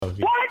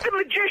you. Why the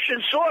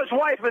magician saw his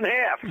wife in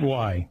half?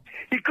 Why?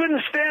 He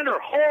couldn't stand her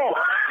whole.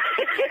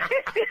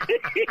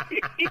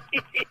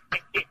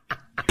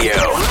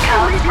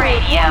 Coast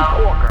Radio.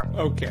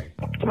 Okay.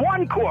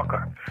 One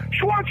corker.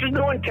 Schwartz is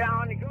new in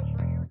town. He goes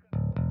for a haircut.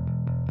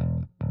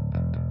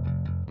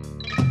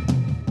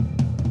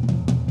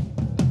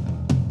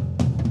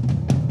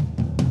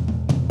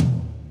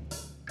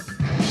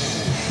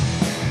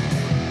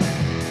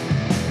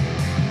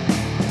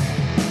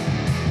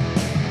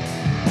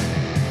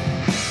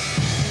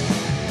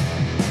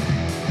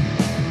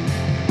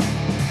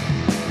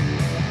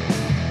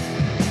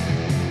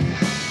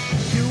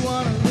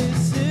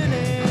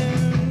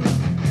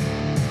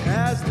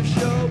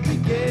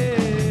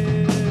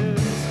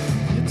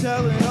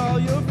 Telling all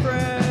your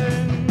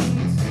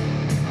friends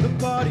the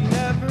party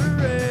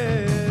never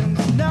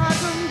ends. Knock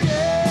 'em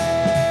dead.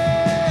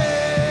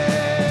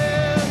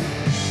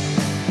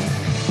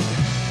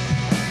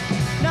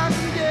 Knock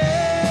 'em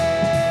dead.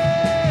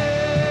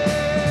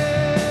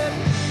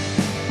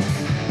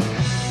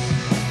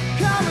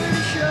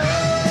 Comedy show.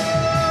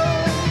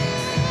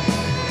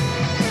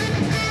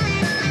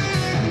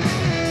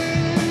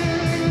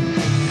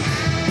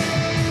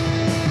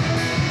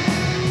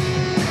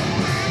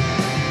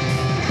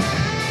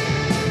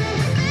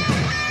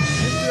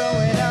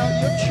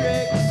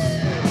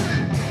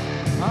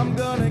 I'm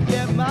gonna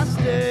get my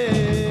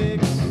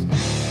sticks.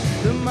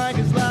 The mic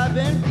is live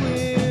and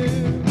clear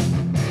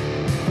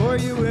for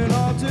you and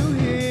all to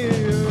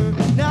hear.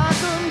 Knock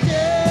 'em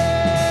dead.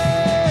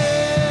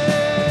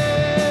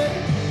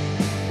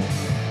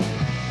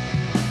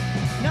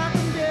 Knock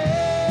 'em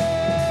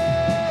dead.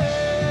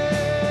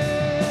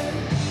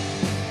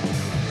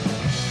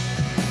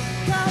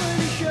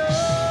 Comedy show.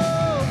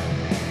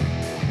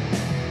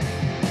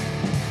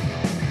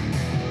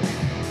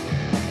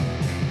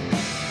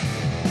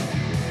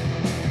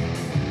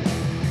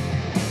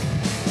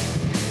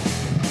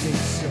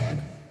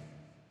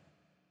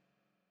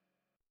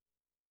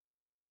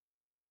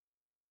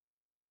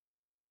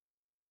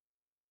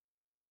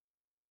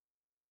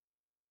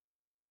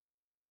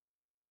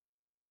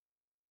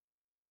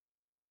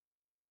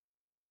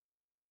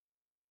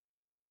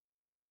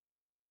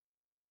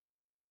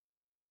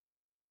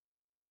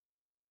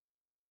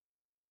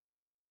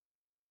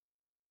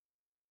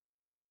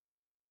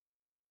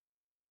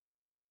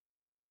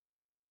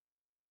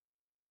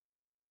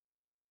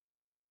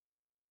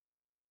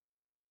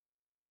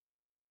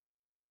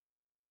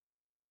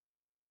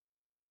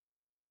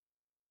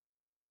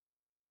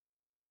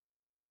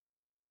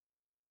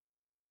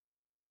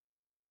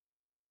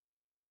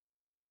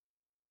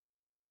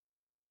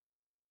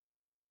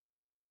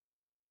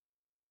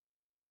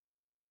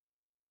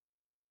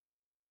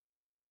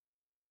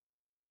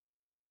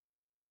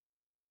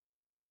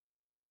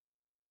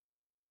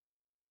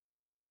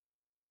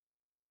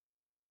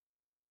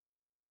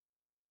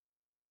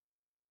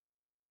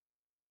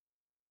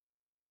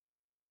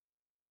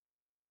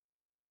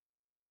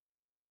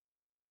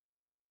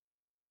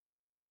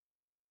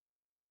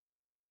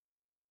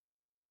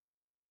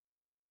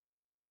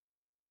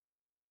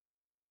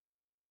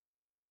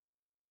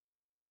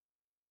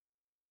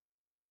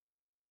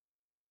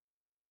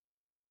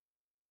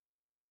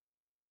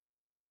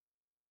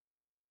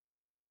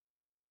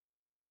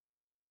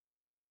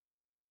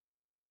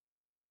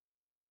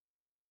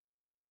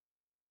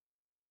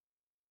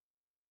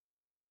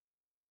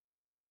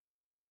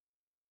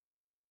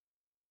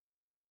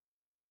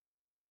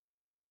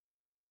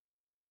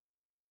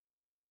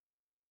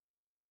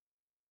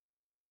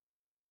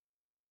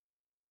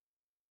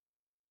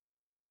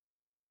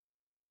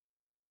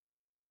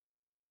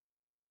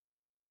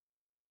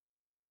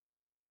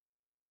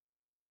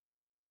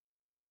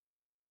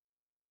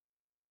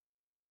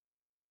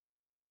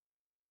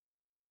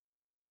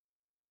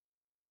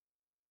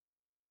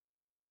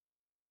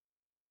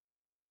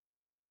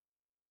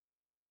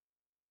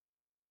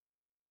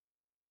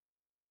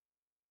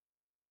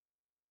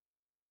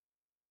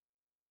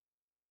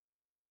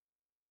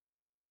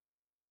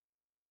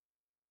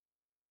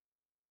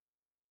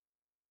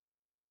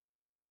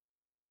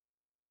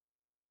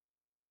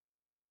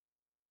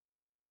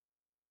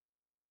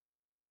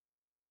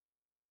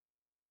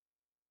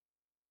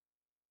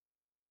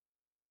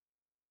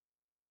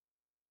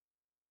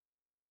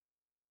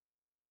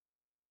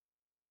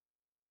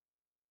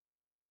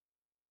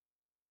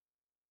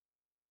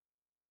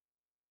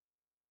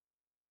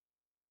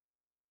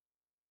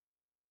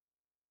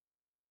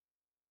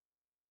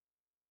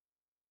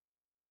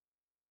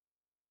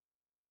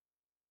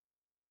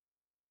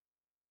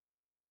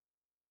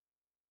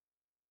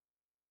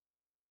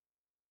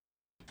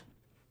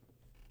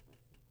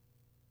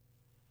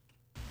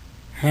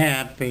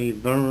 Happy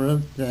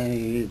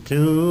birthday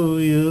to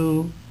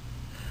you.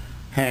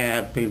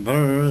 Happy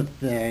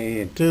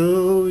birthday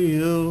to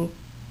you.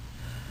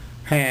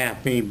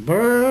 Happy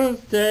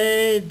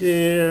birthday,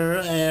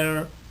 dear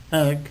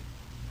Eric.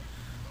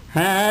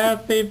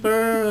 Happy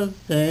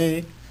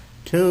birthday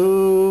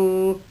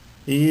to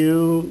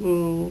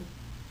you.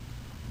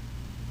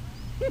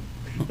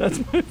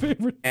 That's my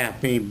favorite.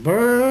 Happy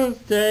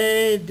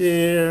birthday,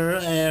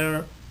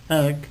 dear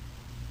Eric.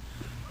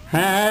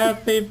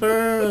 Happy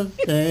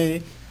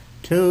birthday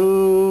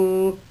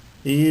to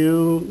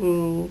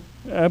you.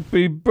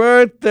 Happy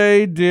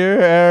birthday,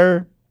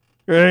 dear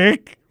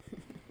Eric.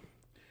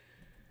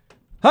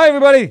 Hi,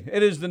 everybody.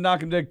 It is the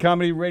Knock 'em Dead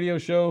Comedy Radio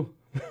Show.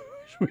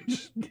 Should we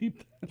just keep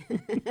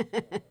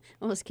that?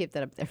 We'll just keep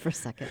that up there for a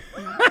second.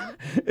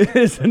 It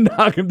is the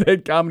Knock 'em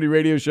Dead Comedy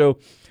Radio Show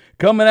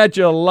coming at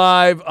you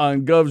live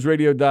on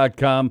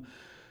govsradio.com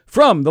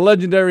from the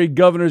legendary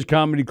Governor's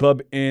Comedy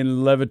Club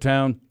in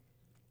Levittown.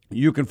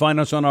 You can find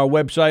us on our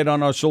website,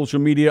 on our social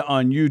media,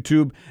 on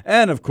YouTube,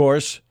 and, of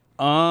course,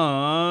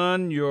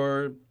 on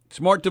your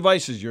smart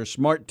devices, your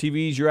smart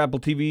TVs, your Apple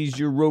TVs,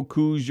 your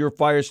Rokus, your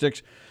Fire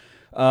Sticks,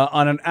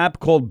 on an app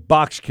called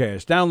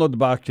Boxcast. Download the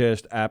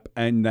Boxcast app,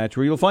 and that's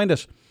where you'll find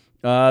us.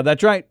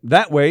 That's right.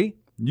 That way,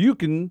 you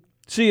can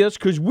see us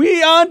because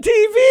we on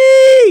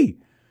TV!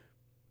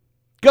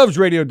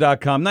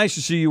 govsradio.com. Nice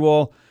to see you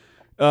all.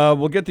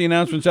 We'll get the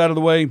announcements out of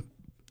the way.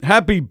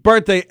 Happy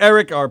birthday,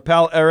 Eric, our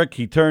pal Eric.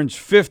 He turns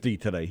 50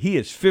 today. He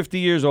is 50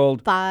 years old.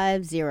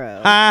 50.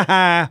 Ha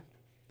ha.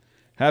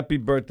 Happy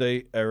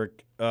birthday,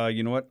 Eric.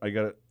 You know what? I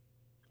got it.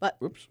 What?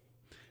 Whoops.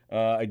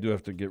 I do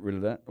have to get rid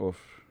of that. Oh,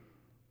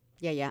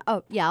 Yeah.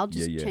 Oh, yeah, I'll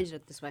just change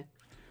it this way.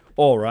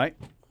 all right.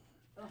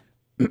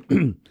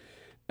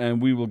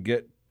 And we will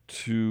get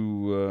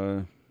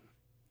to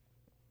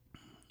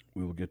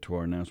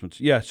our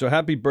announcements. Yeah, so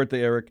happy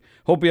birthday, Eric.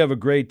 Hope you have a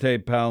great day,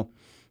 pal.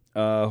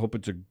 Hope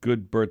it's a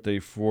good birthday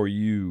for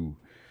you.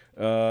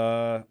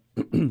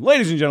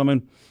 Ladies and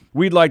gentlemen,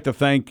 we'd like to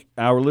thank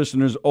our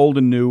listeners, old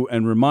and new,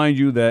 and remind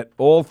you that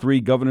all 3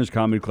 Governor's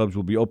Comedy Clubs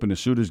will be open as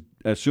soon as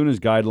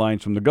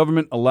guidelines from the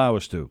government allow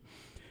us to.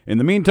 In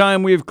the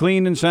meantime, we have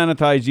cleaned and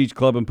sanitized each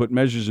club and put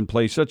measures in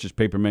place such as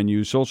paper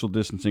menus, social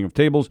distancing of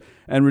tables,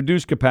 and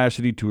reduced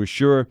capacity to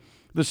assure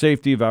the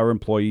safety of our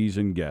employees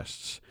and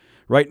guests.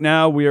 Right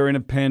now, we are in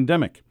a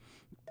pandemic.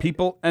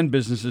 People and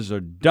businesses are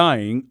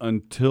dying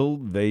until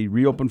they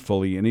reopen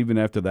fully, and even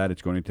after that,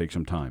 it's going to take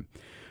some time.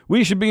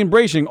 We should be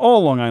embracing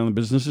all Long Island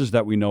businesses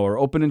that we know are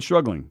open and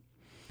struggling.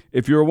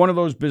 If you're one of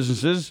those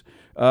businesses,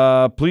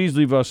 please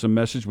leave us a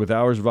message with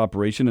hours of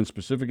operation and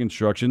specific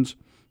instructions,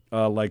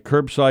 like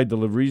curbside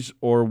deliveries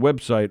or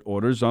website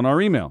orders on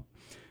our email.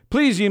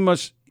 Please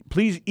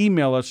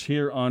email us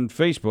here on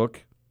Facebook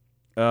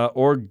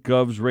or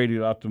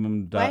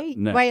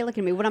govsradio@optimum.net. Why are you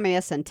looking at me? What am I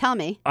missing? Tell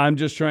me. I'm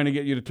just trying to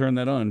get you to turn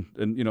that on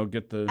and,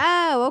 get the...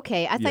 Oh,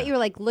 okay. I thought you were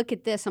like, look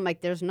at this. I'm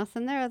like, there's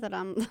nothing there that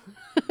I'm...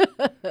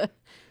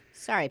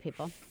 Sorry,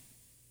 people.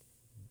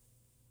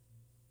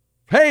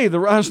 Hey,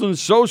 the Roslyn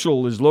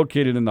Social is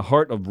located in the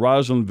heart of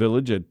Roslyn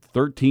Village at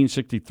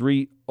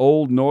 1363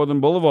 Old Northern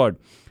Boulevard.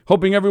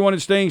 Hoping everyone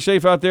is staying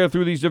safe out there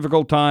through these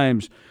difficult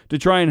times. To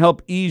try and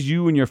help ease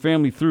you and your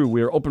family through,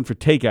 we are open for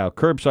takeout,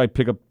 curbside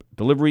pickup,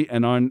 delivery,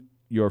 and on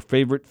your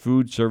favorite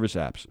food service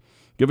apps.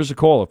 Give us a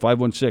call at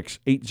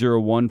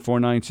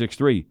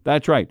 516-801-4963.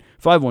 That's right,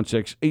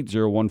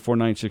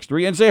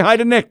 516-801-4963, and say hi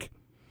to Nick.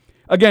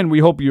 Again, we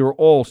hope you're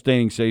all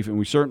staying safe, and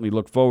we certainly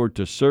look forward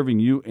to serving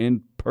you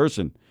in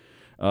person.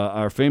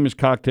 Our famous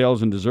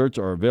cocktails and desserts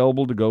are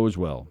available to go as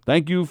well.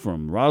 Thank you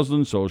from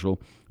Roslyn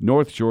Social,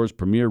 North Shore's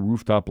premier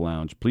rooftop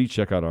lounge. Please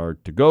check out our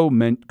to-go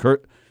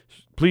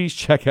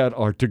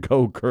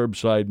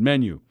curbside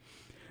menu.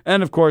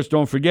 And, of course,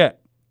 don't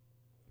forget,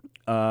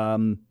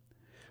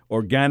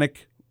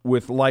 Organic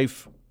with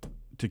Life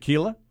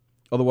Tequila,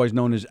 otherwise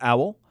known as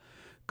OWL.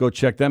 Go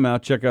check them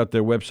out. Check out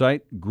their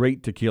website.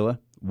 Great tequila.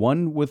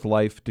 One with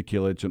Life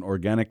Tequila. It's an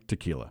organic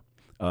tequila.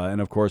 And,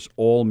 of course,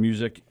 all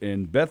music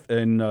in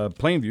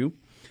Plainview.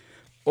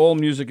 All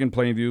music in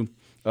Plainview.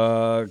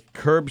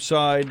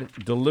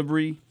 Curbside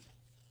delivery.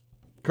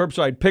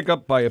 Curbside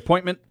pickup by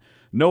appointment.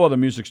 No other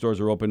music stores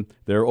are open.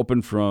 They're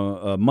open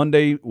from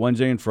Monday,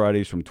 Wednesday, and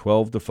Fridays from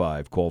 12 to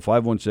 5. Call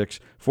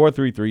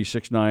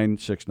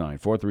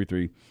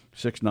 516-433-6969.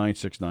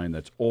 433-6969.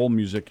 That's all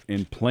music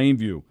in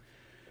Plainview.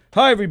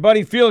 Hi,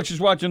 everybody. Felix is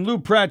watching. Lou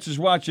Pratz is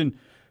watching.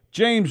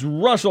 James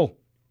Russell.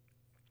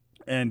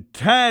 And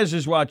Taz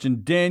is watching.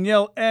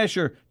 Danielle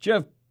Asher.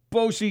 Jeff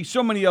Bosey.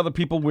 So many other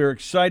people. We're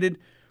excited.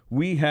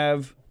 We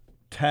have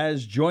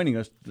Taz joining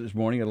us this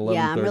morning at 11:30.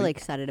 Yeah, I'm really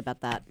excited about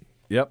that.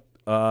 Yep.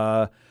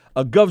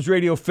 A Govs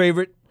Radio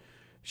favorite.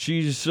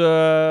 She's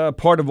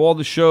part of all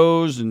the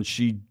shows, and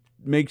she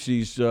makes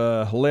these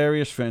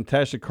hilarious,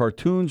 fantastic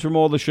cartoons from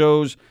all the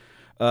shows.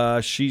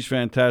 She's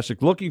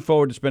fantastic. Looking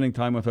forward to spending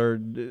time with her.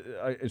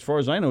 As far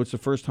as I know, it's the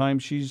first time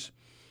she's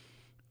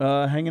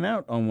hanging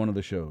out on one of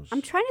the shows.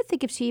 I'm trying to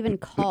think if she even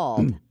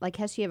called. Like,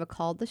 has she ever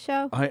called the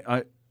show?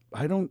 I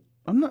don't.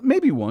 I'm not.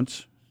 Maybe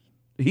once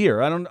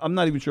here. I'm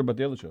not even sure about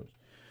the other shows.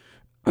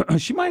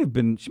 She may have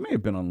been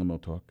on Limo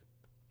Talk.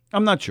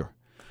 I'm not sure.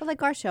 Well,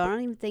 like our show, I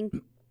don't even think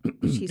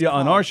she's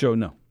on our show,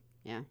 no.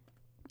 Yeah.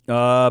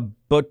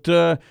 But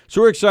so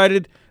we're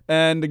excited.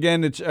 And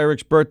again, it's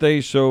Eric's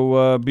birthday,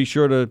 so be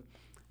sure to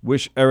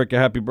wish Eric a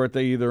happy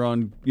birthday either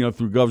on,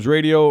 through Govs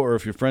Radio or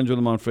if you're friends with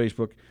him on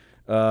Facebook.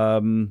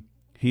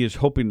 he is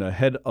hoping to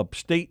head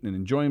upstate and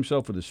enjoy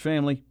himself with his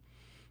family.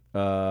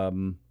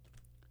 Happy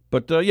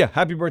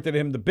birthday to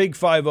him. The big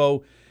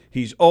 5-0.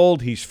 He's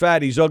old, he's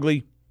fat, he's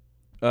ugly.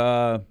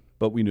 But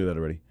we knew that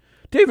already.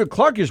 David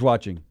Clark is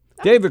watching.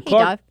 David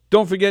Clark. Dave.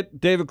 Don't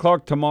forget David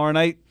Clark tomorrow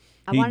night.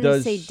 I wanted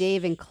to say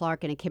Dave and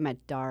Clark, and it came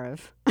at Darv.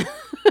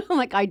 I'm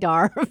like, I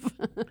Darv.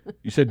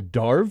 You said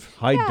Darv?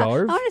 Hi, Yeah,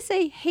 Darv? I want to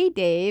say, hey,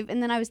 Dave,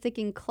 and then I was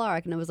thinking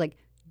Clark, and I was like,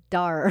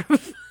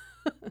 Darv.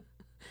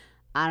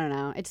 I don't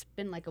know. It's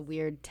been like a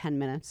weird 10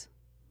 minutes.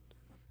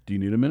 Do you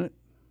need a minute?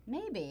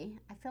 Maybe.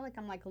 I feel like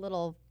I'm like a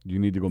little Do you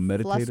need to go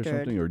meditate or flustered.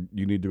 something? Or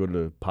you need to go to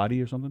the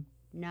potty or something?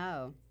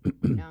 No.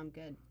 No, I'm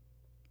good.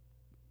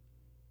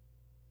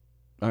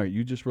 All right,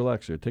 you just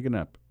relax there. Take a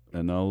nap,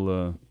 and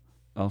I'll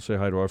say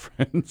hi to our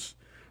friends.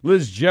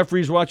 Liz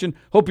Jeffrey's watching.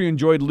 Hope you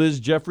enjoyed Liz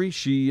Jeffrey.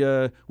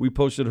 We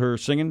posted her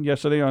singing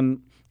yesterday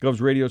on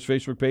Gov's Radio's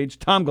Facebook page.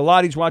 Tom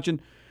Galati's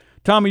watching.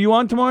 Tom, are you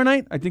on tomorrow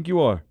night? I think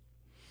you are.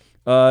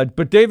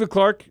 But David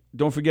Clark,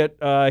 don't forget,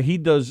 he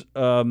does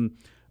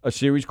a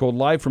series called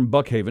Live from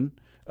Buckhaven,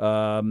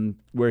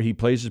 where he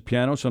plays his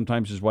piano.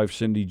 Sometimes his wife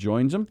Cindy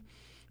joins him,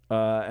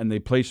 and they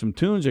play some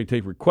tunes. They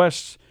take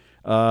requests.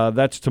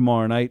 That's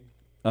tomorrow night.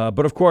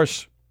 But, of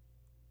course,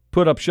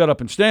 Put Up, Shut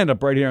Up, and Stand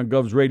Up right here on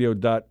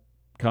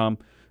govsradio.com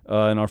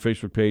and our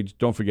Facebook page.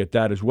 Don't forget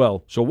that as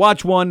well. So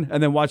watch one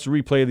and then watch the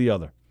replay of the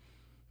other.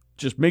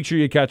 Just make sure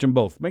you catch them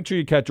both. Make sure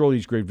you catch all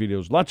these great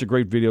videos. Lots of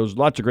great videos.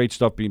 Lots of great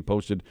stuff being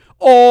posted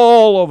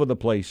all over the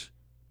place.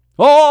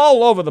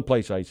 All over the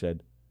place, I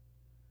said.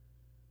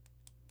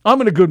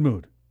 I'm in a good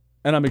mood,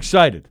 and I'm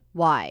excited.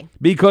 Why?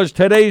 Because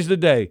today's the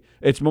day.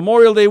 It's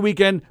Memorial Day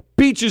weekend.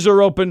 Beaches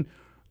are open.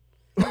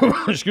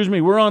 Excuse me.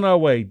 We're on our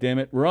way, damn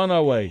it. We're on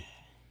our way.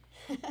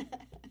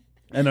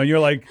 I know, you're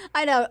like,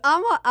 I know.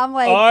 I'm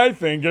like, I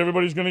think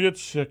everybody's going to get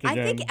sick again.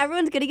 I think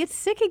everyone's going to get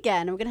sick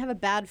again. We're going to have a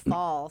bad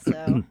fall,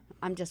 so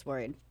I'm just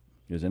worried.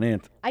 There's an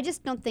ant. I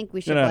just don't think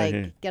we should, Get outta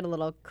here. get a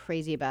little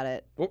crazy about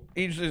it. Oh,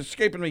 he's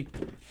escaping me.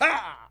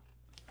 Ah!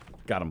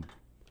 Got him.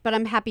 But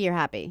I'm happy you're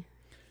happy.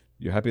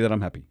 You're happy that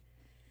I'm happy.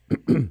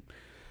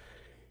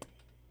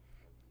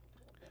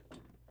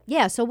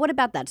 Yeah, so what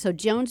about that? So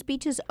Jones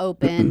Beach is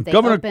open. They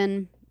Governor-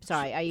 open.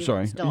 Sorry, are you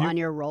still on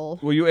your roll?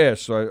 Well, you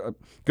asked. So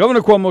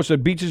Governor Cuomo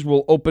said beaches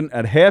will open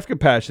at half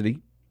capacity,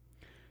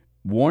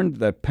 warned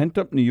that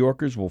pent-up New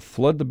Yorkers will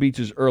flood the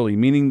beaches early,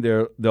 meaning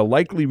they'll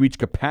likely reach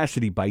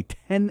capacity by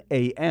 10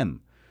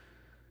 a.m.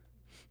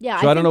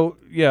 Yeah. So I don't know,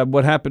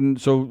 what happened.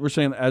 So we're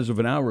saying as of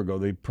an hour ago,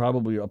 they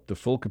probably upped to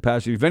full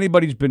capacity. If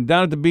anybody's been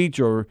down at the beach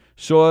or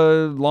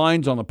saw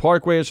lines on the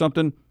parkway or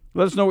something,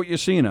 let us know what you're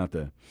seeing out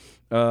there.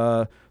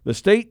 The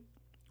State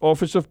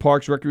Office of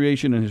Parks,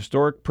 Recreation, and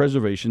Historic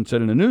Preservation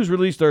said in a news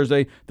release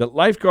Thursday that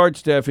lifeguard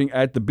staffing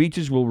at the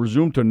beaches will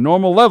resume to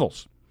normal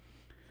levels.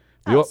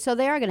 So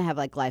they are going to have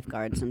like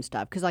lifeguards and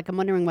stuff. Because I'm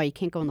wondering why you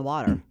can't go in the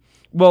water.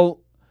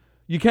 Well,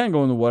 you can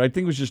go in the water. I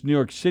think it was just New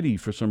York City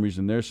for some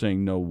reason. They're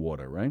saying no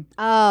water, right?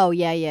 Oh,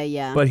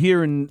 yeah. But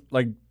here on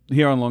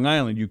Long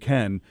Island, you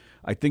can.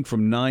 I think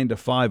from 9 to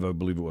 5, I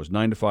believe it was.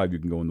 9 to 5, you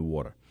can go in the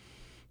water.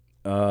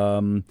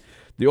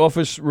 The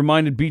office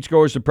reminded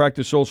beachgoers to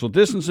practice social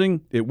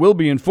distancing. It will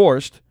be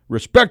enforced.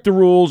 Respect the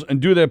rules and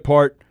do their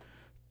part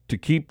to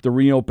keep the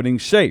reopening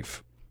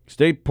safe.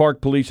 State Park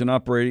Police and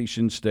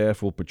operations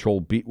staff will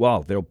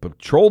they'll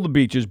patrol the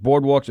beaches,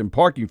 boardwalks, and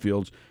parking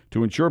fields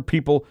to ensure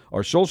people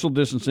are social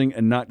distancing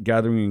and not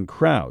gathering in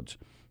crowds.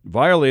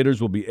 Violators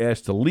will be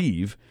asked to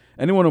leave.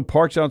 Anyone who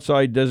parks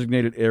outside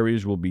designated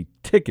areas will be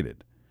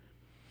ticketed.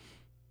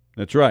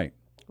 That's right.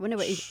 Wonder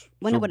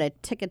what a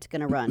ticket's going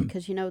to run.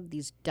 Because,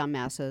 these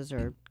dumbasses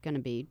are going to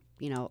be,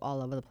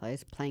 all over the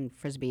place playing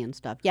Frisbee and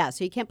stuff. Yeah,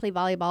 so you can't play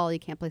volleyball. You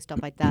can't play stuff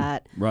like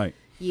that. Right.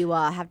 You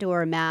have to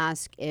wear a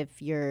mask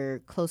if you're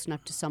close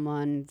enough to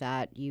someone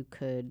that you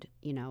could,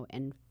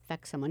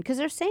 infect someone. Because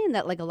they're saying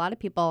that, a lot of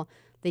people,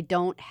 they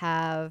don't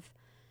have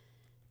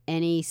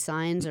any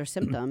signs or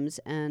symptoms.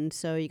 And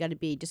so you got to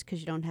be, just because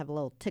you don't have a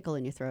little tickle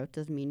in your throat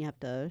doesn't mean you have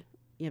to,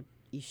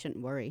 you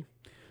shouldn't worry.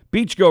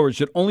 Beachgoers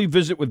should only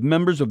visit with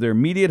members of their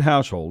immediate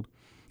household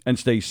and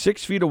stay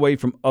 6 feet away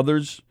from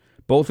others,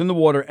 both in the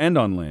water and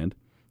on land.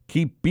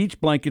 Keep beach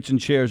blankets and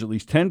chairs at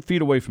least 10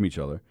 feet away from each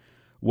other.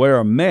 Wear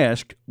a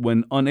mask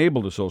when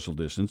unable to social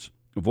distance.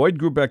 Avoid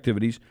group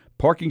activities.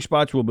 Parking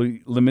spots will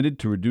be limited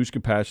to reduce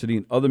capacity,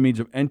 and other means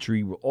of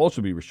entry will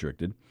also be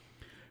restricted.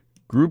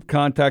 Group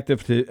contact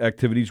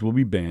activities will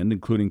be banned,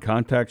 including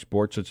contact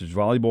sports such as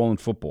volleyball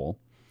and football.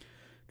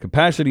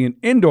 Capacity in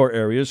indoor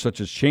areas, such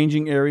as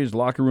changing areas,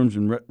 locker rooms,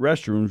 and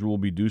restrooms, will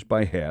be reduced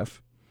by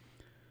half.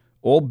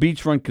 All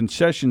beachfront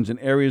concessions and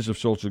areas of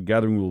social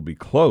gathering will be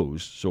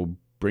closed, so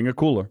bring a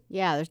cooler.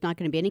 Yeah, there's not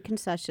going to be any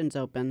concessions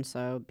open,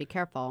 so be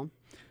careful.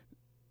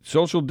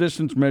 Social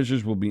distance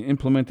measures will be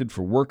implemented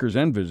for workers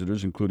and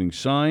visitors, including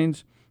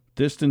signs,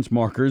 distance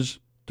markers,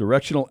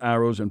 directional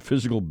arrows, and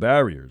physical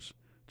barriers.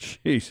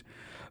 Jeez.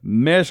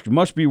 Masks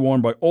must be worn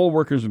by all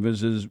workers and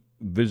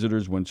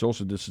visitors when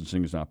social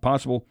distancing is not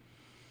possible.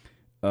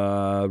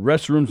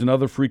 Restrooms and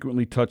other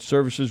frequently touched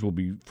surfaces will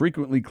be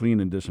frequently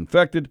cleaned and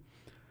disinfected.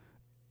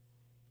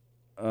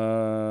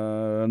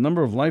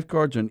 number of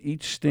lifeguards on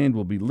each stand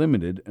will be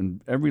limited,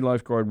 and every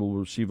lifeguard will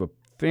receive a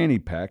fanny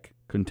pack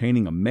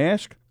containing a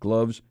mask,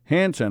 gloves,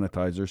 hand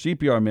sanitizer,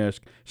 CPR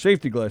mask,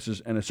 safety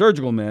glasses, and a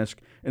surgical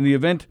mask. In the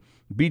event,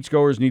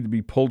 beachgoers need to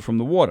be pulled from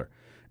the water.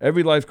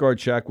 Every lifeguard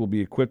shack will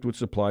be equipped with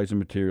supplies and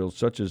materials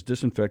such as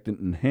disinfectant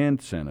and hand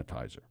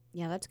sanitizer.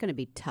 Yeah, that's going to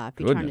be tough.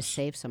 You're trying to Goodness.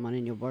 save someone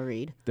and you're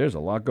worried. There's a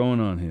lot going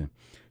on here.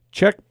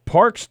 Check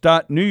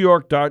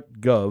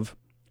parks.newyork.gov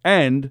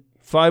and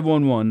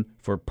 511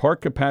 for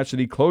park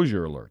capacity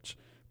closure alerts.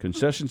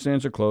 Concession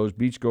stands are closed.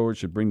 Beachgoers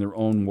should bring their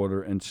own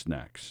water and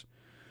snacks.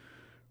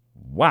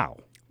 Wow.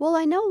 Well,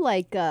 I know,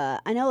 like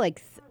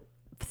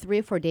 3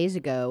 or 4 days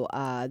ago,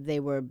 they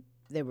were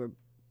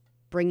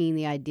bringing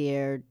the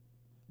idea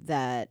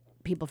that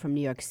people from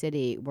New York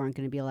City weren't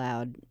going to be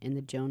allowed in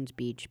the Jones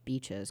Beach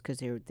beaches because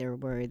they were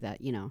worried that,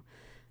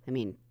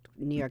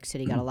 New York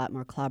City got a lot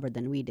more clobbered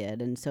than we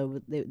did, and so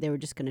they were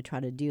just going to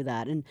try to do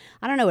that. And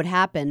I don't know what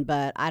happened,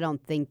 but I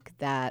don't think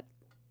that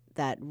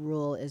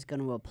rule is going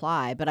to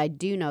apply. But I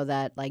do know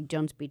that, like,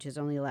 Jones Beach is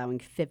only allowing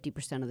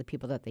 50% of the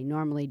people that they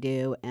normally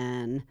do,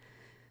 and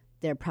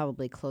they're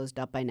probably closed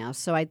up by now.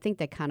 So I think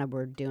they kind of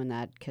were doing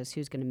that because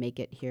who's going to make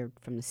it here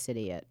from the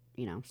city at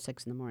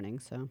 6 in the morning?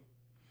 So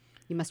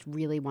you must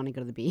really want to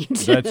go to the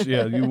beach.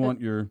 You want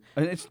your.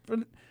 I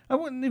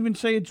wouldn't even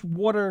say it's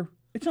water.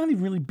 It's not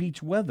even really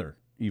beach weather.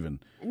 Even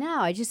no,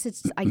 I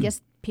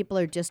guess people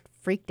are just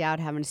freaked out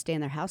having to stay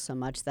in their house so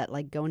much that,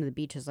 like, going to the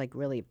beach is, like,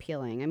 really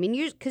appealing. I mean,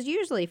 because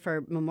usually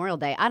for Memorial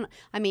Day,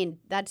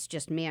 that's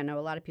just me. I know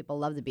a lot of people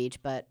love the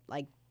beach, but,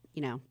 like,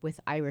 with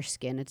Irish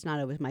skin, it's not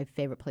always my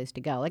favorite place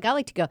to go. Like, I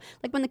like to go,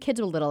 like, when the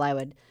kids were little, I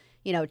would,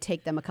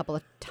 take them a couple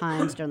of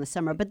times during the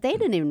summer, but they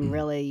didn't even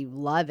really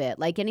love it.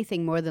 Like,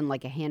 anything more than,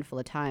 like, a handful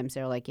of times,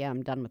 they're like, yeah,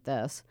 I'm done with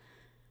this.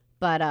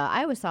 But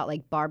I always thought,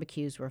 like,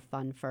 barbecues were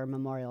fun for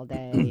Memorial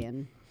Day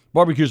and.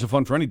 Barbecues are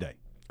fun for any day.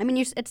 I mean,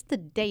 it's the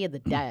Day of the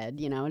Dead,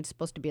 It's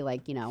supposed to be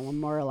like,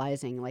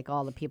 memorializing, like,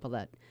 all the people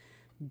that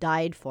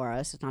died for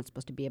us. It's not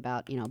supposed to be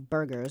about,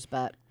 burgers,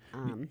 but.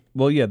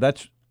 Well, yeah,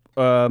 that's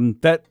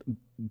that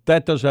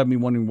does have me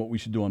wondering what we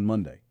should do on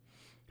Monday.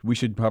 We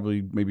should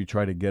probably maybe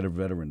try to get a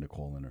veteran to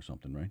call in or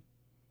something, right?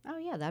 Oh,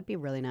 yeah, that'd be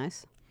really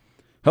nice.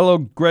 Hello,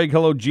 Greg.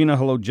 Hello, Gina.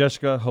 Hello,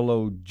 Jessica.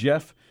 Hello,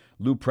 Jeff.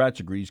 Lou Prats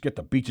agrees. Get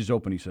the beaches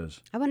open, he says.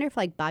 I wonder if,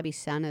 like, Bobby's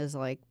son is,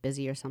 like,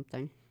 busy or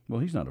something. Well,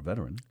 he's not a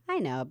veteran. I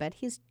know, but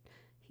he's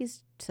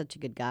such a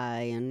good guy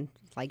and,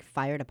 like,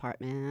 fire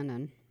department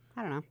and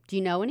I don't know. Do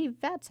you know any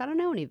vets? I don't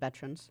know any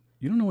veterans.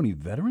 You don't know any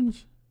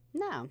veterans?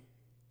 No.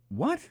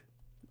 What?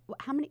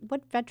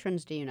 What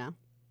veterans do you know?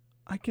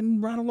 I can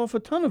rattle off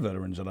a ton of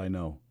veterans that I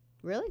know.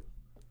 Really?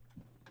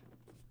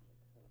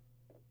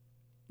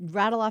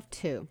 Rattle off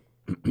 2.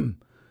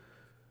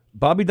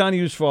 Bobby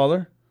Donahue's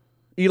father,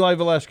 Eli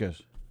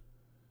Velasquez.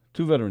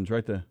 2 veterans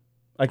right there.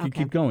 I could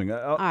keep going.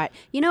 All right.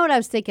 You know what I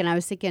was thinking? I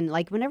was thinking,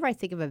 like, whenever I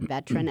think of a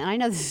veteran, and I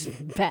know this is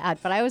bad,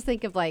 but I always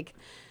think of, like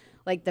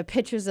the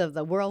pictures of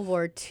the World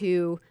War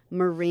II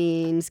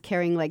Marines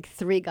carrying, like,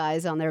 3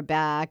 guys on their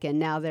back, and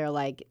now they're,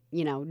 like,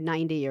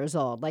 90 years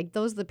old. Like,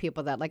 those are the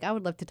people that, like, I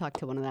would love to talk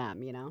to one of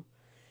them,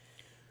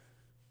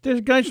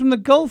 There's guys from the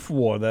Gulf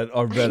War that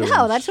are veterans.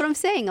 No, that's what I'm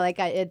saying. Like,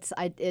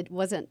 it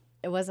wasn't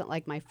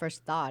like my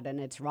first thought, and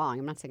it's wrong.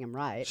 I'm not saying I'm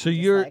right. So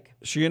you're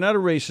not a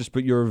racist,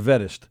 but you're a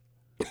vetist.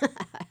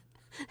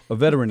 A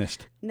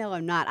veteranist. No,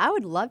 I'm not. I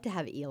would love to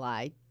have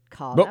Eli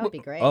call. That would be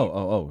great.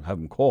 Oh, have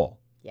him call.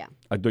 Yeah.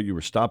 I thought you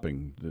were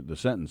stopping the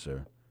sentence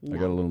there. No. I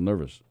got a little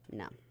nervous.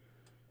 No.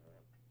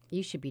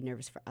 You should be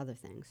nervous for other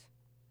things.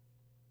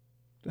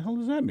 The hell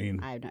does that mean?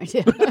 I have no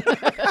idea.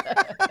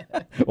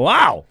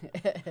 Wow.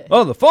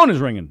 Oh, the phone is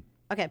ringing.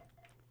 Okay.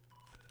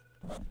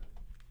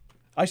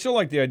 I still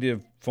like the idea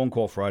of phone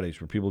call Fridays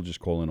where people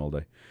just call in all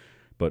day.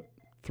 But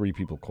 3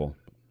 people call.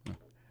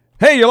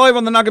 Hey, you're live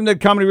on the Knock 'em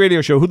Dead Comedy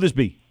Radio Show. Who'd this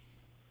be?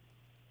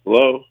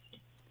 Hello?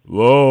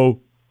 Hello?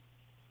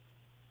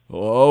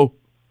 Hello?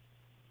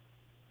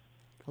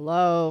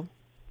 Hello?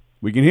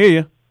 We can hear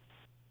you.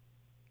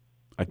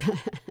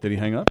 Did he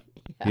hang up?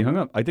 Yeah. He hung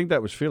up. I think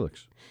that was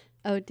Felix.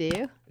 Oh, do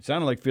you? It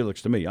sounded like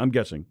Felix to me. I'm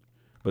guessing.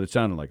 But it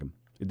sounded like him.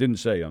 It didn't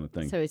say on the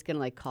thing. So he's going to,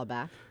 like, call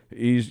back?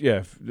 Right?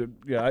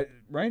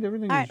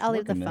 Everything. All right, I'll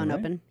leave the phone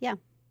open. Yeah.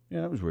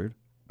 Yeah, that was weird.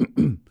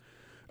 Here's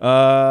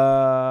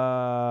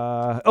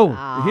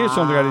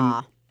something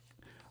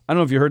I don't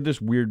know if you heard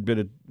this weird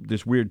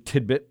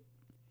tidbit.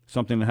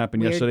 Something that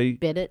happened yesterday. Weird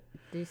bit.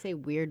 Did you say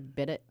weird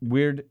bit?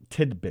 Weird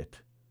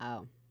tidbit.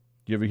 Oh.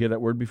 You ever hear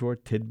that word before?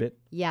 Tidbit?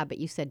 Yeah, but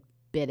you said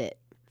bit it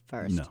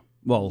first. No.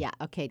 Well, yeah,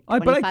 okay.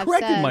 But I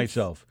corrected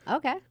myself.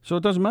 Okay. So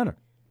it doesn't matter.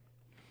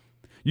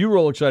 You were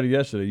all excited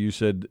yesterday. You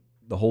said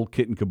the whole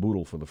kit and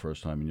caboodle for the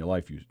first time in your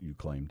life, you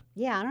claimed.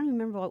 Yeah, I don't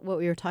remember what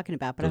we were talking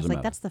about, but I was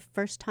like, that's the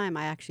first time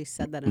I actually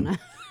said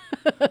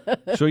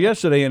that. So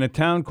yesterday in a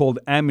town called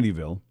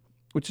Amityville,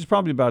 which is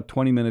probably about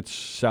 20 minutes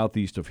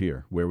southeast of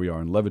here, where we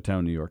are in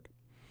Levittown, New York,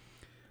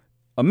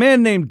 a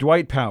man named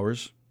Dwight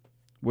Powers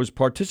was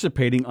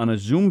participating on a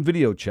Zoom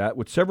video chat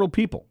with several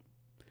people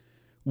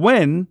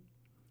when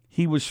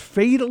he was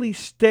fatally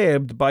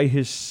stabbed by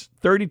his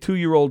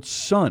 32-year-old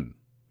son.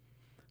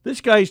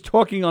 This guy's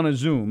talking on a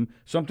Zoom,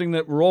 something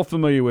that we're all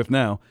familiar with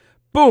now.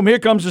 Boom, here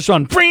comes the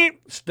son. I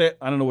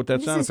don't know what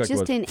that sound effect was.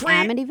 This is just in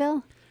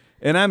Amityville?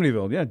 In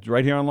Amityville, yeah,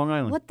 right here on Long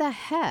Island. What the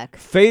heck?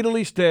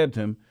 Fatally stabbed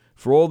him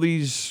for all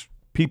these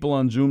people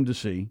on Zoom to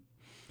see.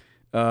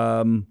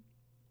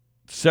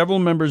 Several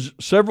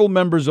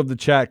members of the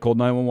chat called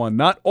 911.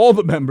 Not all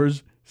the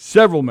members,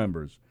 several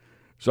members.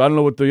 So I don't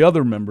know what the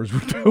other members were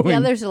doing. The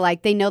others are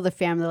like, they know the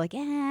family. They're like,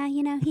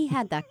 he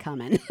had that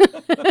coming.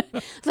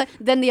 So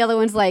then the other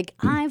one's like,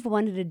 I've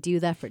wanted to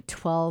do that for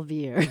 12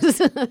 years.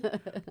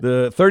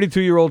 The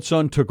 32-year-old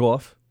son took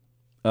off,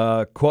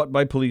 caught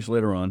by police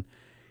later on.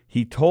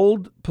 He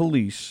told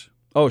reporters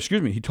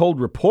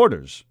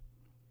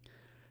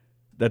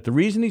that the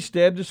reason he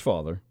stabbed his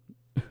father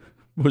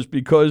was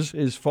because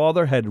his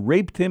father had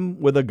raped him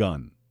with a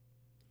gun.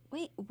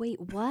 Wait,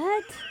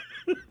 what?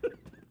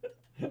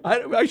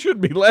 I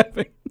shouldn't be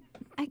laughing.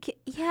 Oh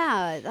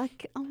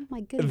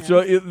my goodness.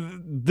 So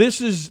this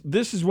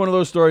is one of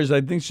those stories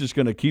I think is just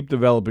going to keep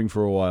developing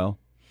for a while,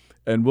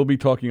 and we'll be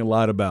talking a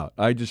lot about.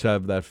 I just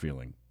have that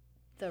feeling.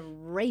 The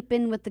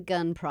raping with the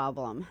gun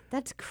problem.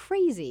 That's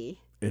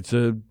crazy.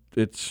 And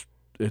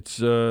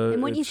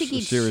wouldn't you think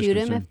he'd shoot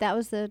him if that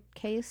was the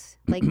case?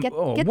 Like, get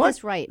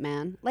this right,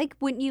 man. Like,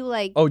 wouldn't you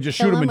just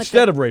shoot him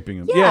instead of raping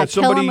him? Yeah,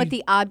 kill him with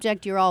the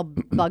object you're all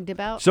bugged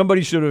about.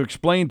 Somebody should have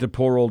explained to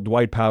poor old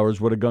Dwight Powers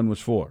what a gun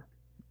was for,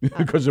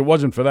 because it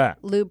wasn't for that.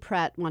 Lou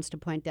Pratt wants to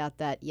point out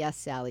that, yes,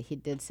 Sally, he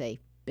did say,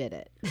 bit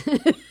it.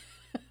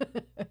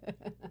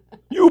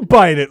 You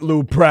bite it,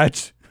 Lou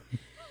Pratt.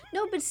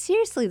 No, but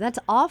seriously, that's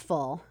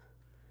awful.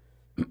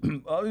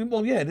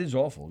 Well, yeah, it is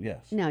awful,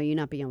 yes. No, you're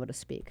not being able to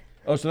speak.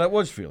 Oh, so that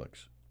was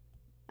Felix.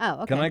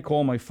 Oh, okay. Can I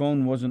call? My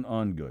phone wasn't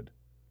on good.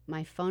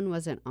 My phone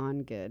wasn't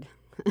on good.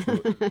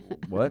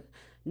 What?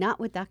 Not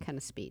with that kind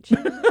of speech.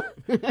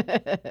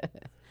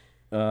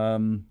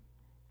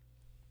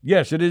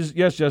 Yes, it is.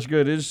 Yes, Jessica,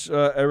 it is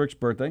Eric's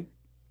birthday.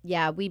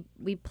 Yeah, we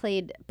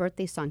played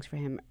birthday songs for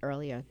him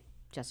earlier,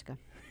 Jessica.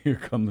 Here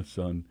Come the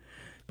Sun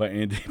by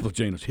Andy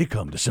Plajanos. Here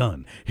come the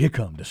sun. Here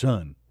come the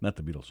sun. Not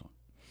the Beatles song.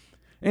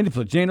 Andy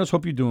Plajanos,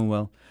 hope you're doing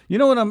well. You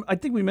know what? I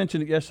think we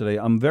mentioned it yesterday.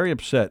 I'm very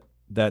upset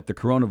that the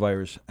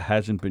coronavirus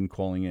hasn't been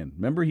calling in.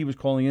 Remember he was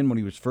calling in when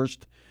he was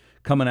first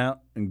coming out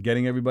and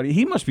getting everybody?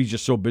 He must be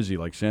just so busy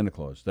like Santa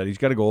Claus that he's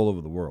got to go all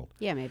over the world.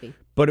 Yeah, maybe.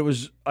 But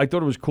I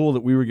thought it was cool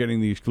that we were getting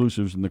the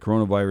exclusives and the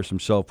coronavirus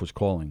himself was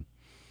calling.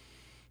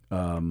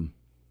 But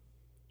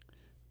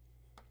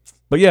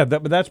yeah,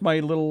 that's my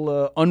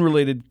little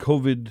unrelated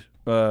COVID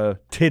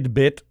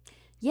tidbit.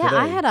 Yeah, today.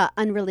 I had an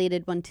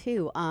unrelated one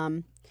too.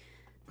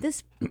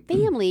 This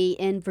family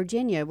in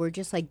Virginia were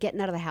just like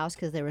getting out of the house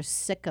because they were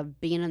sick of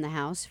being in the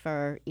house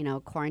for,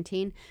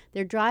 quarantine.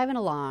 They're driving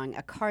along.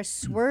 A car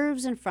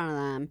swerves in front of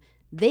them.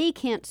 They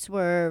can't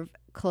swerve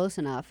close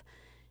enough.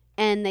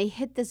 And they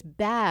hit this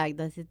bag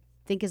that they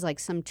think is like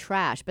some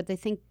trash, but they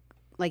think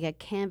like a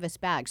canvas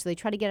bag. So they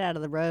try to get out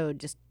of the road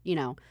just,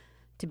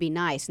 to be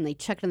nice. And they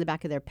chuck it in the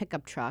back of their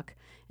pickup truck.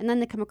 And then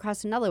they come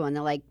across another one.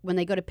 They're like, when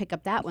they go to pick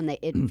up that one,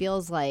 it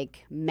feels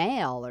like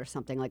mail or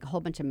something, like a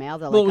whole bunch of mail.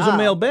 They're Well, it was a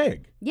mail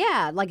bag.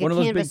 Yeah, like One a of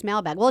those canvas big-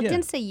 mail bag. Well, it yeah.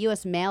 didn't say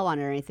U.S. mail on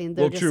it or anything.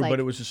 They're Well, just true, like,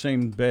 but it was the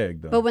same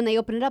bag, though. but when they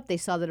opened it up, they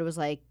saw that it was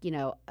like,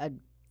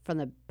 from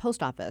the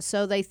post office.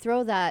 So they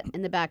throw that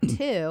in the back,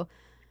 too.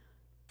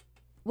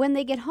 When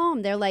they get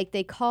home,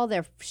 they call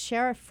their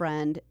sheriff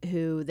friend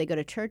who they go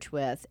to church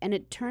with, and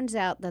it turns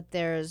out that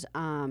there's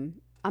 $1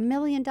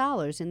 million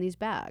in these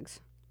bags.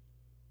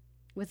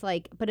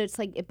 But it's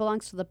like it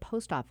belongs to the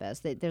post office.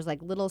 There's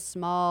like little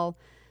small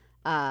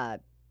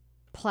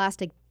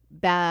plastic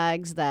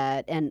bags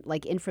and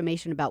like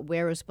information about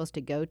where it was supposed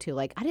to go to.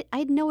 Like I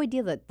had no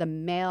idea that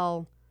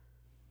the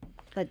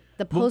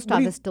post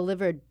office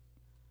delivered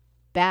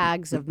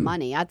bags of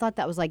money. I thought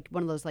that was like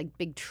one of those like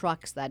big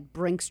trucks, that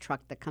Brinks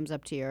truck that comes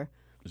up to your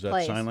Is that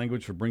place. sign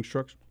language for Brinks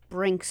trucks?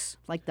 Brinks,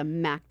 like the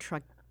Mack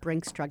truck,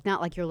 Brinks truck, not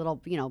like your little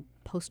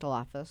postal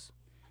office.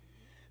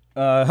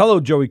 Hello,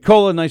 Joey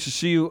Kola. Nice to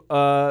see you.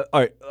 All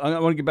right, I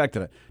want to get back to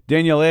that.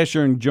 Danielle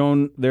Asher and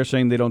Joan, they're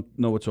saying they don't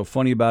know what's so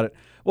funny about it.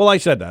 Well, I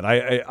said that.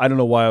 I don't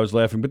know why I was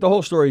laughing, but the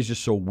whole story is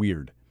just so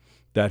weird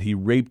that he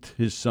raped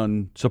his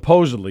son,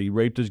 supposedly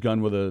raped his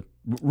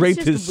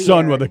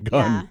son with a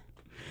gun. Yeah.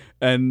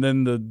 And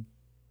then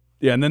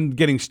and then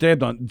getting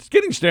stabbed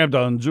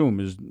on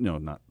Zoom is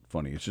not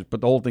funny. It's just,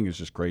 but the whole thing is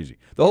just crazy.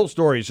 The whole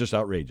story is just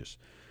outrageous.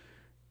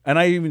 And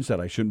I even said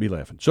I shouldn't be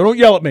laughing. So don't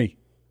yell at me.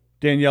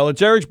 Danielle,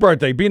 it's Eric's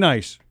birthday. Be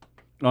nice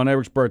on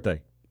Eric's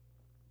birthday,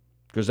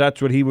 because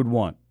that's what he would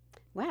want.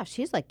 Wow,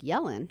 she's like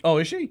yelling. Oh,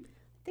 is she? I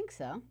think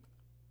so.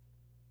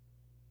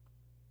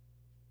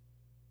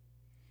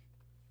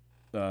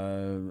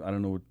 I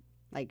don't know what.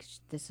 Like,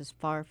 this is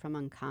far from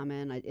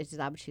uncommon. Is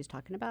that what she's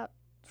talking about?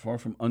 Far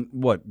from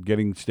what?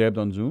 Getting stabbed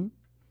on Zoom,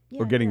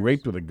 Yeah, or getting yes.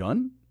 raped with a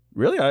gun?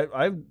 Really?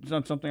 It's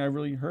not something I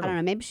really heard I don't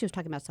of. know. Maybe she was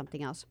talking about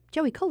something else.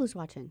 Joey Cola's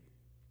watching.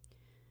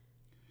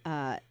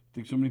 I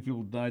think so many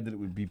people died that it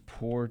would be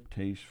poor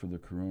taste for the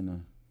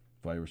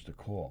coronavirus to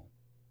call.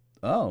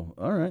 Oh,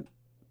 all right.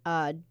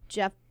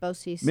 Jeff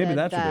Bosey said Maybe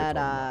that's what they're talking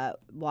that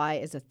why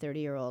is a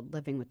 30-year-old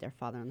living with their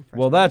father in the first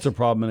Well, place? that's a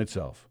problem in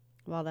itself.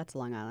 Well, that's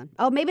Long Island.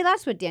 Oh, maybe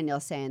that's what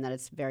Danielle's saying, that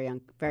it's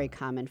very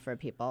common for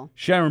people.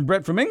 Sharon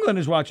Brett from England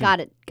is watching.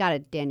 Got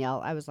it,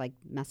 Danielle. I was like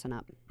messing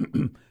up.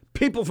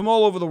 People from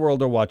all over the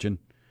world are watching.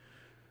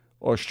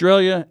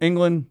 Australia,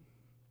 England,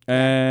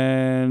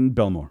 and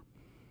Belmore.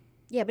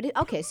 Yeah, but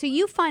okay, so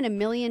you find $1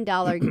 million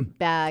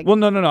bag. Well,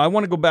 no. I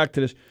want to go back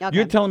to this. Okay.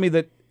 You're telling me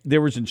that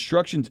there was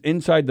instructions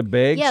inside the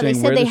bag Yeah, they saying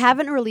said where they this...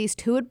 haven't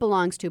released who it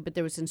belongs to, but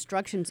there was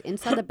instructions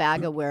inside the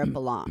bag of where it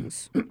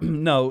belongs.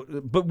 No,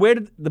 but where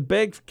did the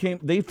bag came?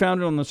 They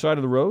found it on the side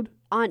of the road?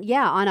 On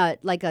a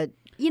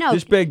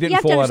This bag didn't you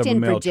have fall to out of a understand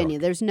mail Virginia.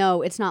 truck. There's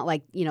no, it's not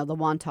like the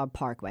Wantagh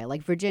Parkway.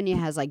 Like Virginia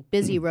has like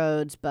busy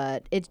roads,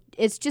 but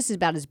it's just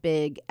about as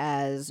big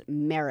as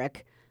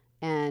Merrick,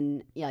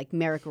 and like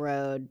Merrick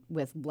Road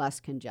with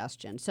less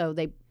congestion. So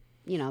they,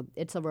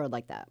 it's a road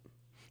like that.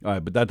 All right,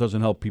 but that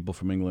doesn't help people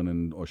from England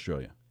and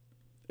Australia.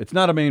 It's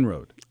not a main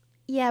road.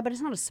 Yeah, but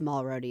it's not a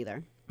small road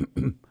either.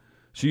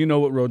 So you know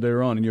what road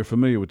they're on, and you're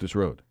familiar with this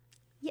road.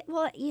 Yeah,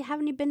 well,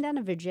 haven't you been down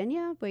to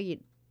Virginia where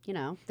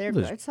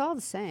it's all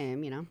the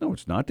same, No,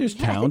 it's not. There's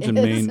Yeah, towns it and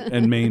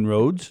is. main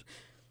roads.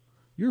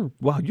 You're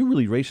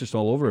really racist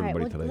all over All right,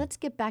 everybody well, today. let's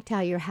get back to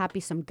how you're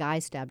happy some guy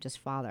stabbed his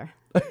father.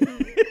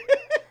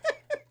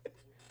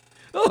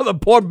 Oh, the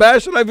poor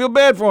bastard! I feel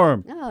bad for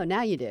him. Oh,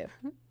 now you do.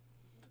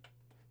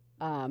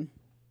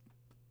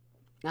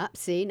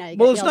 See, now you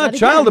Well, got it's yelled not at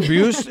child again.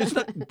 abuse. It's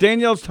not.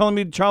 Danielle's telling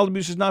me child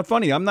abuse is not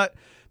funny. I'm not.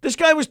 This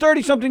guy was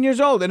 30-something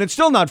years old, and it's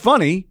still not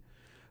funny.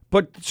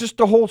 But it's just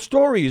the whole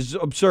story is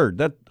absurd.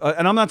 That,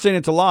 and I'm not saying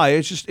it's a lie.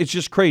 It's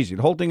just crazy.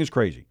 The whole thing is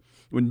crazy.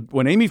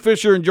 When Amy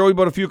Fisher and Joey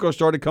Buttafuoco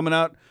started coming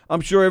out,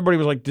 I'm sure everybody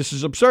was like, "This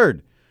is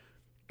absurd."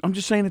 I'm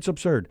just saying it's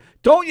absurd.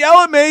 Don't yell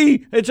at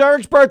me. It's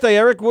Eric's birthday.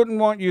 Eric wouldn't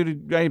want you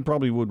to. He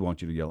probably would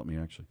want you to yell at me,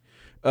 actually.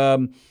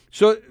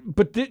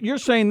 But you're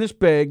saying this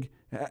bag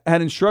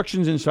had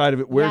instructions inside of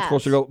it where it's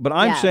supposed to go. But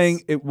I'm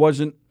saying it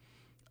wasn't.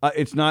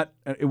 It's not.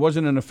 It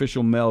wasn't an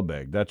official mail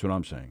bag. That's what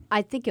I'm saying.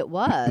 I think it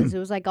was. It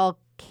was like all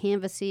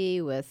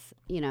canvassy with,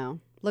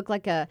 looked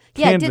like a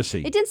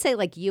Canvassy. It didn't say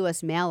like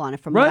U.S. mail on it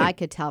from Right. what I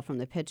could tell from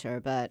the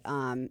picture, but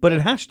But it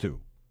has to.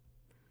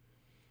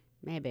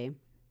 maybe.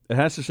 It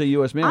has to say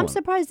U.S. mail. I'm on it.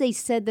 surprised they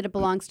said that it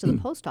belongs to the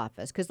post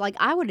office because, like,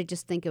 I would have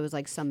just think it was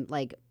like some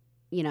like,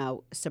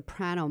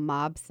 soprano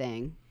mob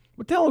thing.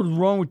 What the hell is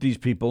wrong with these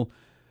people?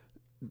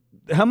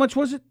 How much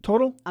was it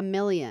total? $1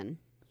 million.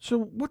 So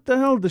what the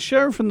hell? The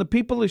sheriff and the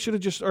people, they should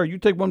have just, all right, you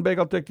take one bag,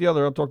 I'll take the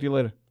other. I'll talk to you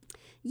later.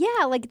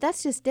 Yeah, like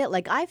that's just it.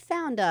 Like I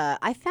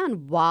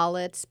found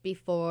wallets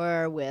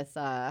before with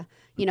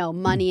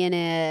money in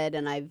it,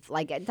 and I've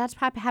like that's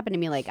happened to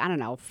me like I don't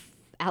know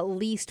at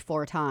least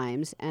 4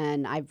 times,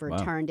 and I've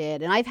returned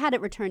it, and I've had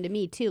it returned to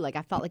me too. Like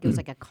I felt like it was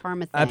like a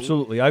karma thing.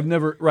 Absolutely. I've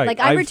never, right.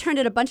 Like I returned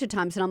it a bunch of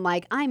times, and I'm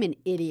like I'm an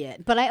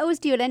idiot, but I always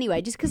do it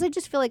anyway, just because I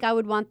just feel like I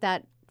would want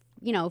that,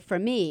 for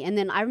me. And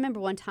then I remember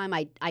one time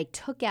I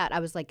took out. I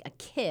was like a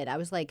kid. I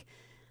was like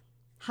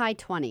high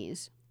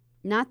 20s.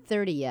 Not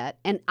 30 yet,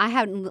 and I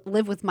haven't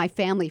lived with my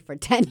family for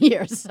 10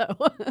 years. So,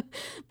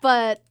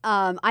 but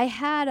I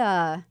had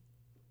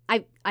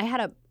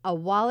a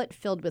wallet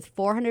filled with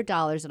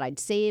 $400 that I'd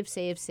saved,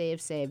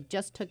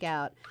 just took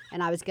out,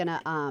 and I was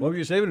gonna What were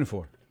you saving it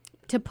for?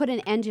 to put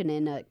an engine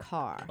in a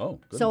car. Oh,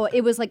 goodness. So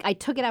it was like I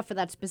took it out for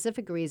that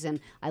specific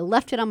reason. I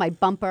left it on my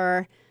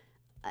bumper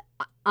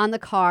on the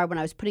car when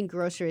I was putting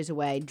groceries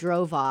away.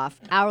 Drove off.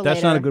 Hour later,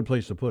 That's not a good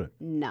place to put it.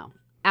 no.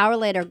 Hour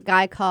later,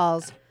 guy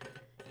calls.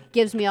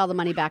 Gives me all the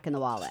money back in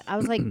the wallet. I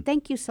was like,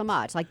 thank you so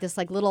much. Like this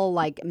like little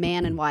like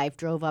man and wife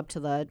drove up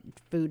to the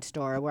food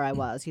store where I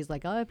was. He's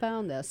like, oh, I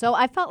found this. So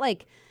I felt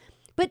like,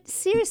 but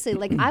seriously,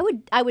 like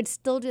I would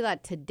still do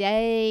that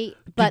today.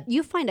 But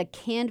you find a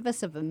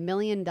canvas of $1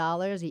 million.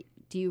 Do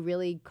you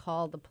really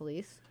call the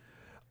police?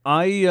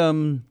 I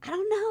don't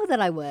know that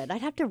I would. I'd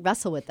have to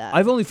wrestle with that.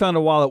 I've only found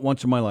a wallet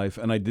once in my life,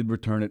 and I did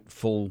return it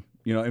full.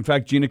 In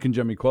fact, Gina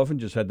Conjemi Coffin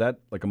just had that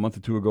like a month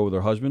or two ago with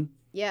her husband.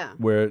 Yeah.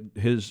 Where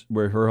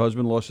her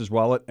husband lost his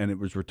wallet and it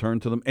was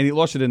returned to them, and he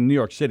lost it in New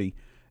York City,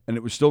 and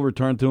it was still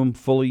returned to him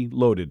fully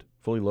loaded.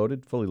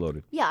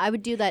 Yeah, I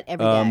would do that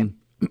every day.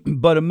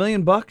 But $1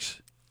 million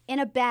In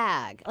a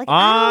bag. Like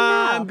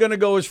I I'm don't know. gonna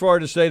go as far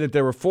to say that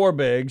there were 4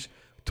 bags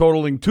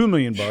totaling $2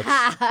 million.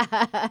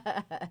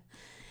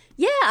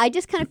 Yeah, I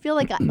just kind of feel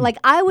like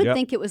I would Yep.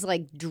 think it was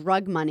like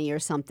drug money or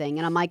something,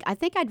 and I'm like, I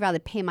think I'd rather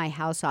pay my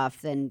house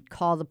off than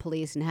call the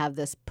police and have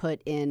this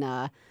put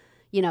in,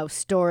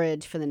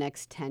 storage for the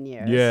next 10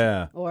 years.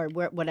 Yeah. Or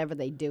whatever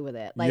they do with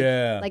it. Like,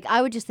 Yeah. Like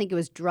I would just think it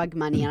was drug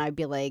money, and I'd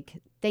be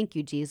like, thank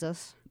you,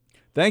 Jesus.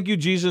 Thank you,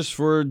 Jesus,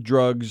 for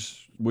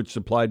drugs, which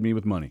supplied me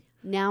with money.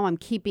 Now I'm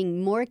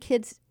keeping more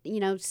kids,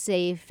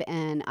 safe,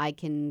 and I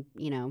can,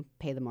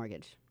 pay the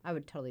mortgage. I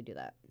would totally do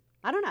that.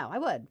 I don't know. I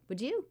would. Would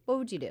you? What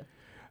would you do?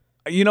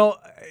 All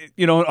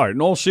right,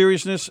 in all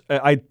seriousness,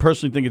 I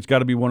personally think it's got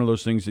to be one of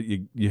those things that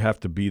you have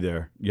to be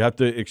there. You have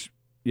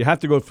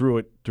to go through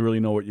it to really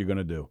know what you're going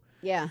to do.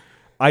 Yeah.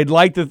 I'd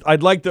like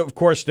to, of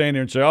course, stand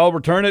there and say, "I'll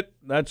return it.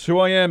 That's who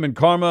I am," and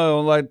karma,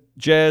 all that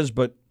jazz.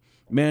 But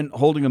man,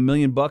 holding $1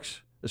 million,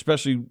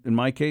 especially in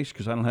my case,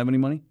 because I don't have any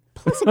money.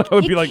 Plus, I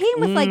would be like, came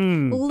with like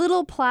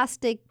little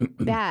plastic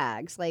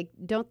bags. Like,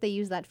 don't they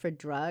use that for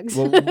drugs?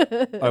 Well, wait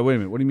a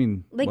minute. What do you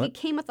mean? Like, what? it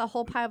came with a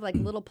whole pile of like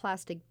little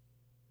plastic,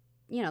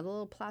 the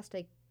little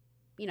plastic,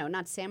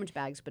 not sandwich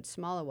bags, but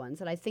smaller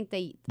ones. And I think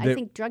I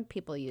think drug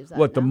people use that.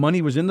 What, the now.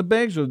 money was in the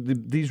bags, or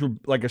these were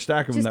like a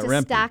stack of them Just that a were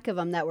empty? stack of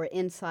them that were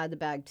inside the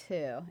bag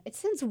too. It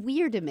sounds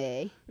weird to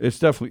me. It's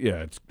definitely,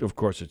 of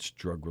course, it's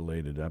drug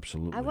related,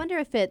 absolutely. I wonder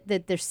if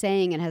that they're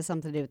saying it has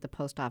something to do with the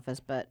post office,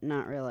 but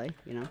not really.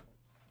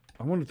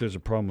 I wonder if there's a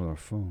problem with our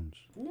phones.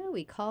 No,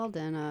 we called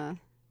and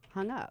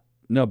hung up.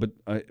 No, but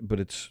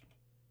it's.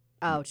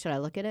 Oh, should I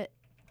look at it?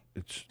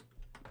 It's.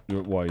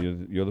 Why,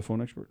 you're the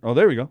phone expert? Oh,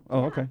 there we go.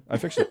 Oh, okay. I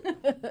fixed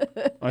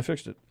it. I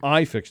fixed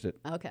it.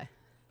 Okay.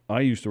 I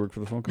used to work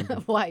for the phone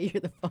company. Why,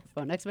 you're the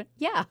phone expert?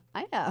 Yeah,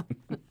 I am.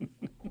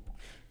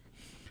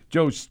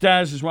 Joe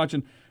Staz is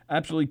watching.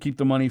 Absolutely keep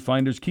the money.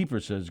 Finders keeper,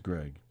 says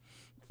Greg.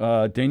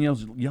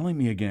 Danielle's yelling at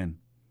me again.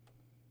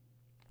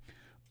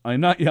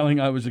 I'm not yelling.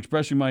 I was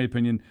expressing my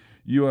opinion.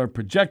 You are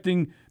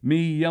projecting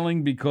me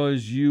yelling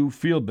because you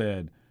feel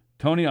bad.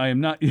 Tony, I am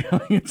not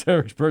yelling. It's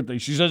Eric's birthday.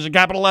 She says in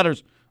capital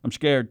letters. I'm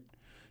scared.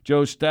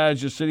 Joe Staz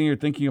just sitting here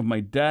thinking of my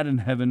dad in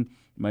heaven.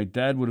 My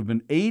dad would have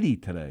been 80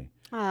 today.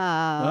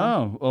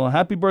 Oh, well,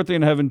 happy birthday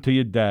in heaven to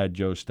your dad,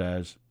 Joe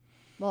Staz.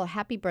 Well,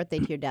 happy birthday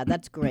to your dad.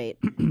 That's great.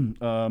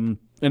 And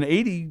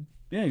 80,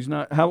 yeah, he's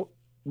not.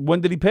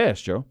 When did he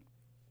pass, Joe?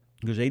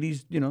 Because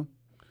 80's, a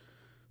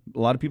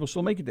lot of people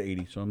still make it to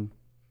 80, so I'm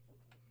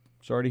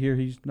sorry to hear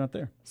he's not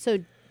there. So,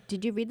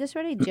 did you read this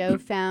already? Joe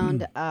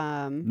found.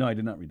 No, I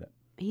did not read that.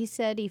 He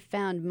said he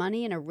found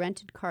money in a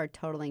rented car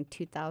totaling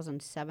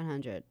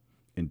 $2,700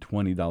 in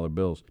 $20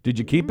 bills. Did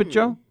you keep it,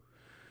 Joe?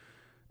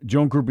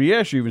 Joan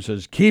Grubier even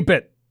says, keep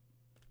it.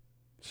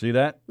 See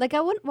that? Like, I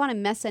wouldn't want to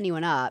mess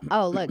anyone up.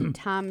 Oh, look,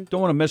 Tom.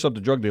 Don't want to mess up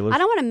the drug dealers. I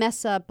don't want to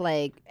mess up,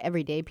 like,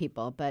 everyday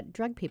people, but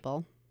drug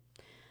people.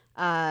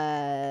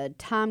 Tom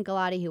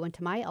Galati, who went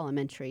to my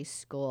elementary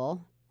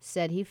school,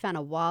 said he found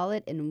a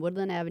wallet in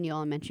Woodland Avenue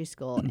Elementary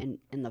School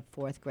in the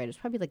 4th grade. It was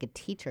probably like a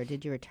teacher.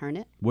 Did you return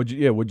it? What'd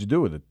you do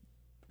with it,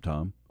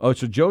 Tom? Oh,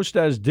 so Joe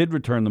Staz did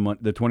return the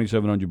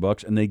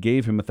 $2,700, and they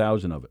gave him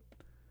 1,000 of it.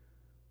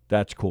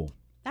 That's cool.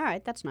 All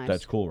right, that's nice.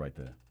 That's cool right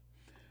there.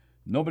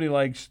 Nobody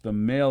likes the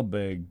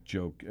mailbag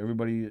joke.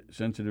 Everybody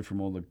sensitive from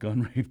all the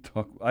gun rape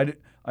talk. I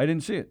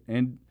didn't see it.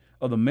 And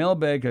the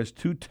mailbag has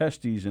 2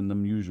 testes in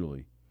them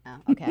usually. Oh,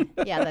 okay.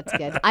 Yeah, that's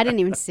good. I didn't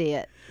even see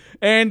it.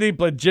 Andy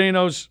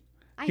Plagianos.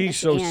 I He's miss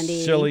so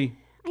Andy. silly.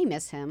 I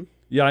miss him.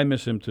 Yeah, I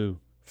miss him too.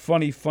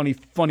 Funny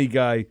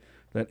guy,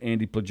 that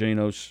Andy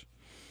Plagianos.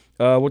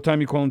 What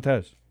time you calling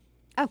Taz?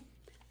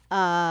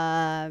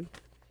 Oh.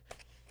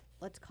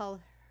 Let's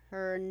call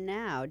her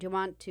now. Do you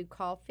want to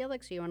call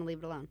Felix or you want to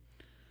leave it alone?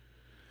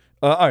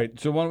 All right,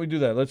 so why don't we do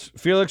that?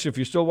 Felix, if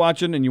you're still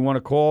watching and you want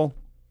to call,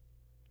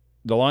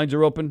 the lines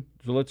are open.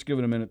 So let's give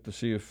it a minute to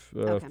see if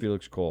Okay.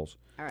 Felix calls.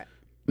 All right.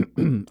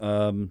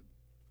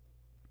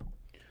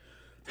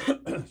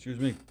 Excuse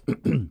me.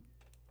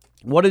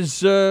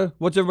 What's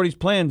everybody's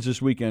plans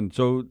this weekend?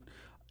 So,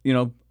 I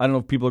don't know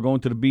if people are going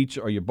to the beach.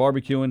 Are you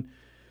barbecuing?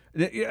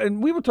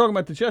 And we were talking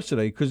about this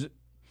yesterday because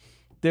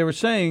they were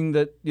saying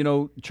that,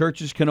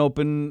 churches can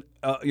open,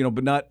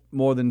 but not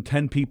more than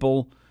 10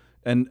 people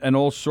and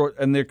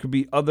and there could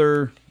be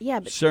other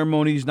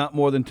ceremonies, not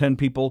more than 10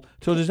 people.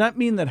 So does that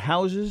mean that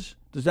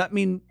does that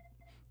mean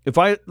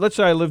let's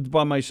say I lived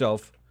by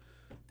myself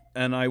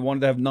and I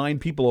wanted to have 9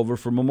 people over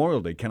for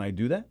Memorial Day, can I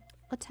do that?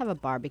 Let's have a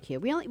barbecue.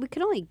 We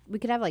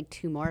could have like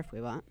 2 more if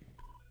we want.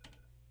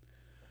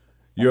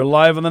 You're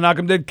live on the Knock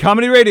 'em Dead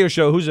Comedy Radio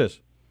Show. Who's this?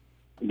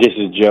 This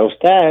is Joe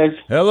Staz.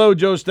 Hello,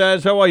 Joe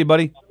Staz. How are you,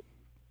 buddy?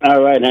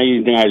 All right, how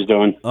you guys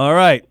doing? All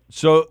right.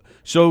 So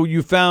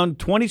you found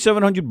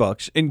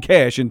 $2,700 in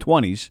cash in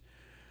 20s.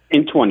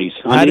 In 20s,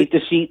 underneath the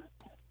seat.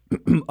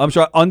 I'm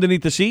sorry,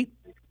 underneath the seat?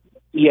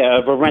 Yeah,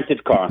 of a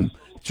rented car.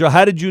 So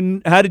how did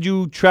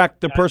you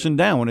track the person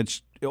down when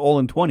it's all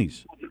in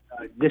 20s?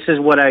 This is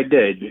what I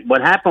did.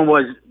 What happened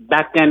was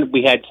back then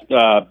we had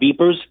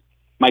beepers.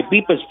 My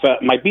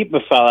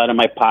beeper fell out of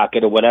my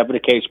pocket or whatever the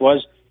case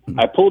was.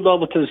 I pulled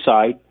over to the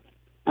side,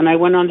 and I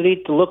went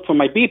underneath to look for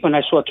my beeper, and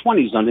I saw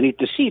 20s underneath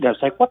the seat. I was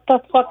like, what the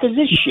fuck is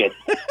this shit?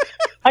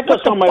 I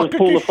thought somebody was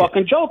pulling a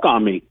fucking joke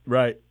on me.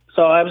 Right.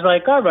 So I was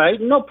like, all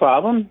right, no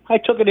problem. I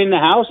took it in the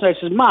house, and I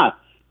said, Ma,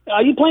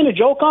 are you playing a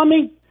joke on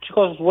me? She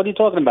goes, what are you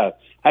talking about?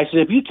 I said,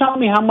 if you tell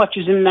me how much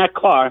is in that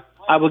car,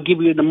 I will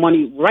give you the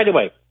money right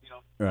away.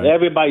 Right.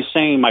 Everybody's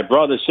saying, my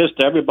brother,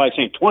 sister, everybody's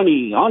saying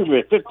 20,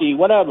 100, 50,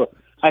 whatever.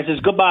 I says,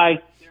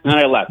 goodbye, and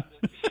I left.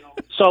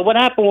 So what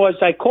happened was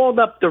I called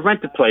up the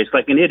rented place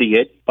like an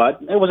idiot,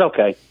 but it was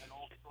okay.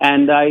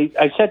 And I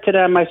said to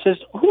them, I says,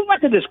 who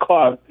rented this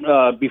car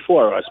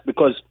before us?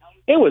 Because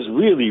it was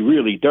really,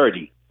 really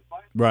dirty.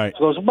 Right. She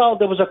goes, well,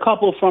 there was a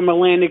couple from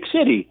Atlantic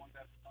City.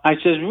 I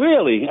says,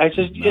 really? I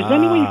says, is there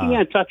any way you can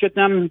get in touch with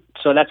them?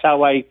 So that's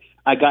how I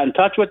I got in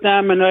touch with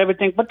them and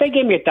everything, but they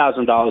gave me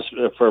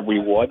 $1,000 for a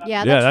reward.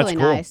 Yeah, Yeah, that's that's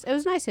really cool. nice. It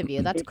was nice of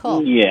you. That's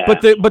cool. Yeah.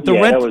 But the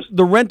Yeah, that was-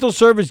 the rental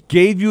service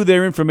gave you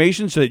their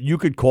information so that you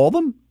could call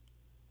them?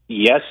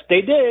 Yes,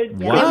 they did.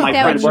 Yeah, Wow. I think My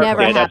that friend would worked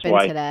never there, that's happen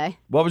why. today.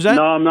 What was that?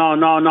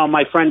 No.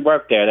 My friend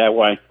worked there that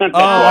way. That's Oh,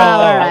 Oh, why.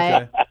 all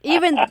right. okay.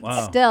 Even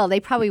Wow. still, they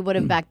probably would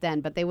have back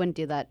then, but they wouldn't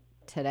do that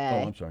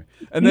today. Oh, I'm sorry.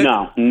 And then,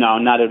 No,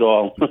 not at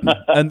all.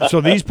 and so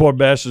these poor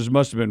bastards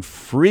must have been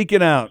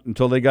freaking out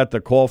until they got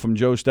the call from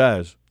Joe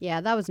Stas. Yeah,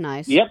 that was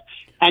nice. Yep.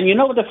 And you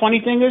know what the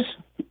funny thing is?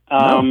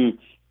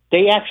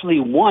 They actually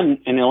won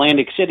in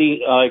Atlantic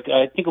City. I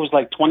think it was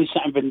like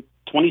 $27,000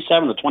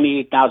 or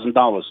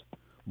 $28,000.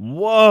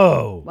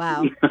 Whoa.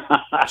 Wow.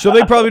 So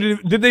they probably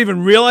did they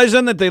even realize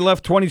then that they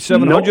left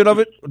 2,700 of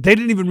it? They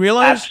didn't even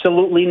realize?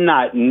 Absolutely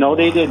not. No,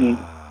 they didn't.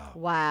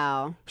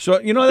 Wow. So,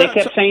 you know They that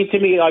kept saying to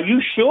me, "Are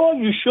you sure?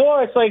 You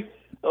sure?" It's like,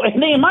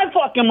 it ain't my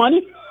fucking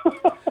money.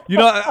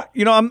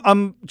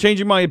 I'm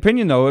changing my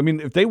opinion though. I mean,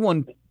 if they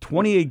won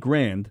 28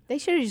 grand, They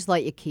should have just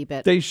let you keep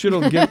it. they should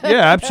have given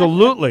yeah,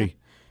 absolutely.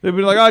 They'd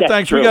be like, "All right, That's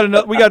thanks. true.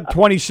 We got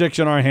 26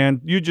 in our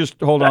hand. You just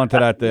hold on to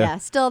that there." Yeah,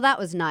 still, that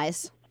was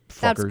nice.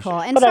 That's Fuckers. cool.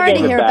 And But I sorry to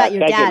gave it hear back. about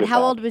your I gave dad. it How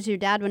back. old was your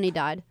dad when he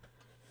died?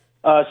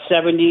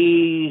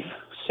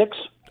 76.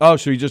 Oh,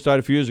 so he just died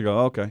a few years ago.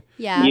 Okay.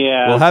 Yeah.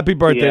 Yeah. Well, happy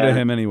birthday yeah. to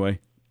him anyway.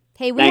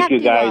 Hey, we Thank have you,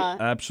 to. guys. We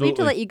have Absolutely.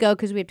 to let you go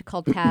because we have to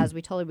call Taz.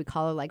 We told her we'd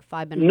call her like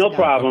 5 minutes No ago.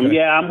 problem. Okay.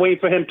 Yeah, I'm waiting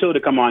for him too to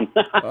come on.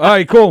 All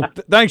right, cool.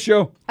 Thanks,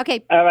 Joe.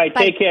 Okay. All right,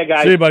 Bye. take care,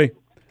 guys. See you, buddy.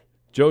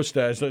 Joe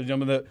Stas, ladies and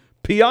gentlemen,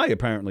 the PI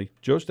apparently.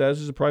 Joe Stas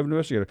is a private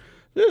investigator.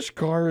 This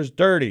car is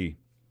dirty.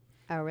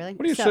 Oh, really?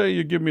 What do you So- say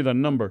you give me the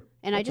number?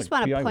 And I That's just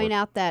like want to PI point work.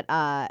 out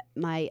that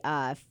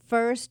my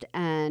first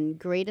and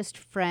greatest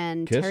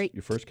friend Kiss? Terry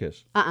Your first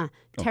kiss.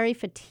 Terry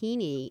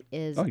Fattini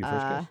is Oh, your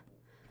first kiss.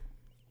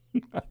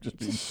 I'm just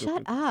being just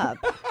stupid. shut up.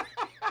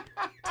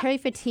 Terry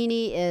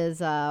Fattini is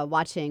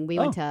watching. We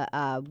went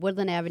to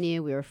Woodland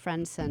Avenue. We were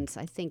friends since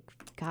I think,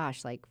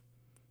 gosh, like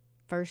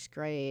first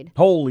grade.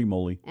 Holy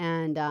moly.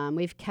 And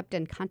we've kept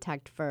in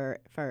contact for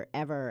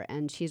forever.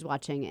 And she's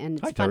watching. And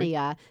it's Hi, funny,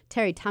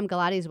 Terry, Tom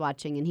Galati's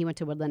watching, and he went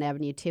to Woodland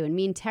Avenue too. And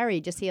me and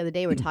Terry just the other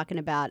day were talking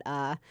about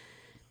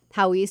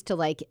how we used to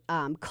like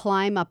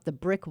climb up the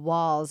brick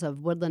walls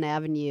of Woodland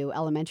Avenue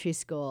Elementary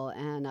School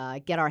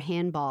and get our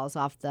handballs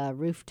off the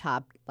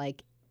rooftop.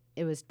 Like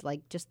it was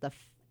like just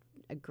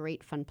a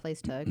great fun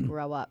place to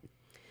grow up.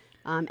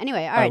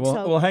 Anyway, all right.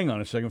 Well, hang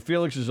on a second.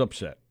 Felix is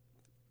upset.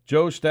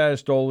 Joe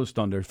Stas stole his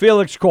thunder.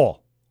 Felix,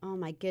 call. Oh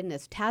my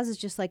goodness, Taz is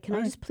just like, can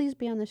I just please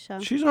be on the show?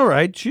 She's all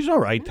right. She's all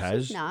right, No, Taz.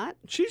 she's not.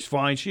 She's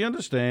fine. She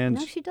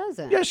understands. No, she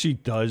doesn't. Yes, she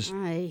does.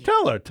 Aye.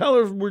 Tell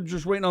her we're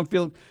just waiting on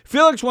Felix.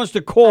 Felix wants to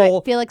All call.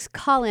 right, Felix,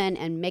 call in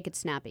and make it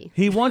snappy.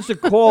 He wants to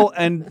call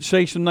and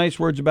say some nice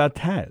words about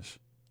Taz.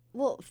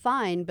 Well,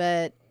 fine,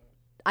 but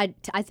I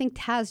think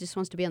Taz just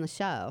wants to be on the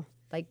show.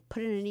 Like,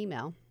 put it in an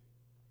email.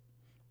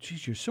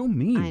 Jeez, you're so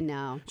mean. I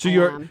know. So I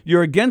am.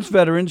 you're against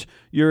veterans,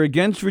 you're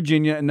against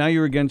Virginia, and now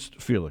you're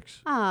against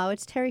Felix. Oh,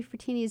 it's Terry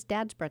Frattini's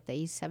dad's birthday.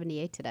 He's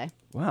 78 today.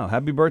 Wow!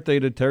 Happy birthday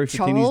to Terry Frattini's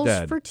Charles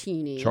dad.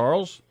 Frattini.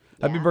 Charles.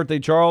 Happy Yeah. birthday,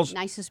 Charles.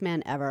 Nicest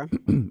man ever.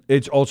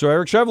 It's also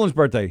Eric Shevlin's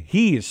birthday.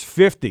 He is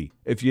 50.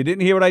 If you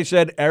didn't hear what I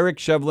said, Eric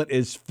Shevlin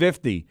is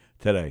 50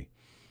 today.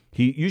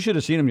 You should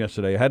have seen him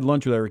yesterday. I had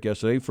lunch with Eric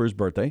yesterday for his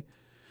birthday,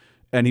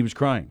 and he was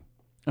crying.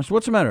 I said,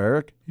 "What's the matter,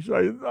 Eric?" He's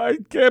like, "I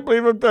can't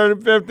believe I'm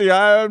turning 50.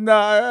 I'm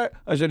not."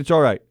 I said, "It's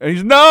all right." And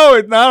he's, "No,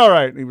 it's not all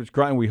right." And he was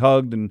crying. We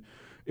hugged, and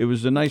it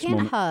was a nice Can't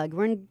moment. hug.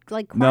 We're in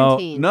like No,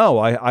 quarantine. no,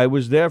 I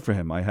was there for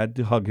him. I had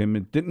to hug him.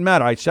 It didn't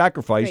matter. I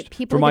sacrificed Great.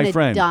 People for are my gonna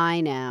friend. die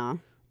now.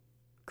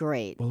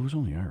 Great. Well, it was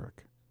only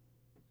Eric.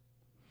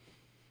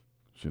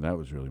 See, that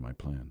was really my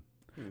plan.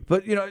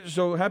 But,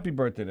 so happy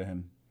birthday to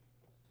him.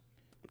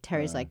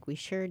 Terry's like, we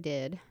sure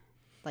did.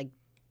 Like,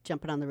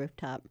 jumping on the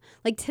rooftop.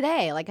 Like,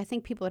 today, like, I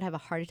think people would have a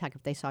heart attack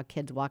if they saw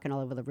kids walking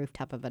all over the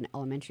rooftop of an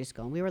elementary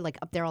school. And we were, like,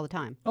 up there all the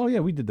time. Oh, yeah,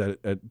 we did that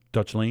at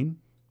Dutch Lane.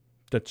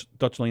 That's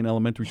Dutch Lane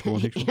Elementary School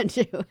in Hicksville.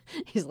 Andrew,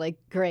 he's like,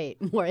 great,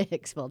 more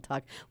Hicksville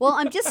talk. Well,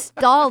 I'm just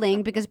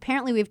stalling because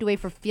apparently we have to wait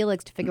for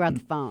Felix to figure out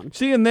the phone.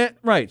 See, and that,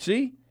 right,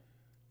 see?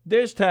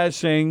 There's Taz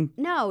saying,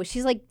 No,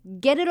 she's like,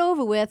 get it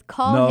over with,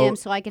 call No, him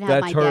so I can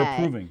have that's my her day.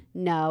 approving.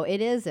 No, it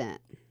isn't.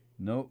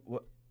 no,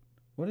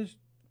 what is,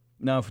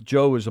 now if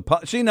Joe is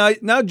see,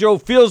 now Joe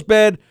feels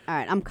bad. All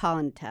right, I'm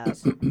calling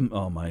Taz.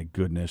 Oh, my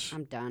goodness.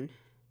 I'm done.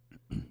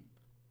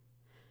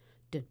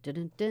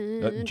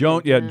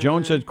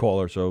 Joan said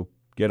call her, so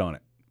get on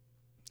it.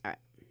 All right,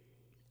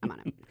 I'm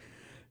on it.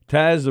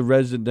 Taz, the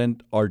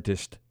resident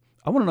artist.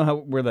 I want to know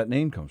where that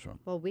name comes from.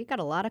 Well, we got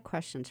a lot of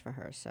questions for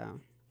her,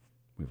 so.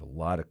 We have a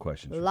lot of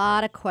questions. A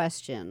lot of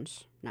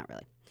questions. Not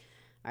really.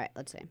 All right,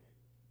 let's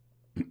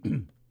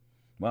see.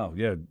 Wow,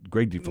 yeah,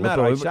 great deal.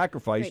 Matter, I I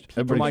sacrificed Great,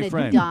 people for are my gonna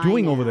friend. die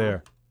Doing over now.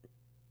 there.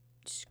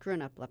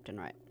 Screwing up left and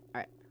right. All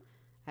right.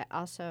 I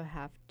also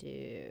have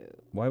to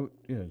Why?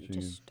 Yeah. So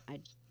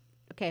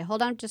Okay,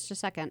 hold on just a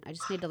second. I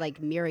just need to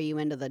like mirror you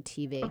into the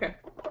TV. Okay.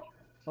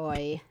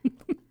 Oi.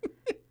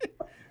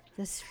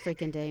 This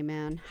freaking day,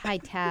 man. Hi,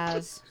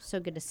 Taz. So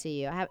good to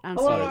see you. I'm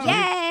Hello. sorry.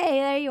 Yay!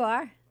 There you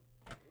are.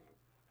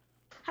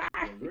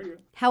 Hi.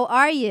 How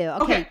are you?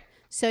 Okay.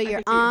 So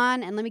you're can hear you.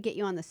 on, and let me get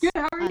you on the Good,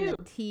 how are on you?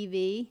 the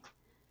TV.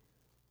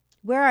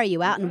 Where are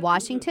you? Out in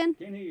Washington?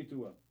 Can't hear you too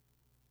well.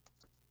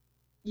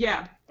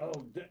 Yeah. Oh,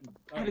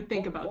 I had to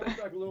think about call that.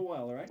 back a little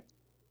while, all right?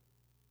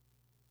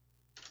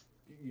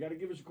 You got to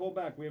give us a call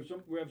back. We have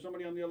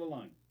somebody on the other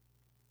line.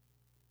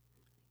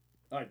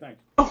 All right,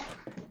 thanks.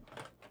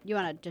 You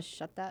want to just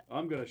shut that?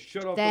 I'm gonna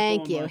shut off.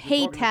 Thank the phone you. lines. We're Hey,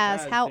 talking to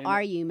Taz. How damn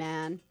are it. you,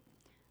 man?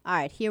 All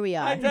right, here we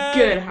are. Hi, Taz.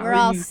 Good. How We're are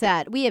all you?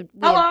 set. We have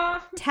Hello.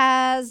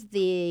 Taz,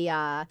 the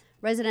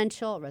resident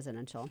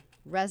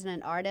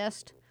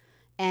artist,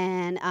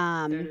 and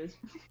There it is.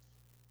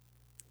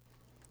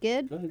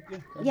 good. Go ahead, yeah.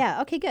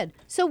 Yeah. Okay. Good.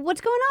 So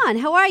what's going on?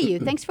 How are you?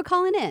 Thanks for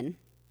calling in.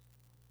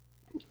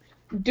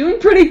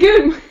 Doing pretty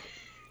good.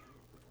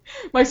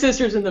 My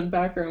sister's in the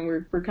background.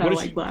 We're kind What of is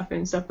like she- laughing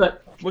and stuff.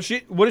 But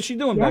What is she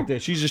doing back there?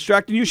 She's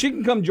distracting you. She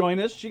can come join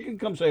us. She can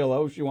come say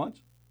hello if she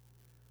wants.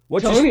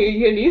 What's Tony,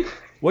 you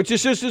your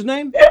sister's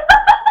name?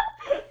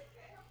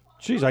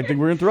 Jeez, I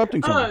think we're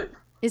interrupting someone.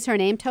 Is her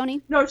name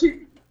Tony? no,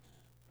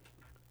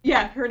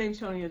 yeah, her name's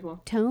Tony as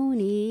well.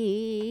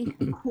 Tony.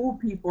 Cool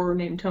people are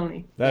named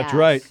Tony. That's Yes.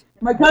 right.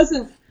 My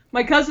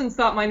cousins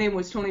thought my name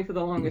was Tony for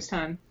the longest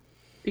time,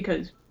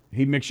 because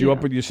He mixed you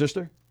up with your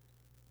sister?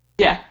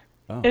 yeah,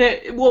 Oh.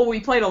 and we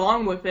played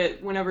along with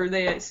it whenever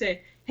they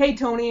say, "Hey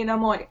Tony," and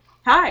I'm like,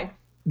 "Hi,"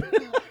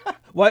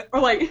 What? or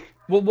like,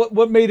 Well,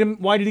 what made him?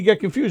 Why did he get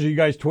confused? Are you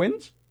guys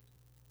twins?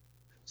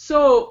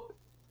 so.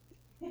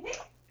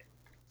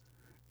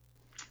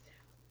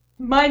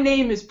 My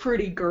name is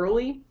pretty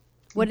girly,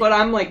 What- but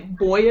I'm like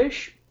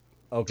boyish,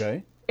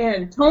 Okay.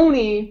 and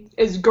Tony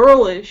is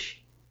girlish,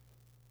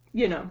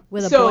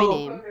 With a so, boy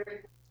name.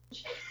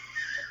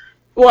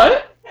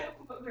 What?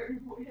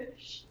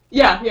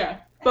 Yeah,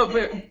 but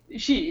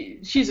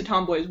she's a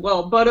tomboy as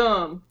well. But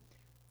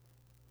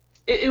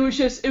it was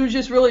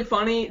just really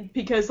funny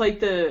because like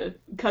the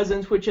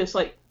cousins would just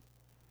like,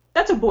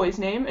 that's a boy's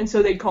name, and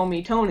so they'd call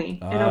me Tony,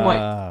 and I'm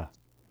like,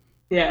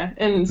 yeah,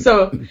 and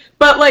so,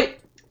 but like,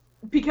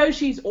 because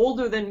she's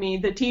older than me,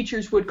 the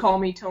teachers would call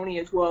me Tony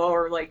as well,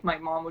 or like my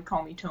mom would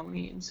call me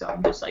Tony, and so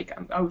I'm just like,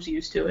 I was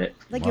used to it.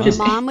 Like Wow. your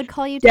mom would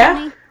call you Yeah.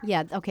 Tony?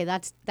 Yeah. Okay,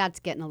 that's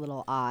getting a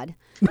little odd.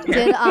 Did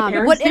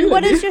Parents do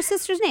what it. is your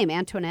sister's name?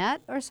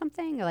 Antoinette or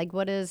something? Or like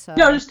what is?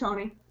 No, just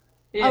Tony.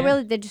 Yeah. Oh,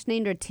 really? They just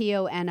named her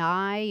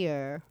Toni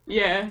or?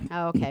 Yeah.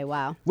 Oh, okay.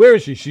 Wow. Where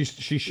is she? She's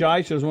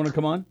shy. She doesn't want to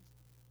come on.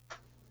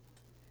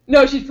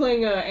 No, she's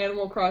playing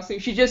Animal Crossing.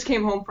 She just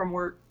came home from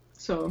work,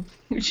 so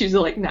she's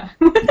like, nah.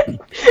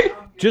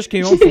 Just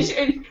came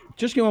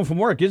home from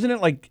work. Isn't it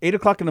like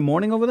 8:00 in the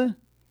morning over there?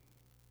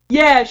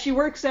 Yeah, she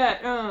works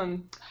at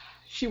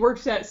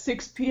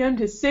 6 p.m.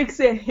 to 6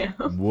 a.m.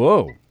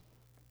 Whoa.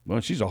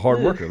 Well, she's a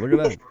hard worker. Look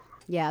at that.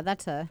 Yeah,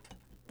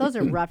 those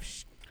are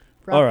rough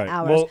All right,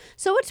 hours. well-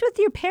 So what's with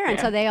your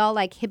parents? Yeah. Are they all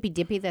like hippy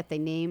dippy that they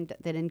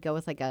didn't go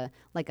with like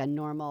a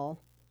normal,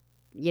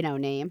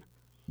 name?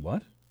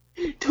 What?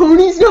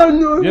 Tony's not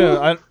normal.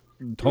 Yeah,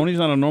 Tony's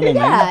not a normal name.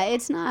 Yeah,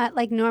 it's not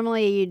like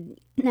normally you'd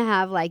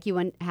you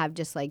wouldn't have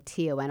just like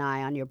Toni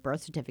on your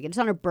birth certificate. It's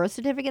on her birth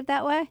certificate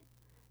that way?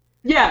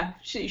 Yeah,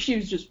 she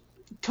was just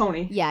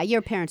Tony. Yeah,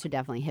 your parents are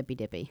definitely hippy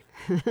dippy.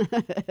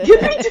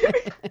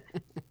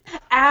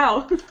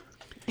 Ow.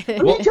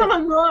 Let me tell my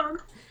mom.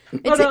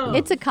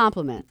 It's a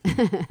compliment.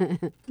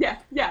 Yeah.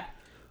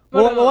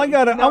 Well,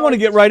 I want to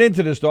get right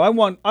into this though. I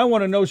want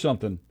to know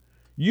something.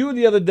 You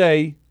the other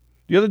day,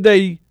 there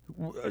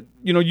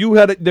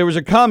was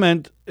a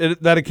comment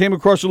that it came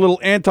across a little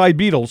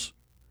anti-Beatles.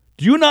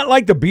 Do you not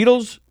like the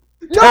Beatles?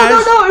 No.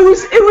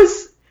 It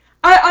was.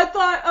 I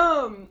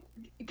thought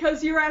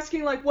because you're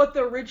asking like what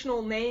the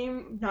original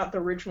name, not the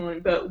original name,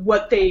 but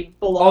what they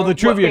belong. Oh, the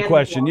trivia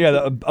question.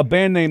 Yeah, a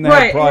band name they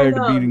Right, had prior and,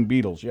 to beating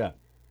Beatles. Yeah.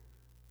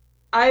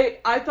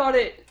 I thought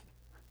it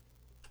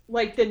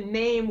like the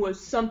name was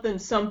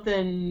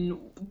something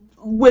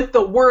with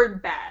the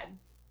word bad,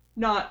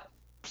 not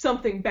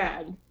something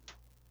bad.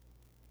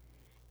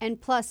 And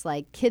plus,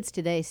 like, kids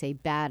today say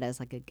bad as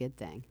like a good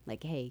thing.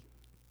 Like, hey,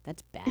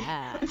 that's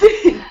bad.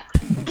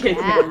 Kids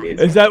Yeah. nowadays.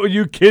 Is that what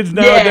you kids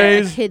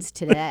nowadays? Kids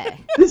today.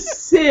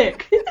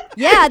 Sick.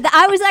 Yeah,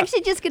 I was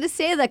actually just going to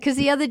say that because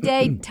the other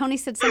day Tony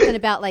said something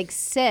about like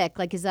sick.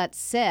 Like, is that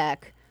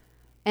sick?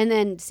 And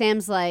then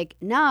Sam's like,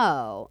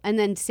 no. And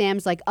then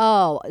Sam's like,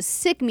 oh,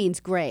 sick means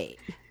great.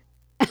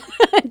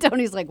 And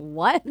Tony's like,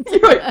 what?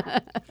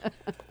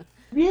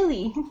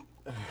 Really?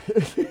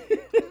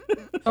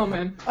 Oh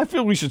man. I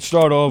feel we should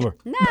start over.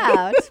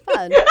 No, it's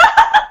fun.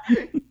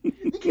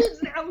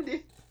 Kids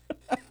nowadays.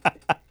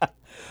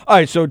 All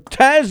right, so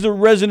Taz, the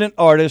resident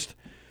artist,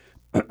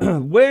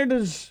 where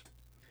does?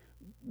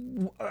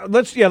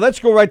 Let's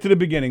go right to the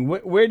beginning.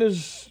 Where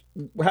does?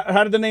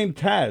 How did the name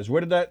Taz?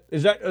 Where did that?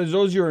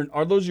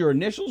 Are those your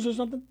initials or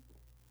something?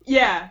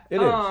 Yeah.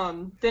 It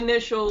is. The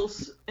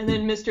initials, and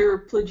then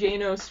Mr.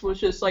 Plagianos was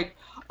just like,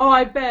 oh,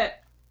 I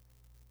bet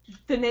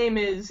the name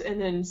is, and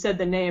then said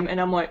the name, and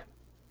I'm like,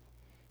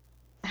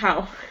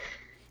 how?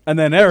 And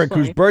then Eric,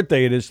 funny. whose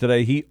birthday it is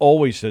today, he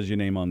always says your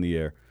name on the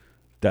air.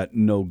 That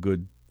no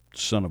good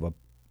son of a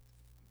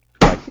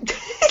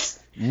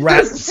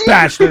rat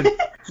bastard.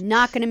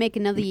 Not going to make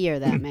another year,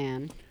 that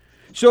man.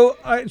 So,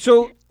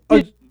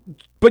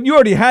 but you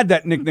already had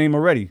that nickname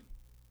already.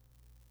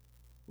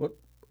 What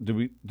did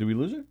we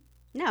lose her?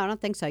 No, I don't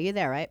think so. You're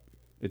there, right?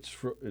 It's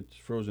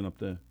frozen up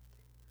there,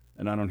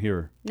 and I don't hear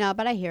her. No,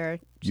 but I hear her.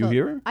 You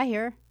hear her? I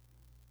hear her.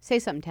 Say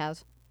something,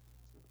 Taz.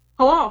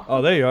 Hello.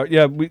 Oh, there you are.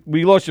 Yeah,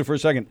 we lost you for a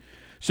second.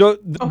 So,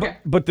 Okay.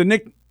 but that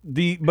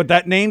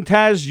name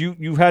Taz,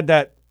 you had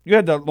that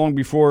long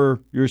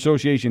before your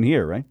association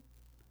here, right?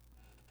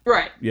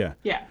 Right. Yeah.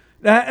 Yeah.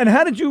 And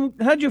how'd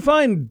you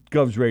find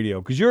Gov's Radio?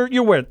 Because you're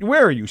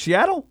where are you?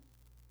 Seattle?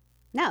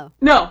 No.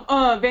 No,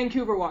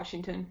 Vancouver,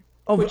 Washington,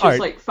 which all is right.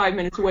 like 5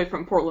 minutes away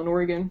from Portland,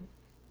 Oregon.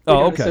 We Oh,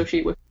 don't okay.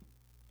 associate with.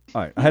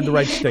 All right, I had the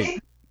right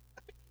state.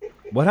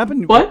 What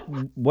happened? What?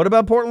 What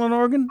about Portland,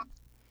 Oregon?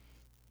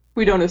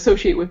 We don't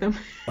associate with them.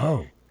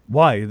 Oh,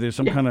 why? There's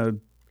some kind of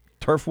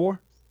turf war?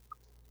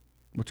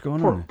 What's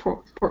going on?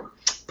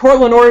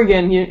 Portland,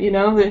 Oregon. You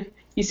know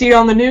you see it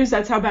on the news.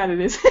 That's how bad it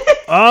is.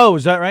 Oh,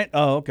 is that right?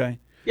 Oh, okay.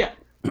 Yeah.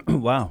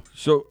 Wow.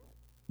 So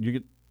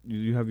you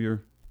have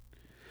your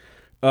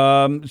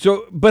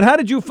but how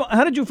did you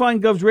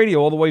find Gov's Radio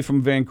all the way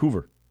from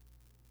Vancouver?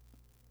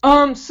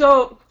 What's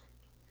going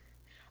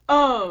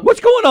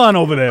on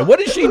over there?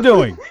 What is she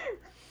doing?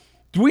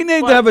 Do we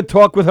need to have a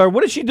talk with her?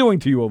 What is she doing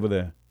to you over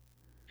there?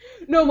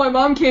 No, my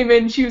mom came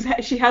in. She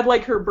had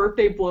like her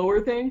birthday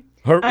blower thing.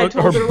 Her I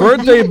told her,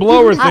 birthday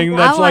blower thing I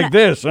that's wanna- like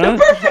this, huh?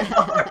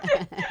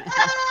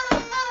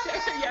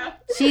 Yeah.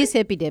 She's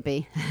hippy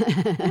dippy.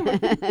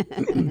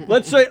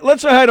 Let's say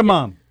hi to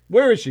Mom.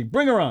 Where is she?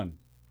 Bring her on.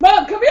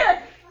 Mom, come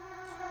here.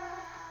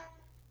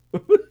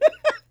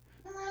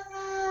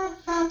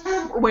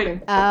 We're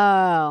waiting.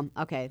 Oh,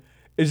 okay.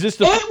 Is this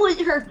the It was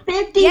her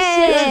 56th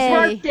Yay.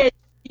 birthday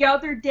the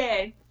other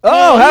day.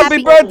 Oh,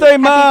 happy birthday,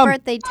 Mom. Happy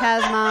birthday,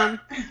 Taz, Mom.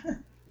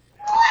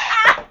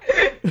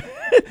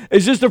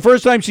 Is this the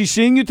first time she's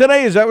seeing you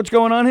today? Is that what's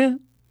going on here?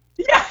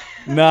 Yeah.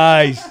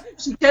 Nice.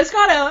 She just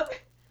got up.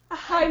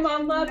 Hi,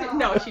 Mom, love you.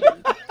 No, she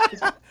didn't.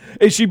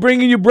 Is she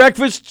bringing you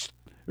breakfast?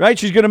 Right?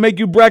 She's going to make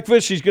you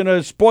breakfast. She's going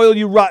to spoil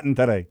you rotten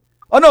today.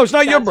 Oh, no, it's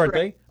not your That's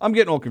birthday. right. I'm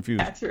getting all confused.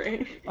 That's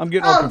right. I'm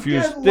getting all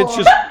confused.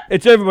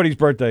 It's everybody's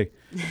birthday.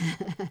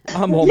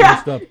 I'm all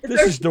messed up.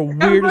 This is the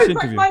weirdest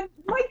interview. My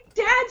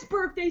dad's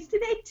birthday's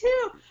today,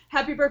 too.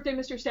 Happy birthday,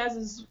 Mr.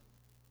 Staz's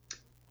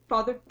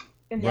father.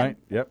 And Right?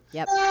 Yep.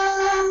 Yep.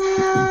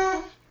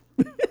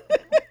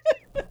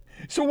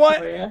 So why?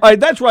 Oh, yeah. All right,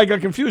 that's why I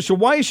got confused. So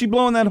why is she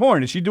blowing that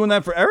horn? Is she doing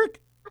that for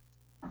Eric?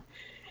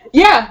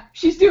 Yeah,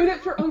 she's doing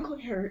it for Uncle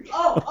Eric.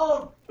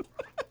 Oh.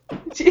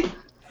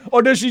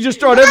 Or does she just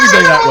start every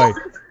day that way?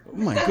 Oh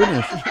my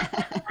goodness.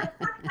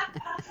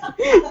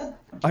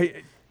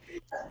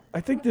 I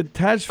think the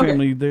Taz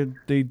family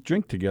they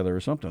drink together or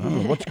something. I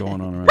don't know what's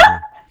going on around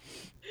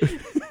here.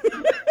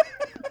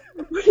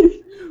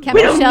 Ken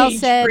Michelle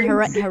said,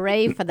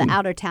 hooray for the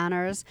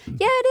out-of-towners.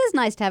 Yeah, it is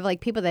nice to have like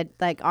people that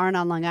like aren't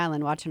on Long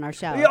Island watching our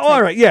show. Yeah,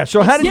 all right. Yeah.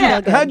 So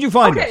how'd you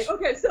find us?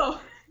 Okay, so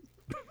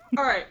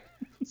all right.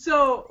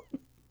 So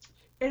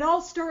it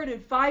all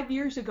started 5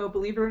 years ago,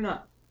 believe it or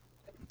not.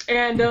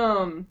 And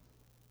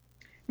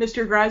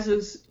Mr.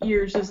 Graz's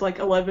years is like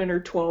 11 or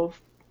 12.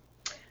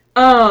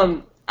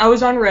 I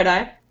was on Red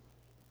Eye.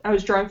 I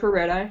was drawing for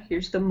Red Eye.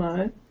 Here's the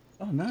mud.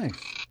 Oh, nice.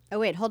 Oh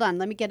wait, hold on.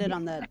 Let me get it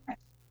on the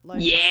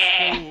large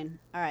screen.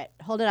 All right,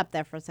 hold it up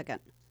there for a second.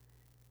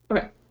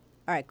 Okay.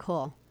 All right,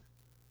 cool.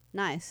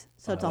 Nice.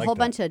 So it's I a like whole that.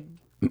 bunch of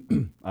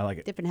I like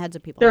it. different heads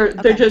of people.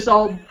 They're just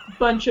all a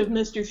bunch of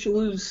Mr.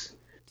 Chaloux.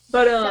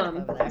 But up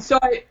over there. so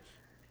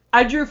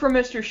I drew for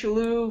Mr.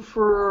 Chaloux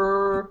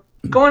for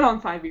going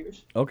on 5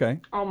 years. Okay.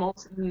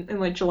 Almost in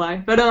like July.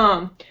 But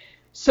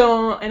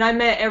so and I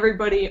met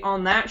everybody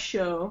on that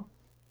show.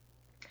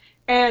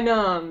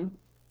 And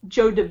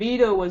Joe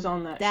DeVitto was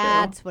on that show.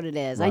 That's what it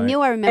is. I Right.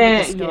 knew I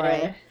remembered the And,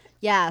 story.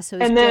 Yeah, so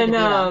it's And Joe then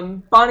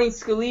DeVitto. Bonnie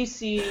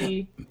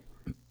Scalise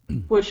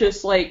was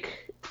just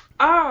like,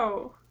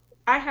 "Oh,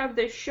 I have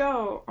this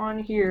show on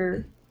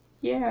here."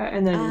 Yeah,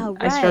 and then Oh,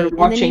 right. I started And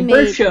watching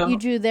then her show. you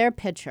drew their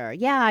picture.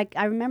 Yeah,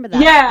 I remember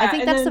that. Yeah, I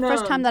think and that's the then,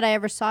 first time that I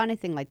ever saw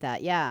anything like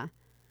that. Yeah.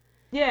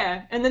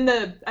 Yeah, and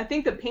then I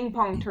think the ping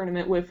pong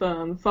tournament with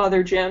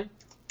Father Jim,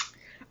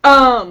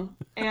 and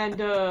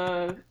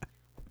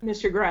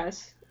Mr.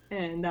 Grass,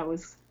 and that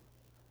was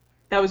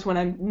when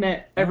I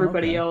met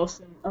everybody okay. else.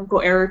 And Uncle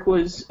Eric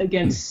was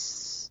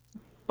against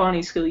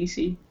Bonnie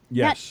Scalise.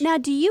 Yes. Now,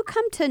 do you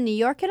come to New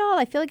York at all?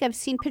 I feel like I've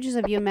seen pictures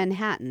of you in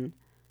Manhattan.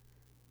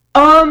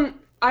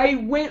 I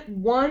went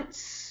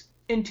once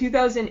in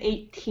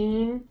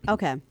 2018,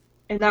 Okay.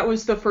 and that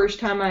was the first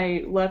time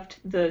I left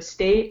the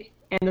state,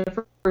 and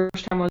the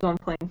first time I was on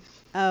plane.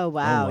 Oh,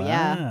 wow. Oh,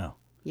 Yeah. wow.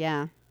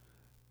 Yeah.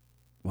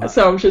 Wow.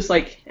 So I was just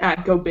like,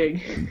 go big.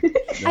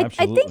 I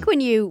Absolutely. think when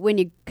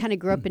you kind of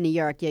grew up in New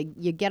York,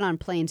 you get on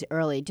planes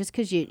early just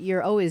because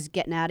you're always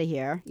getting out of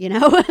here, you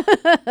know?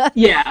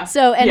 Yeah.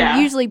 So, and yeah.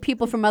 usually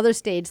people from other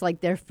states,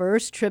 like their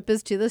first trip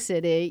is to the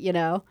city, you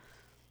know?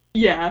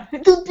 Yeah.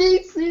 The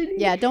big city.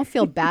 Yeah, don't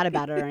feel bad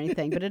about it or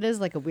anything, but it is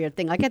like a weird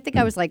thing. Like I think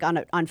I was like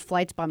on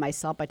flights by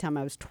myself by the time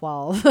I was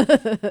 12.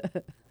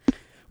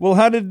 Well,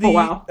 how did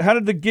wow.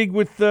 the gig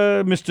with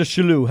Mr.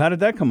 Shalou, how did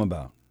that come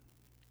about?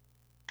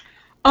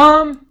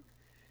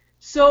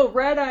 So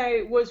Red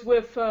Eye was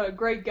with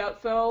Greg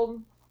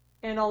Gutfeld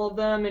and all of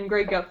them, and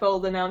Greg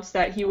Gutfeld announced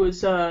that he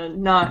was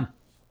not,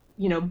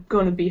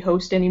 going to be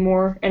host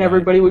anymore, and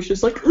everybody was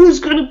just like, who's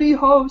going to be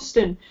host?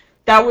 And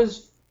that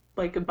was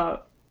like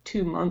about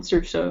 2 months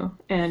or so.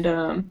 And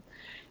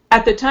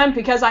at the time,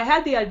 because I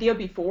had the idea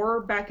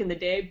before back in the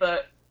day,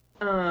 but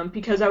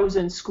because I was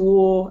in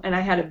school and I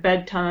had a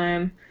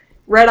bedtime,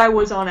 Red Eye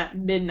was on at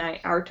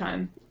midnight our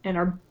time, and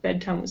our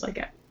bedtime was like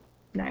at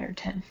 9 or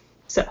 10.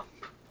 So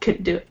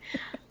couldn't do it.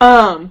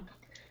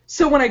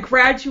 So when I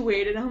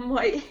graduated, I'm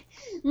like,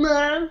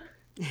 Mom,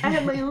 I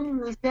have my own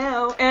rules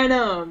now,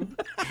 and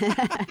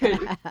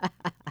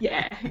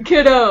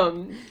could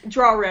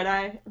draw Red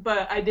Eye,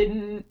 but I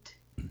didn't.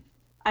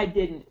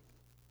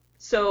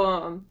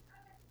 So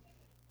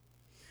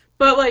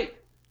but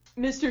like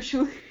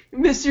Mr.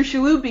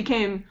 Shalou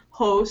became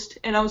host,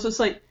 and I was just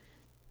like,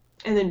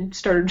 and then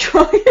started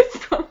drawing it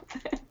from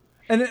there.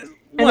 And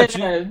what?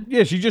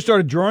 She just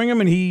started drawing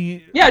him, and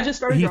he. Yeah, I just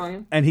started drawing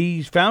him. And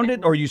he found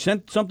it, or you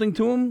sent something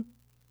to him?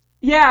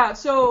 Yeah,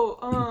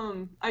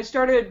 so I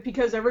started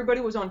because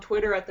everybody was on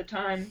Twitter at the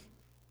time,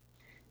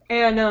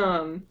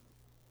 and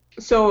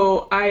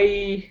so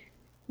I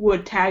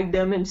would tag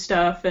them and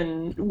stuff,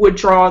 and would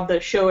draw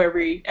the show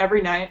every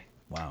night.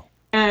 Wow.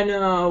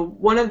 And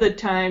one of the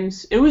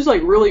times, it was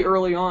like really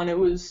early on. It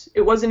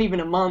wasn't even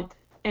a month,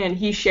 and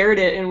he shared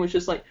it and was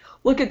just like,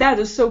 "Look at that!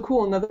 It's so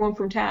cool! Another one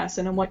from Tass."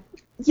 And I'm like,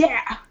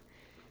 "Yeah,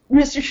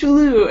 Mr.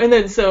 Shalou." And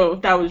then so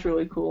that was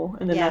really cool.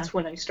 And then that's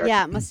when I started.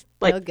 Yeah, it must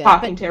like feel good.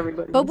 talking to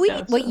everybody. But and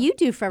stuff, what you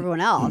do for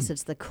everyone else,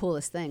 it's the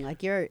coolest thing.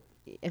 Like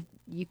if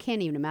you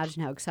can't even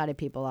imagine how excited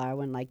people are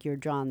when like you're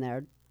drawing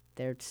their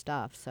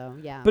stuff. So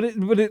yeah. But it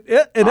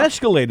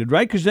escalated,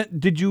 right?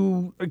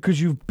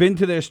 Because you've been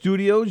to their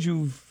studios,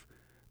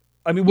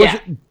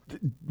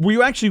 were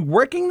you actually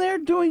working there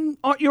doing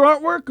your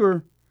artwork,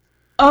 or?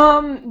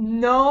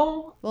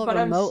 No, Well, but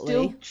remotely.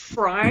 I'm still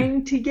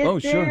trying to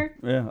get there. Sure.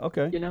 Yeah,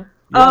 okay. Yeah.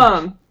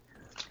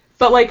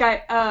 But like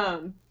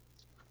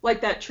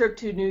like that trip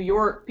to New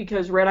York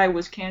because Red Eye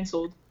was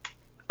canceled.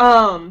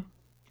 And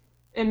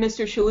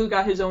Mr. Shalou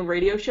got his own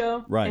radio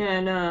show. Right.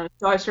 And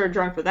so I started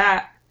drawing for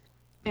that,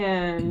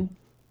 and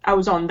I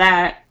was on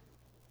that,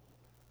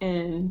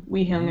 and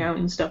we hung out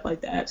and stuff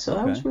like that. So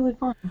that was really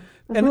fun.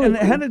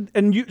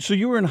 So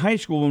you were in high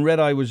school when Red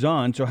Eye was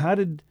on. So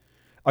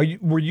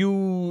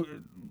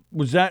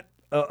was that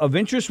of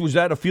interest? Was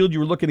that a field you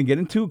were looking to get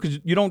into? Because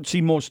you don't see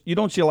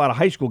a lot of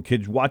high school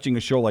kids watching a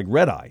show like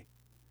Red Eye.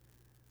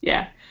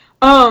 Yeah.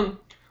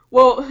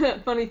 Well,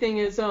 funny thing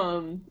is,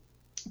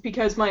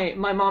 because my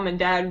mom and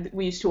dad,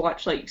 we used to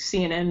watch like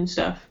CNN and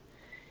stuff,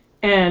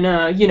 and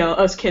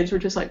us kids were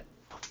just like,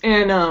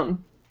 and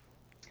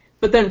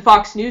but then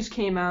Fox News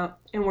came out,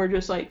 and we're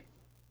just like,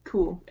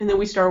 cool. And then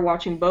we started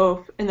watching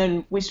both, and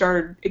then we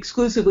started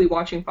exclusively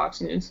watching Fox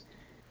News,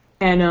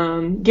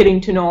 and getting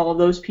to know all of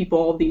those people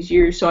all these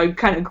years. So I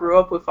kind of grew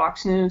up with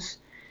Fox News.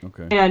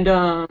 Okay. And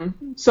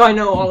so I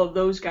know all of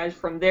those guys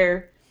from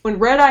there. When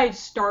Red Eye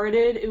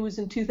started, it was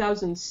in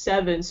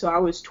 2007, so I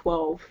was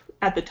 12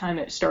 at the time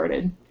it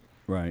started.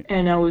 Right.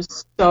 And I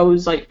was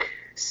like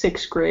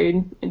 6th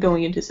grade and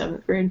going into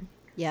 7th grade.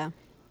 Yeah.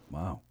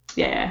 Wow.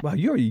 Yeah. Wow,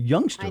 you're a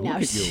youngster. I know.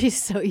 Look at you.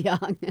 She's so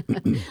young.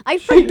 I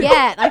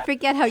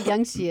forget how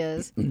young she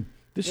is.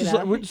 This is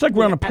it's like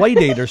we're on a play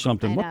date or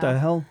something. What the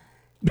hell?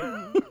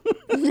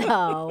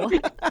 No.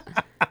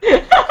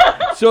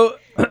 So,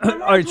 all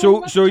right.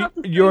 So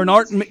you're an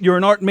art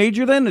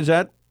major then? Is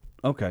that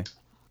okay?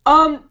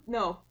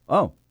 No.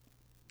 Oh.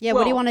 Yeah.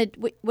 What do you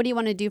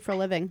want to do for a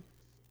living?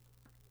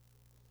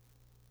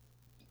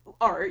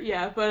 Art,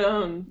 yeah, but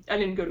I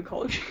didn't go to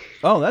college.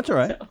 Oh, that's all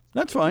right. So.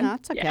 That's fine. No,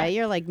 that's okay. Yeah.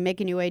 You're like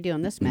making your way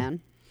doing this,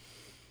 man.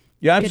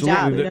 Yeah, Good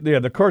absolutely.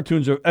 The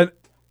cartoons are,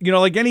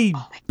 like any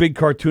big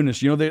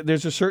cartoonist,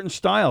 there's a certain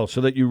style so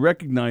that you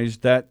recognize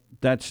that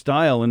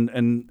style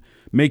and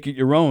make it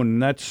your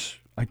own. And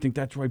I think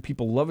that's why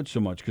people love it so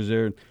much,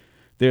 because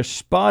they're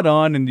spot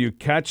on, and you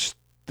catch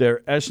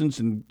their essence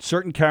and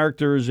certain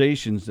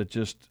characterizations that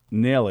just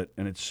nail it,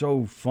 and it's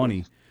so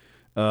funny.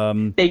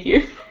 Thank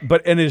you.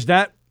 Is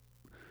that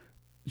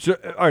so?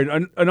 All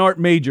right, an art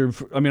major.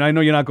 I mean, I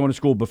know you're not going to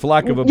school, but for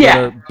lack of a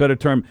better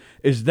term,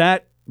 is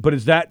that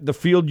the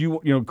field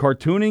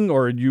cartooning,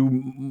 or are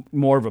you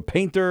more of a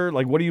painter?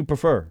 Like, what do you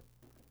prefer?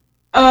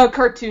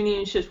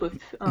 Cartooning is just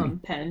with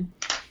pen.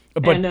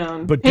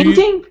 But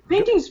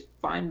painting's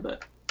fine,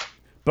 but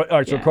all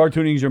right. So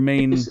cartooning is your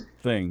main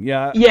thing.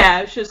 Yeah.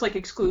 Yeah, it's just like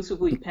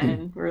exclusively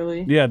pen,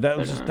 really. Yeah,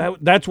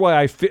 that's why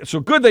I so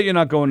good that you're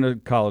not going to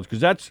college, because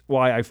that's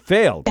why I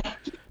failed,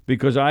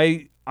 because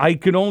I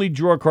could only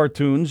draw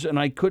cartoons and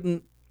I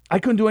couldn't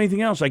do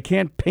anything else. I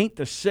can't paint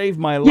to save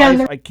my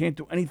life. I can't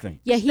do anything.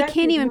 Yeah, he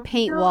can't even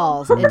paint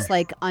walls. It's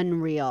like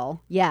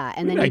unreal. Yeah,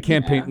 and then I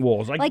can't paint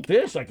walls like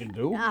this. I can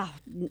do.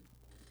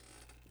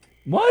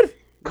 What?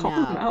 Call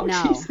him out,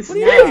 Jesus. What do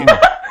you mean?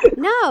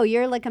 No,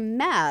 you're like a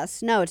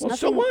mess. No, it's Well,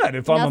 nothing. so what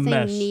if I'm a mess?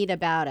 Nothing neat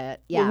about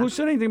it. Yeah. Well, who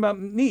said anything about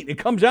neat? It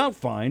comes out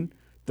fine.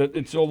 That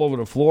it's all over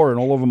the floor and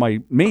all over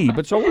me.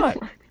 But so what?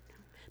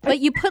 But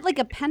you put like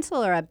a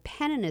pencil or a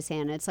pen in his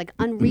hand. It's like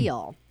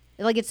unreal.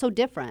 Like it's so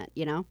different,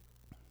 you know.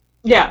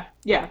 Yeah.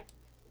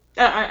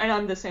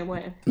 I'm the same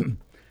way.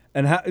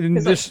 And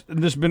this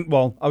been,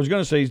 well, I was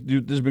going to say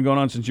this has been going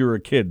on since you were a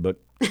kid, but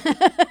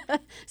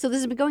So this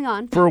has been going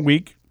on for a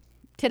week.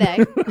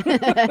 Today.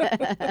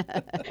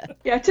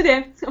 Yeah,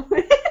 today.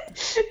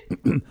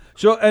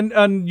 So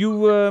and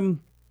you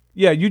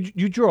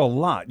you draw a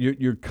lot.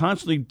 You're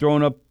constantly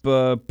throwing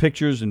up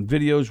pictures and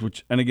videos,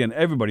 which, and again,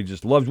 everybody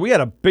just loves. We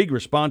had a big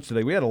response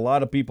today. We had a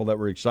lot of people that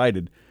were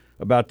excited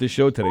about this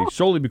show today,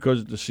 solely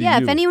because to see you.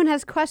 If anyone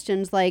has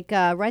questions, like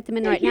write them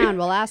in right now and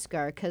we'll ask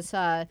her. Because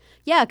that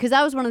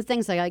was one of the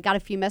things. Like I got a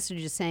few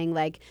messages saying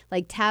like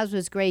Taz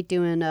was great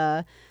doing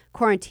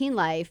quarantine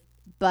life,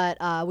 but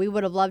we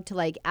would have loved to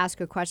like ask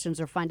her questions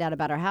or find out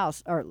about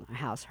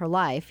her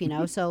life, you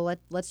know. So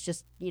let's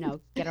just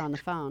get her on the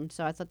phone.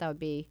 So I thought that would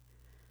be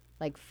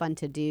like fun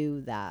to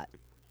do that.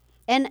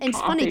 And it's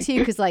funny too,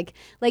 because like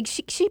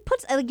she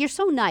puts like, you're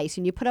so nice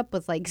and you put up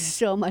with like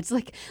so much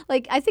like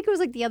I think it was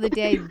like the other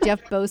day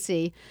Jeff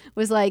Bosey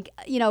was like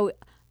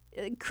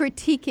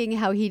critiquing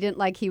how he didn't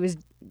like he was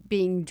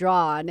being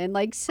drawn, and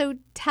like so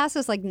Taz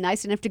was like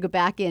nice enough to go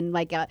back in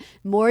like a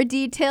more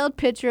detailed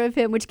picture of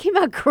him, which came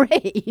out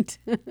great.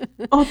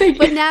 Oh,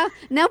 thank you. But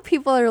now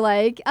people are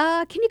like,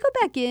 can you go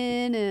back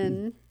in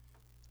and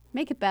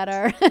make it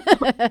better?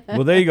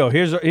 Well, there you go.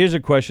 Here's a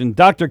question.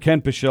 Dr.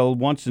 Ken Pichelle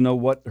wants to know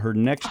what her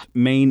next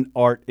main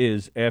art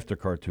is after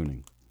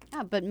cartooning.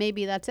 Yeah, but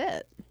maybe that's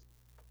it.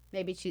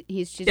 Maybe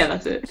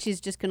that's it.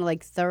 She's just gonna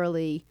like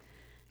thoroughly,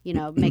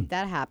 make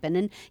that happen.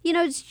 And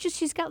it's just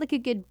she's got like a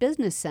good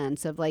business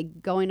sense of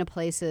like going to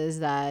places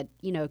that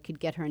could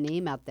get her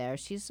name out there.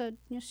 She's a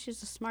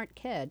smart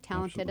kid,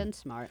 talented and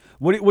smart.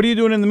 What are you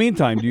doing in the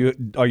meantime?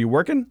 Are you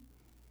working?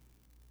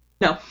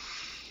 No.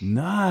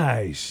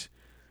 Nice.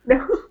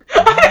 No.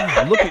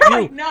 Wow, look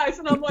at you. Nice,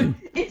 and I'm like,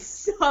 it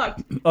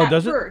sucked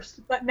does it?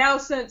 first, but now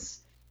since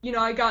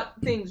I got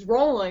things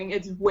rolling,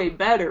 it's way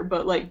better.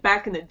 But like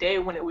back in the day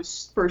when it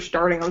was first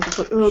starting, I was just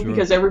like, oh,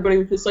 because everybody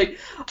was just like,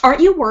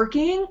 aren't you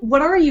working?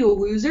 What are you, a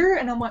loser?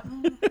 And I'm like,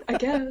 I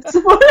guess.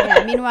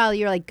 Yeah. Meanwhile,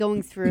 you're like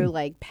going through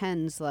like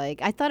pens.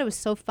 Like I thought it was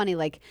so funny.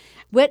 Like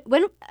it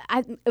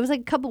was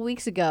like a couple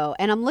weeks ago,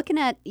 and I'm looking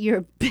at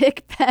your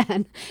Bic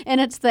pen, and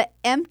it's the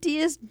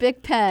emptiest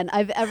Bic pen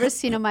I've ever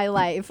seen in my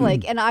life.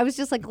 Like, and I was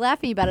just like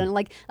laughing about it. And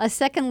like a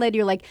second later,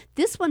 you're like,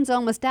 this one's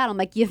almost out. I'm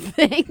like, you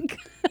think?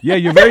 Yeah,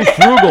 you're very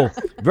frugal.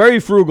 Very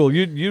frugal.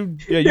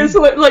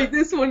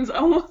 This one's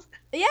almost.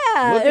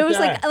 Yeah, it was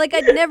that. like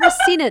I'd never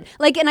seen it.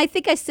 Like, and I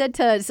think I said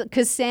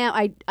because Sam,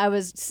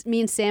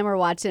 me and Sam were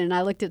watching, and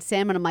I looked at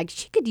Sam, and I'm like,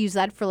 she could use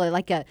that for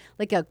like a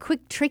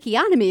quick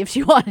tracheotomy if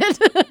she wanted.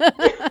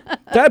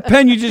 That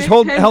pen you just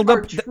held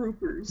up.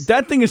 Troopers.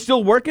 That thing is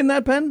still working.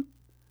 That pen?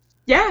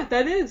 Yeah,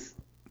 that is.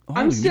 Oh,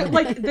 I'm still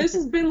like this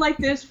has been like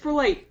this for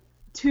like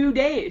 2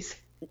 days.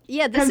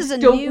 Yeah, this is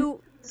still a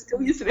new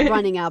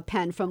running out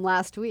pen from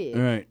last week.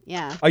 Right.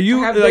 Yeah. Are you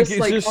I have like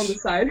this, on the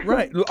side?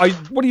 Right.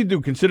 What do you do?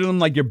 Consider them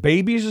like your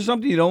babies or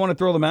something? You don't want to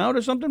throw them out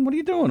or something? What are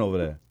you doing over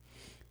there?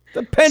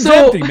 The pen's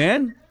empty,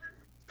 man.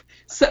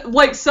 So,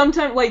 like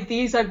sometimes like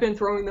these I've been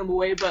throwing them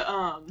away, but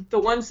the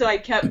ones that I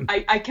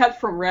kept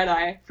from Red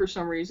Eye for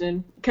some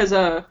reason because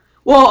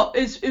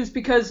it's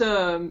because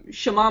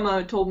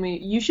Shamama told me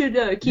you should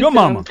keep your them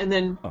mama. And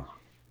then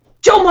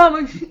Joe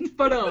Mama,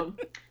 but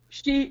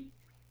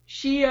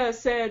she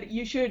said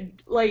you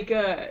should like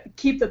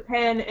keep the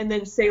pen and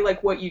then say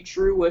like what you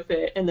drew with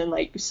it and then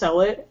like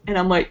sell it, and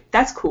I'm like,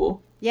 that's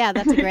cool. Yeah,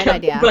 that's a great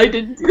idea. But I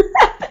didn't do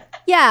that.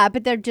 Yeah,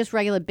 but they're just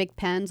regular Bic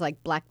pens,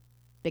 like black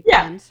Bic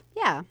pens.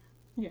 Yeah.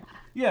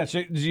 Yeah, so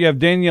you have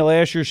Danielle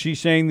Asher.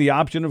 She's saying the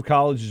option of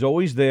college is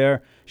always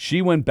there.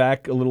 She went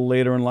back a little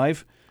later in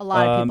life. A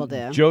lot of people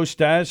do. Joe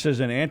Stas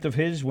says an aunt of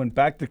his went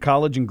back to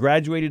college and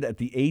graduated at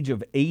the age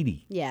of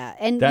 80. Yeah,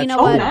 and That's you know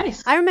cool. what?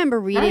 Nice. I remember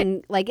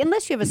reading, like,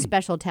 unless you have a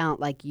special talent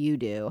like you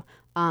do,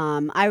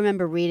 I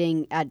remember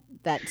reading at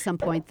some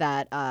point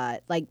that,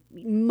 like,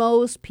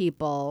 most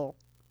people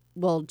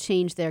will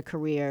change their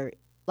career.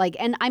 Like,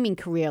 and I mean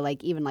career,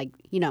 like, even, like,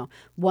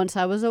 once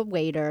I was a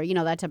waiter,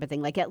 that type of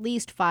thing. Like, at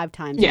least 5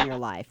 times in your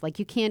life. Like,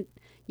 you can't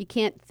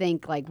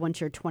think like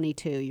once you're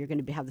 22 you're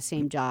going to have the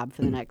same job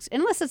for the next,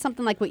 unless it's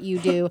something like what you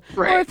do,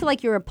 Right. or if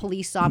like you're a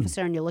police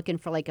officer and you're looking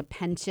for like a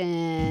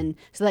pension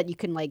so that you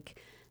can like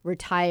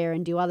retire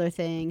and do other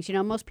things. You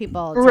know, most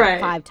people it's Right.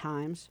 like 5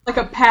 times. Like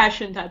a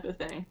passion type of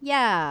thing.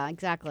 Yeah,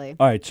 exactly.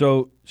 All right,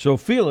 so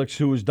Felix,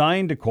 who was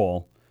dying to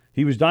call,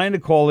 he was dying to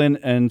call in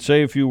and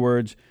say a few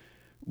words,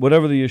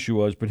 whatever the issue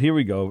was. But here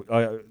we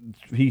go.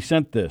 He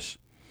sent this.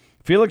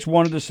 Felix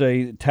wanted to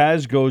say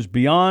Taz goes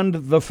beyond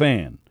the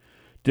fan.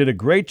 Did a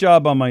great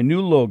job on my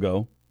new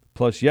logo.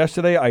 Plus,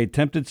 yesterday I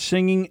attempted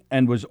singing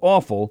and was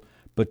awful,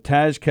 but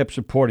Taz kept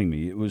supporting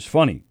me. It was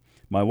funny.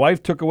 My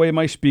wife took away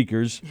my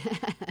speakers.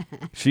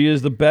 She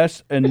is the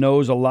best and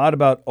knows a lot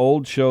about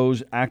old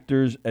shows,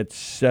 actors,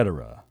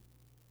 etc.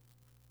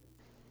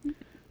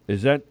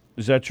 Is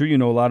that true? You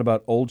know a lot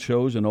about old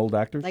shows and old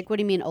actors? Like, what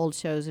do you mean old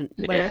shows? And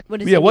Yeah. what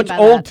does it Yeah, mean what's by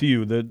old that? to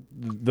you?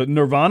 The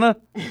Nirvana?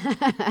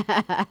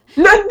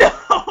 No.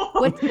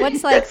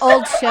 What's like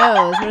old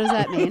shows? What does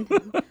that mean?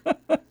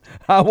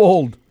 How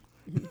old?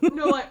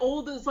 No, like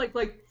old is like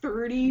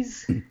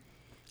 30s.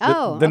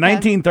 Oh, The okay.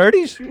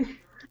 1930s?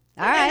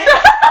 All right.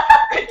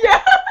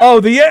 Yeah, Oh,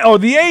 the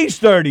age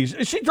 30s.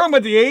 Is she talking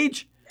about the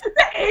age?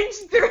 the age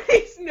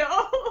 30s.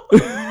 No.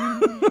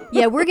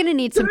 Yeah, we're gonna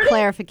need some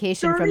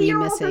clarification from you,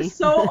 30-year-olds are Missy.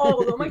 so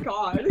old. Oh my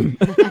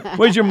god.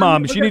 Where's your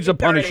mom? She needs to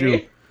punish you.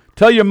 30.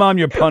 Tell your mom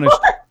you're punished.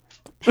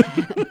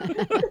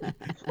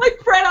 Like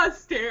Fred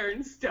Astaire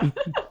and stuff.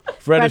 Fred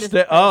Fred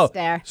Astaire. Oh,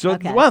 Astaire. so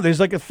Okay. wow, there's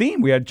like a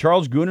theme. We had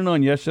Charles Goonan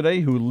on yesterday,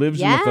 who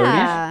lives in the 30s,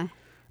 Yeah.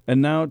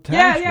 and now Taz.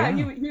 Yeah.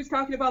 Wow. He was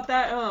talking about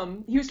that.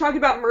 He was talking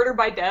about Murder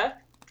by Death.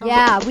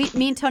 Yeah,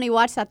 me and Tony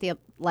watched that a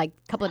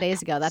couple of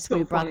days ago. That's So when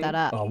we brought funny. that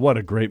up. Oh, what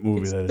a great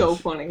movie It's that is. so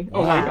funny.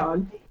 Oh Yeah. my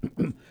god.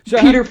 So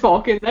Peter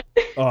Falcon.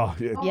 Oh,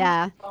 yeah.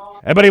 Yeah.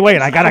 Everybody,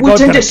 wait! I gotta go Which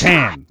to in the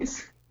can.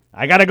 disguise.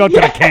 I gotta go to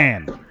the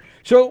can.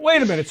 So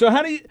wait a minute. So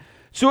how do you?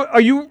 So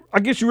are you? I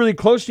guess you're really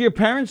close to your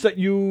parents that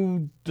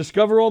you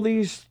discover all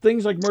these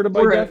things like Murder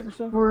by Death and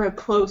stuff. We're a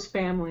close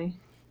family.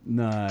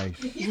 Nice.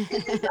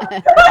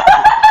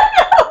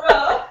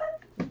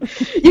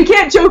 You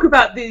can't joke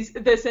about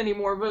this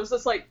anymore, but it's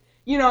just like,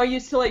 you know, I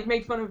used to like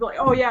make fun of like,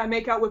 oh yeah, I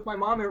make out with my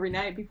mom every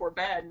night before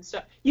bed and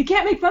stuff. You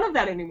can't make fun of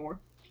that anymore.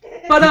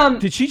 But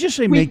Did she just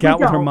say we- make we out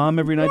with her don't. mom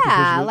every night?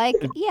 Yeah,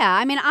 before she yeah.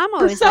 I mean, I'm we're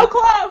always so like,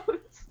 close.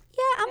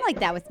 yeah, I'm like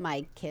that with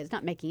my kids,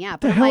 not making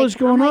out. the But hell like, is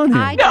going I'm on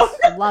like, here? I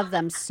just love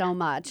them so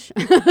much.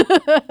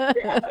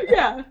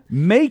 Yeah.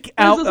 Make It's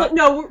out. just like,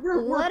 no,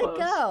 we're Let close. it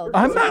go.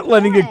 I'm not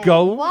letting it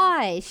go.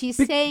 Why? She's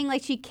saying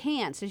like she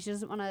can't, so she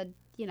doesn't want to,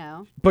 you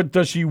know. But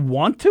does she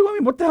want to? I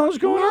mean, what the hell is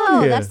going on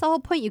No, here? that's the whole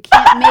point. You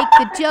can't make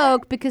the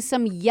joke because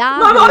some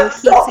Yahoo Mama, keeps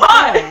it's so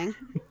hot. it going.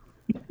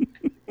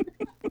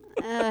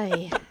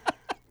 Ay.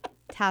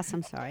 Tass,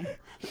 I'm sorry.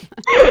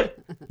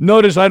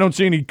 Notice I don't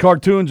see any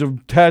cartoons of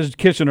Taz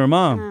kissing her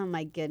mom. Oh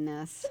my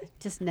goodness,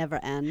 just never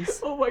ends.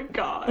 Oh my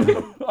god.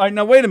 All right,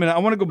 now wait a minute. I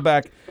want to go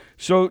back.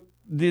 So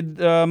did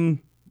Ken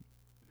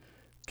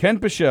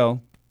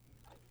Pichelle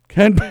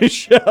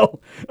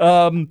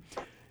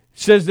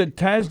says that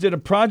Taz did a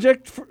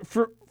project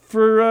for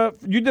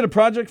you did a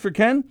project for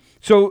Ken?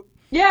 So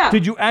Yeah.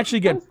 did you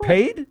actually get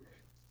paid?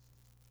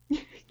 Yeah.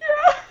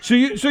 So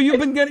you've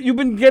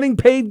been getting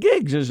paid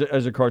gigs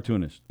as a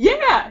cartoonist.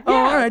 Yeah. Oh,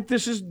 all right.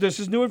 This is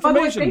new By the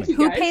way, information. thank to me.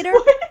 you Who guys. paid her?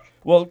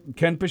 Well,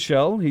 Ken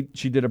Pichelle,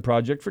 she did a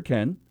project for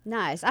Ken.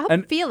 Nice. I hope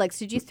And- Felix,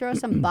 did you throw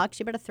some bucks?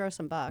 You better throw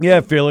some bucks. Yeah,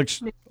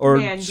 Felix, or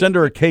Man, send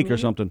her a cake or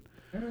something.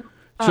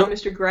 So-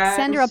 Mr. Grass.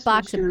 Send her a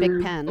box of Mr.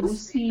 Big Pens.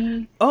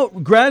 Bosey. Oh,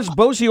 Graz,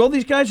 Bosie, all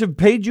these guys have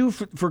paid you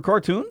for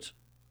cartoons?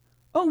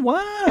 Oh,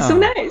 wow. It's so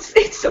nice.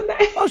 It's so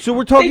nice. Oh, so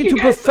we're talking Thank to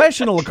you, guys.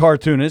 professional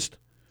cartoonist.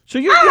 So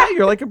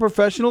you're like a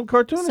professional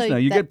cartoonist So now.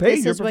 You that- get paid.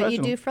 This You're is what you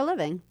professional. do for a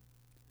living.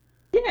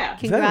 Yeah.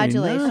 Very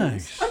Congratulations.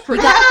 nice. I'm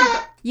pretty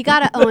happy. You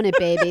gotta own it,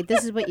 baby.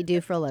 This is what you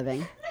do for a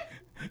living.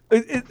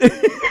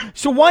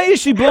 So why is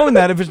she blowing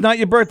that if it's not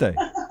your birthday?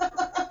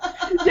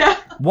 Yeah.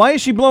 Why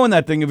is she blowing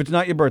that thing if it's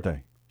not your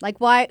birthday? Like,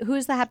 why?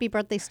 Who's the happy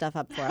birthday stuff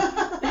up for?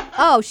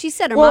 Oh, she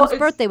said her Well, mom's it's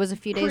birthday was a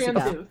few days ago.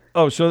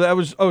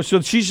 Preemptive. Oh,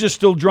 so she's just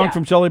still drunk Yeah.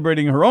 from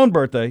celebrating her own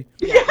birthday.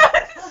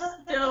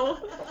 Still.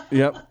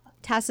 Yep.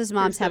 Tass's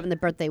mom's having the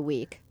birthday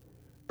week.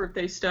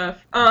 Birthday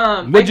stuff.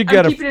 What'd you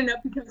get I'm her keeping it up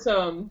because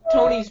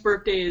Tony's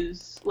birthday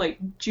is like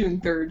June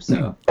 3rd,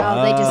 so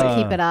Oh, they just Ah.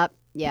 keep it up.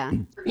 Yeah.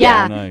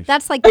 Yeah. nice.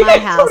 That's like my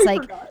house. Totally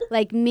Like forgot.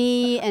 like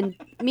me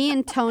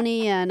and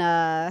Tony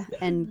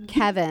and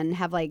Kevin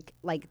have like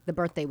the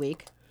birthday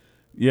week.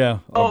 Yeah.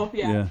 Oh,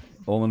 yeah.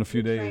 All in a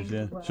few days.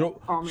 Yeah.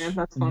 So, oh man,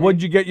 that's funny.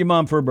 what'd you get your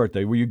mom for her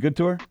birthday? Were you good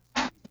to her?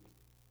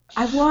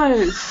 I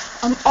was.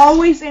 I'm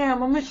always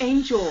am. I'm an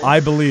angel. I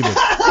believe it.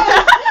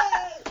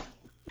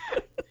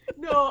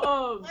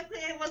 No, Luckily,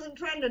 I wasn't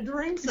trying to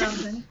drink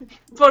something.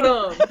 but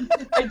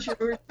I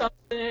drew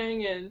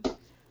something and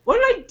what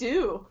did I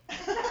do?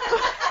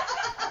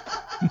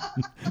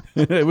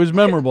 It was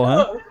memorable,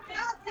 huh?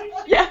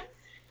 Yeah,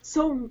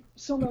 so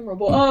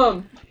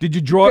memorable. Did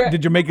you draw? Yeah.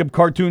 Did you make a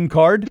cartoon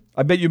card?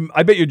 I bet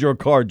you draw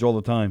cards all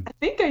the time. I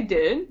think I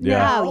did.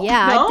 Yeah. Oh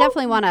yeah, No? I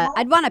definitely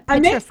I'd want a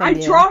picture from I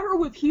you. draw her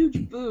with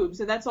huge boobs,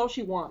 and that's all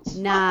she wants.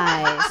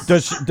 Nice.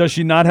 Does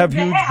she not have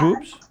huge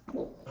boobs?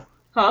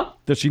 Huh?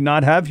 Does she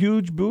not have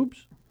huge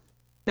boobs?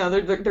 No,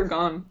 they're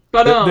gone.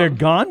 But They're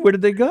gone? Where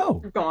did they go?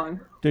 they're gone.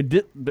 They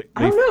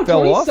I don't know. fell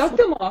Tony off? sucked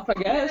them off, I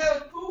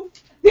guess.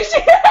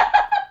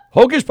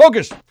 Hocus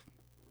pocus!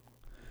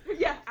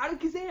 Yeah, out of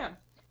Kazam.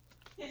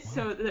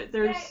 So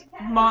there's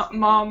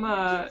mom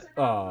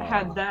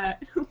had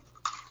that.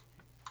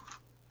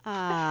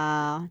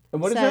 And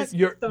what is that?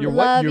 Your what?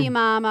 Love Your, you,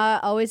 Mama,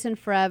 always and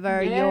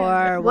forever. Yeah. Your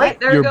Right, what?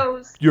 there it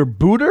goes. your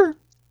booter?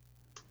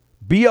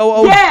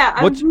 B-O-O? Yeah,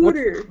 I'm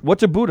Booter.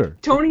 What's a booter?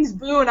 Tony's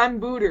Boo and I'm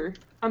Booter.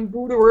 I'm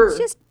Booterer. It's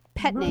just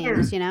pet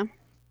names, you know.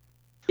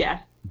 Yeah.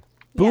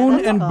 Boon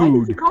that's and cool. Why did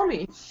booed. you call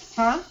me?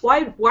 Huh?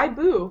 Why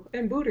Boo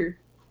and Booter?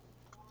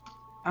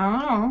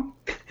 I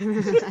don't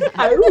know.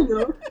 I don't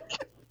know.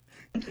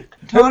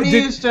 Tony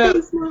used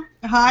to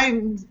hide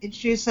and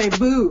she'd say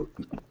boo.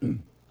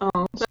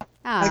 Oh,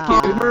 I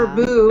called her Aw.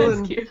 boo, that's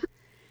and cute.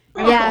 I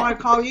didn't Yeah. want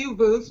to call you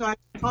boo, so I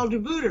called you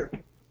booter.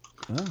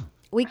 Oh.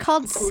 We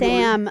called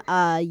Sam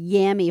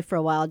Yammy for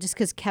a while just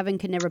because Kevin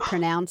could never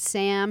pronounce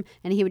Sam,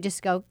 and he would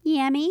just go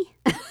Yammy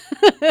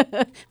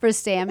for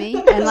Sammy,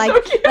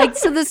 and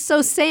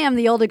so Sam,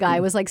 the older guy,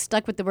 was like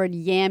stuck with the word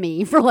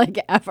Yammy for like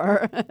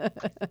ever.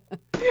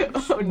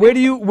 Where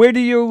do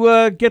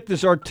you get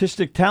this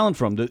artistic talent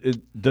from?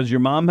 Does your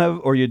mom have,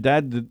 or your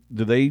dad?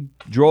 Do they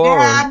draw?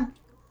 Dad,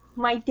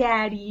 My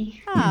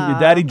daddy. Or your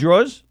daddy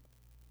draws?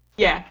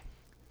 Yeah.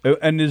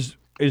 And is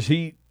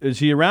he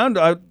around?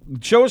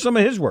 Show us some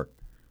of his work.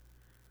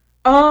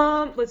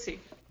 Let's see.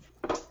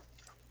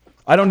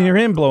 I don't hear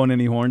him blowing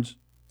any horns.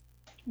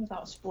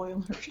 Without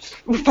spoilers.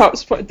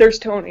 There's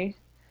Tony.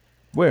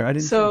 Where? I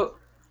didn't. So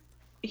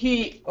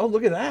he Oh,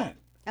 look at that.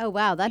 Oh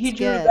wow, that's he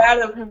drew good.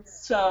 that of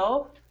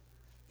himself.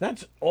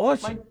 That's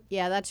awesome.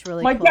 Yeah, that's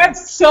really My cool.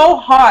 dad's so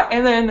hot,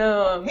 and then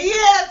he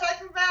is. I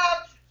can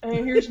vouch.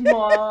 and here's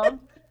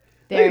mom.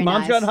 Very Hey,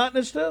 mom's nice. got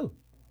hotness too.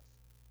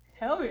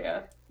 Hell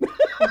yeah.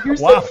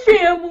 Here's Wow. the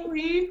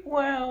family.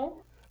 Wow.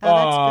 Oh,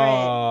 that's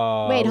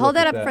Oh, great. Wait, hold look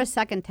that at up for a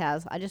second,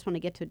 Taz. I just want to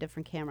get to a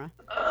different camera.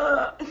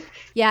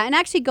 Yeah, and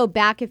actually go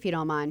back if you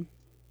don't mind.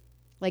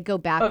 Like go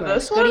backwards.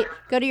 this Go one?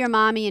 go to your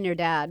mommy and your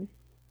dad.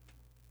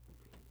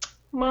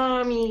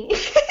 Mommy.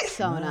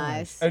 So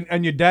nice.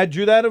 And your dad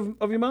drew that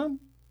of your mom?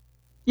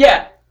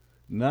 Yeah.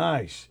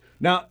 Nice.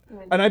 Now,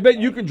 and I bet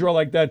you can draw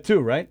like that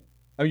too, right?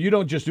 I mean, you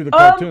don't just do the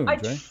cartoons, I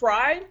right?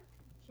 tried.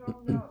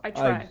 I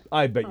tried.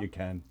 I bet you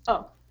can.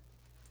 Oh.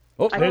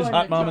 Oh, I there's don't hot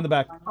like mom to in the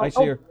back. I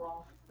see her.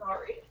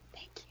 Sorry.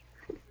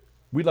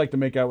 We'd like to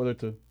make out with her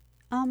too.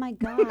 Oh my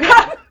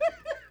god.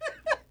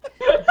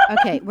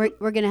 Okay,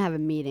 we're gonna have a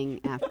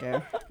meeting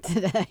after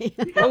today.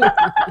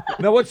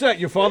 Now, what's that?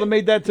 Your father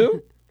made that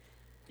too?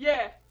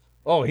 Yeah.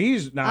 Oh,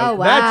 he's now. Oh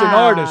wow. That's an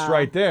artist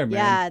right there, man.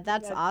 Yeah,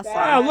 that's awesome.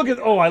 Wow, look at.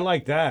 Oh, I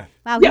like that.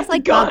 Wow, Yeah, he's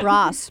like God. Bob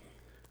Ross.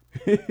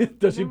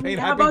 Does he paint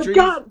How happy about trees?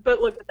 gun? But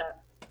look at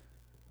that.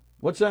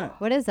 What's that?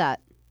 What is that?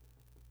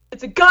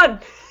 It's a gun.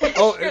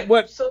 Oh,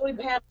 what? Slowly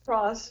pan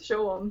across.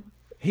 Show him.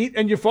 He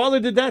and your father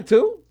did that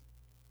too?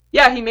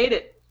 Yeah, he made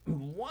it.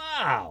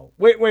 Wow.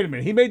 Wait a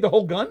minute. He made the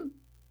whole gun?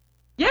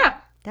 Yeah.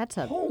 That's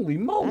a Holy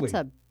moly! that's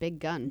a big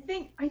gun.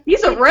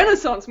 He's a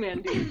Renaissance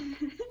man, dude.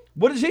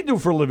 What does he do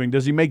for a living?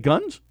 Does he make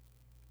guns?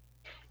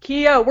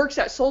 He works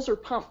at Sulzer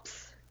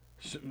Pumps.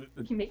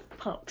 He makes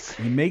pumps.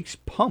 He makes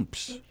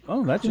pumps.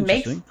 Oh, that's He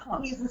makes interesting.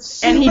 pumps. He's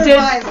a And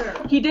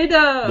supervisor. he did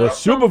The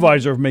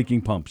supervisor of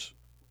making pumps.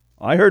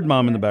 I heard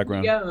mom in the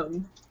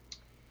background.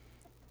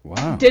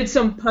 Wow. did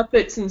some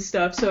puppets and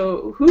stuff.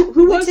 So who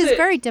was Which is it?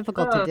 very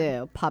difficult to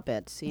do.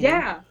 Puppets. You know?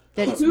 Yeah.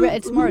 It's Who-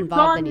 it's more who's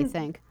involved than on- you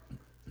think.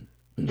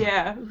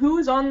 Yeah. Who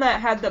was on that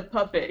had the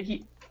puppet?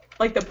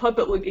 The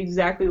puppet looked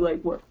exactly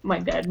like what my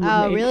dad would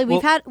Oh make. really? We've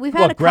Well, had what, a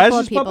couple Graz's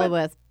of people puppet?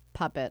 with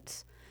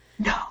puppets.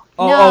 No.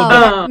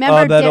 Oh,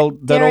 remember that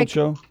old Derek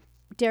show.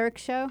 Derek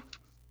show?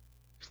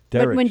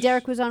 Derek. When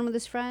Derek was on with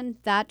his friend,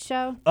 that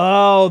show?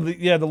 Oh,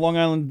 the Long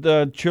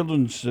Island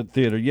Children's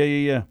Theater.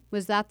 Yeah.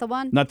 Was that the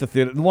one? Not the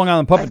theater. The Long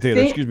Island Puppet Theater.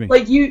 Excuse me.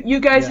 Like you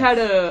guys had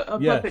a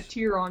Yes.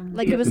 puppeteer on.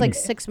 Like it was like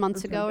 6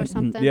 months ago or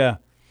something? Yeah.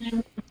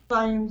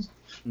 Signs.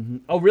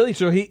 Oh, really?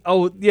 So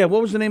what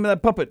was the name of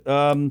that puppet?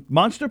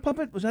 Monster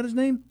Puppet? Was that his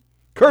name?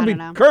 Kirby. don't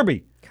know.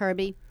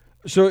 Kirby.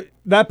 So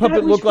that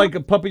puppet was looked like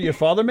a puppet your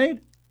father made?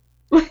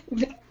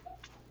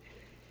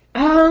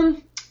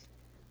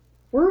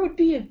 Where would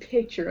be a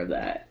picture of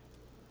that?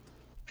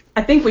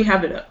 I think we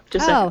have it up.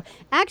 Just a Oh,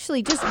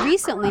 actually, just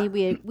recently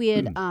we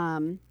had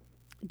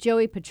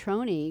Joey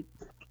Petroni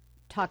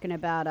talking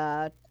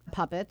about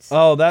puppets.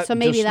 Oh, that So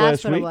maybe just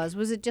that's last what week? it was.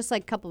 Was it just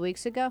like a couple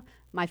weeks ago?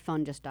 My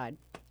phone just died.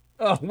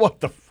 Oh, what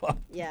the fuck?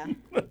 Yeah.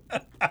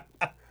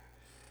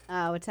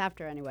 Oh, it's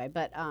after anyway,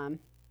 but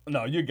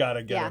No, you got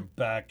to get Yeah. her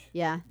back.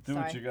 yeah. Do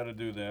what Sorry. you got to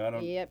do there. I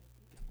don't. Yep.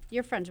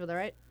 You're friends with her,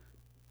 right?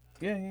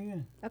 Yeah.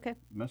 Okay.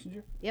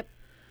 Messenger? Yep.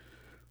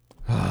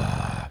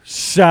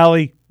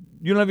 Sallie,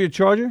 you don't have your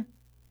charger?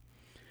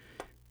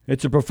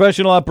 It's a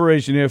professional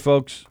operation here,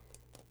 folks.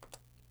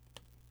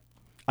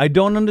 I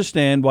don't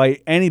understand why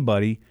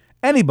anybody,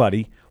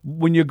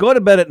 when you go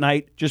to bed at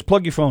night, just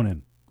plug your phone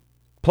in.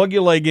 Plug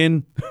your leg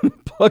in,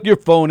 plug your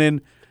phone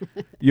in.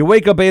 You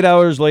wake up 8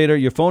 hours later,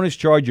 your phone is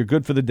charged, you're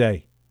good for the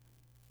day.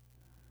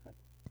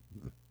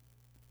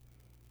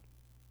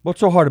 What's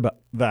so hard about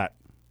that?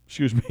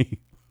 Excuse me.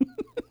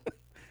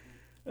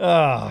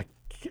 Ah.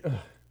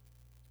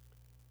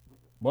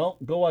 Well,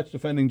 go watch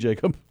Defending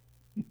Jacob.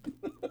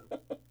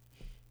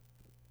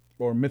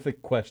 Or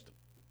Mythic Quest.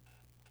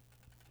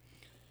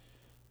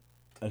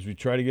 As we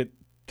try to get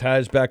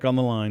Taz back on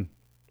the line.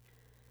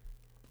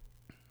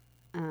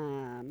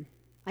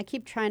 I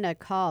keep trying to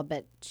call,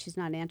 but she's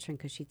not answering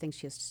because she thinks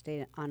she has to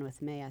stay on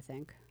with me, I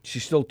think.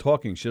 She's still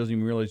talking. She doesn't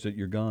even realize that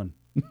you're gone.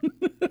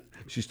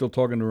 She's still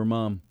talking to her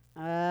mom.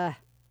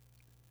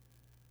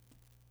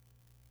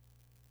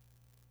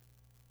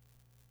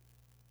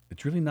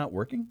 It's really not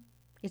working?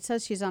 It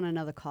says she's on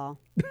another call.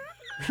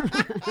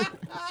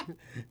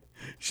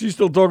 She's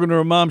still talking to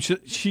her mom.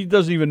 She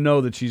doesn't even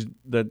know that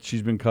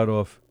she's been cut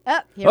off. Oh,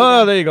 here we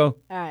go. There you go.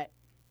 All right.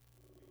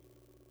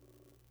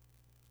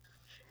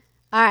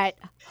 All right.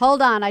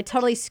 Hold on. I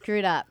totally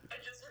screwed up.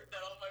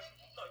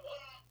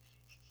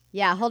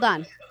 Yeah, hold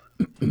on.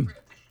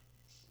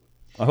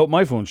 I hope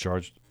my phone's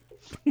charged.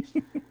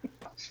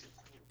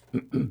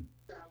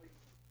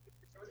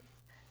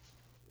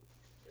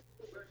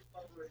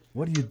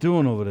 What are you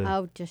doing over there?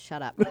 Oh, just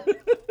shut up.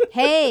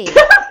 Hey.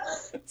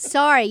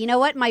 Sorry. You know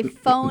what? My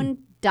phone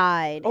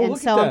died, and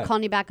so I'm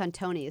calling you back on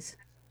Tony's.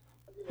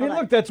 Hey,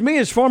 look, that's me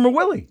as Farmer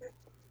Willie.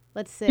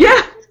 Let's see.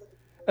 Yeah.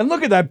 And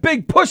look at that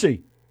big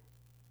pussy.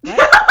 Hell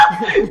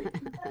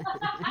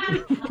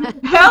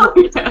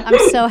yeah.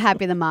 I'm so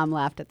happy the mom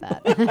laughed at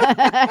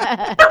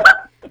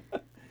that.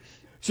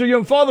 So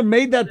your father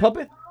made that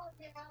puppet?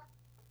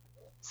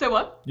 Say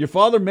what? Your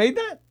father made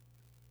that?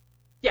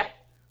 Yeah.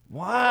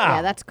 Wow.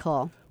 Yeah, that's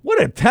cool. What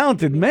a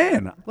talented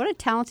man. What a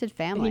talented And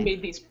family. he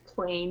made these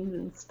planes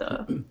and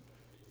stuff.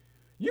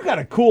 You got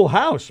a cool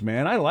house,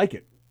 man. I like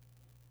it.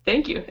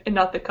 Thank you. And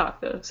not the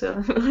cock, though,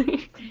 so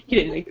he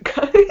didn't make the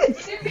cock. He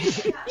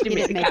didn't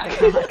make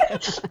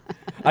the cock.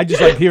 I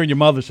just like hearing your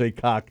mother say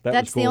cock.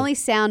 That's cool. the only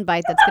sound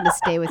bite that's going to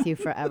stay with you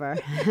forever.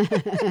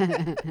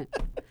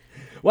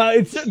 Well,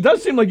 it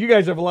does seem like you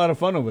guys have a lot of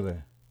fun over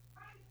there.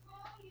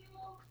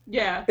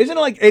 Yeah. Isn't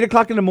it like 8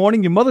 o'clock in the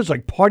morning? Your mother's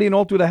like partying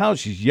all through the house.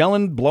 She's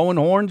yelling, blowing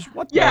horns.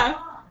 What the? Yeah.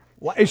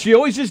 Why, is she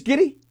always just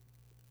giddy?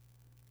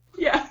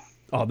 Yeah.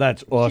 Oh,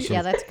 that's awesome.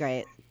 Yeah, that's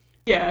great.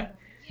 Yeah.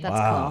 That's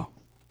Wow.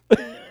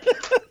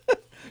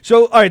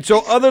 So, all right.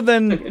 So, other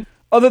than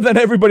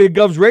everybody at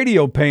Gov's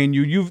Radio paying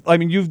you,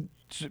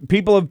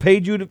 people have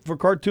paid you for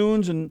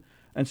cartoons and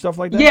stuff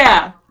like that.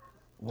 Yeah.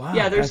 Wow.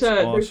 Yeah, there's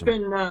awesome.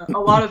 been a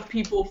lot of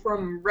people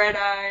from Red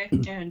Eye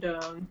and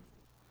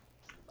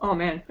oh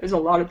man, there's a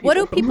lot of people. What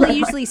do from people Red Eye.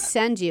 usually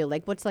send you?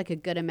 Like, what's like a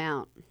good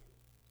amount?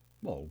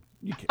 Well,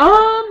 you can't. Well,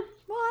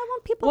 I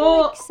want people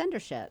to like send her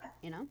shit,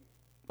 you know?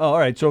 Oh, all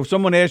right. So, if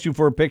someone asked you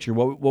for a picture,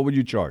 what would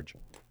you charge?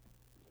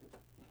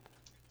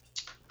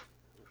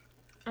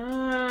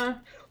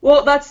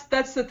 Well, that's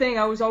the thing.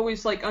 I was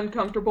always like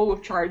uncomfortable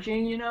with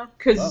charging, you know,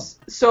 because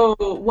so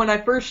when I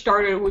first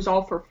started, it was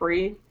all for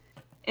free,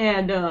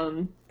 and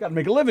Got to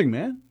make a living,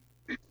 man.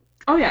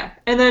 oh yeah,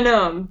 and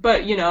then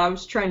but you know, I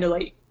was trying to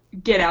like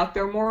get out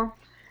there more,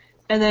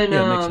 and then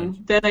Yeah, makes sense.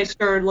 then I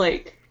started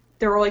like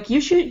they were like you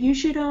should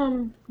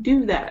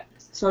do that.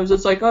 So I was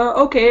just like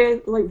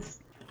okay, like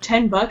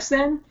 $10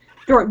 then.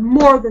 They're like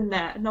more than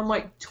that, and I'm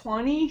like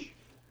 20.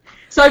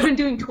 So I've been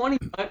doing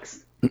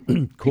 $20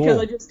 Cool. because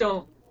I just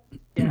don't.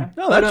 Yeah.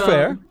 No, that's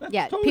fair. That's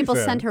Yeah, totally people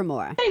fair. send her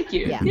more. Thank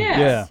you. Yeah.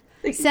 Yeah.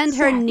 Yeah. Send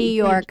her New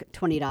York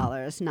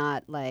 $20,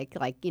 not like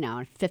you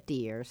know,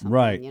 50 or something.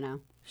 Right. You know.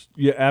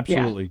 Yeah,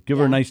 absolutely. Give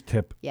her a Yeah. nice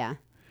tip. Yeah.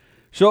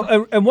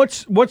 So, and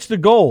what's the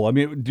goal? I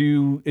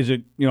mean, is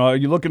it, are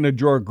you looking to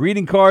draw a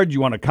greeting card? You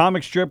want a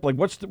comic strip? Like,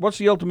 what's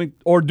the ultimate,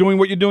 or doing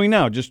what you're doing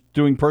now, just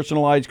doing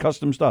personalized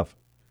custom stuff?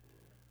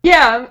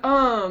 Yeah,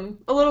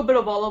 a little bit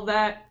of all of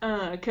that,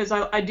 because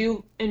I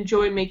do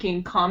enjoy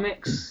making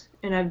comics,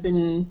 and I've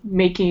been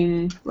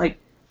making like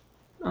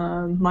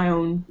my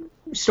own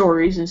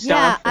stories and stuff.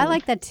 Yeah, I and-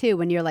 like that too.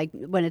 When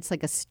it's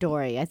like a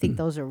story, I think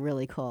those are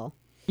really cool.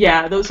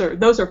 Yeah, those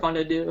are fun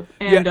to do.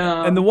 And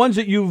And the ones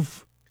that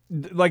you've,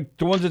 like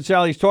the ones that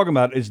Sally's talking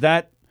about, is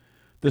that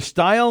the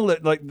style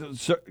that, like,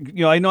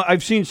 I know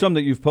I've seen some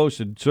that you've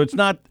posted, so it's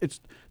not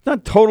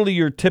totally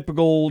your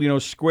typical,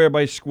 square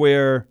by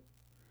square.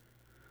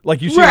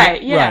 Like you see,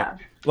 Right, yeah. right.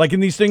 Like in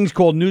these things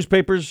called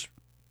newspapers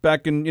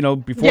back in,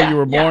 before Yeah, you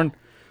were yeah. born,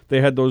 they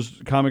had those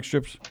comic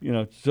strips,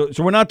 So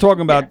we're not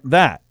talking about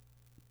that.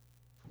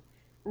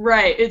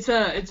 right,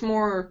 it's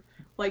more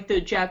like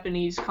the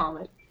Japanese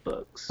comic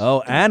books.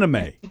 Oh,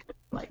 anime.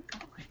 Like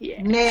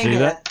yeah. See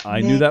that? I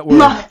knew that word.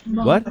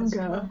 What?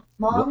 Manga.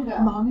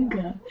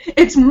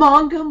 It's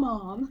manga,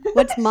 mom.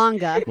 What's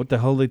manga? What the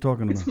hell are they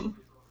talking about?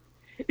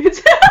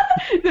 It's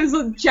there's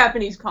like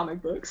Japanese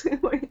comic books.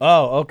 Like,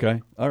 Oh,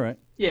 okay. All right.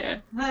 yeah.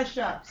 Nice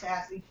job,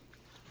 Sassy.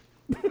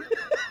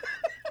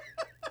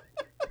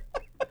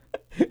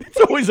 It's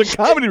always a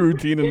comedy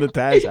routine in the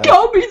Taz house.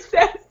 Don't be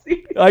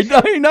sassy. I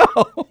know.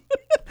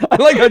 I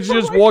like how she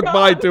just my walked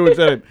by God. too and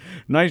said,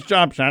 "Nice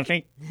job,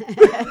 Sassy."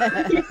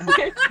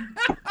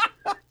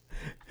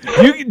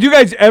 Do you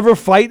guys ever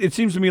fight? It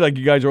seems to me like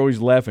you guys are always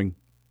laughing.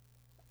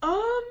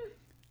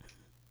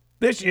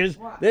 There she is.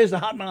 There's the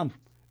hot mom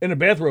in a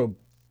bathrobe.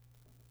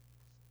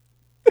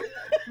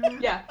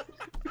 Yeah.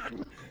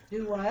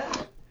 Do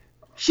what?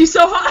 She's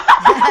so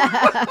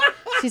hot.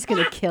 She's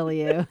gonna kill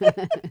you.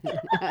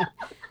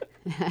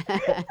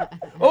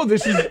 Oh,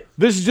 this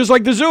is just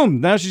like the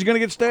Zoom. Now she's gonna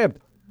get stabbed.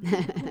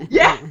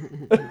 Yeah.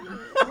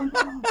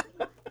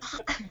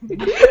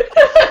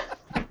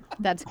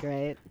 That's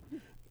great.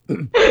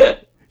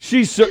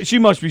 She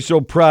must be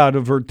so proud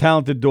of her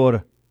talented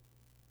daughter.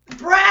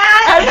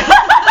 Brad!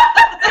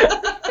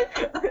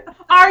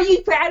 Are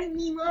you proud of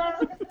me, Mom?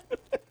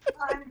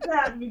 I'm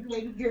proud of you,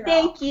 baby girl.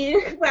 Thank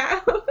you.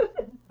 Wow.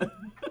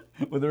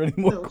 Were there any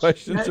more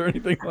questions or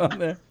anything on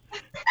there?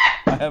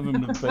 I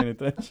haven't been paying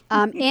attention.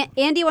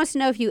 Andy wants to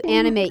know if you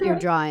animate your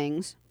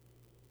drawings.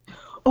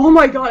 Oh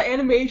my god,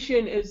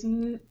 animation is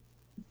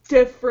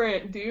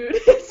different, dude.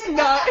 It's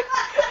not.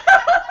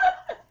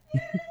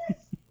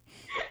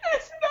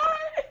 It's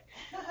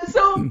not.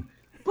 So,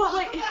 but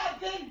like,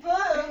 Big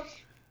boobs.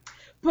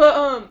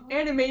 but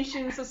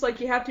animations, it's like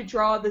you have to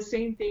draw the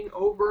same thing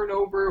over and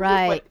over.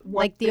 Right. With, one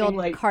like the thing,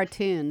 old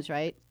cartoons,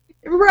 right?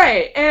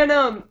 Right, and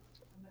a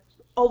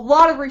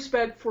lot of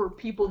respect for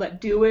people that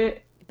do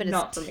it. But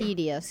not it's for me.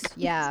 tedious.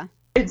 Yeah.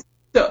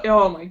 So,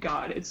 oh my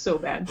god, it's so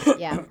bad.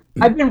 Yeah.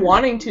 I've been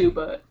wanting to,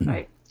 but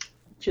I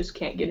just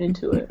can't get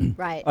into it.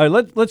 Right. All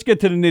right, let's get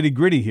to the nitty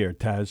gritty here,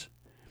 Taz.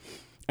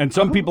 And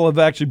some people have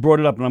actually brought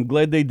it up, and I'm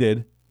glad they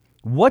did.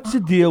 What's the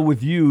deal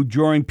with you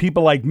drawing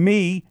people like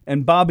me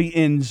and Bobby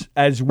Inns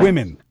as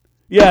women?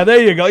 Yeah, there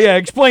you go. Yeah,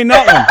 explain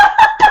that one.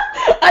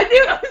 I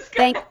knew I was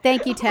gonna.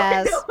 Thank you,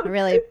 Taz. I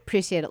really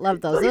appreciate it. Love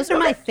those. Those are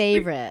my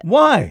favorite.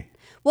 Why?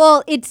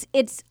 Well,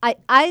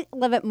 I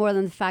love it more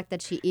than the fact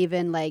that she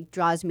even like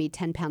draws me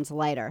 10 pounds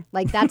lighter.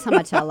 Like that's how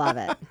much I love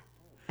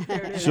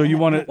it. So you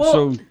want to?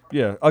 Well- So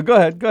yeah. Go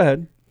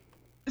ahead.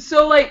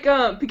 So like,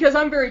 because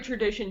I'm very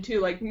tradition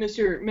too. Like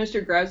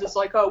Mr. Graz is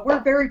like, oh, we're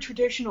very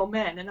traditional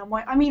men, and I'm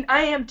like, I mean,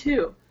 I am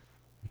too.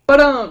 But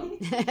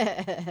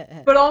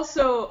but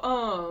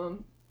also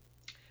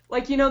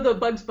like the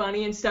Bugs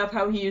Bunny and stuff,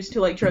 how he used to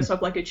like dress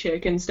up like a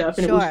chick and stuff,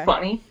 and it was Sure.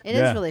 funny. It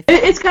Yeah. is really fun.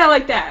 It's kind of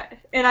like that,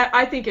 and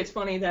I think it's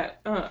funny that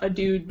a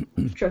dude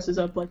dresses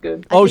up like a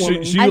Oh, so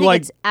woman. you I think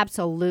like? it's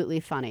absolutely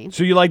funny.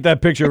 So you like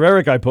that picture of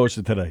Eric I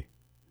posted today?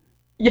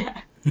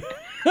 Yeah.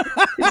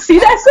 See,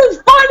 that's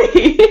so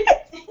funny.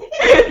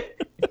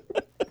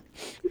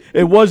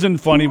 It wasn't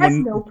funny He has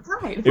when no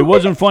pride. it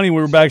wasn't funny when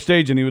we were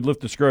backstage and he would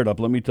lift the skirt up.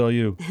 Let me tell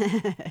you,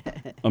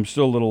 I'm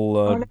still a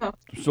little no.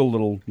 still a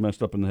little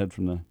messed up in the head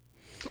from that.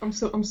 I'm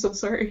so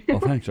sorry. Oh,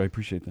 thanks. I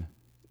appreciate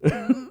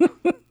that.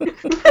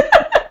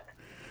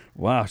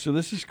 Wow. So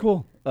this is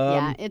cool.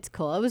 Yeah, it's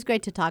cool. It was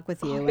great to talk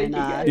with you. Thank And you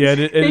guys.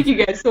 Yeah. Thank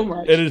you guys so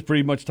much. It is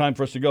pretty much time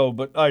for us to go.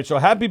 But all right. So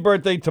happy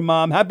birthday to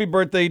Mom. Happy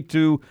birthday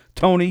to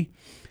Tony.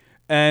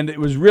 And it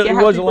was really, Yeah,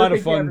 it was a happy lot of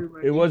birthday to fun.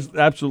 everybody. It was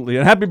absolutely.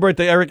 And happy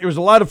birthday, Eric. It was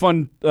a lot of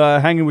fun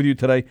hanging with you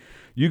today.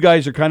 You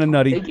guys are kind of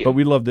nutty, Thank you. but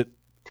we loved it.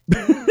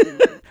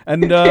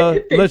 And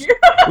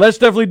let's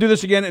definitely do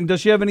this again. And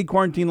does she have any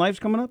quarantine lives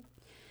coming up?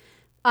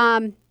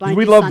 wanna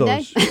We do love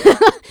Sunday? those.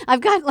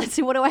 I've got. Let's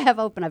see. What do I have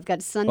open? I've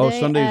got Sunday. Oh,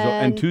 Sundays and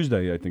and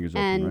Tuesday, I think, is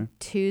open, and right?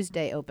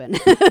 Tuesday open.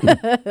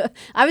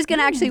 I was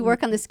gonna actually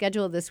work on the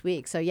schedule this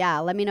week, so yeah,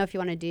 let me know if you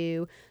want to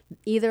do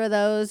either of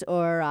those,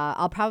 or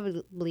I'll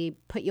probably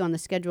put you on the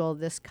schedule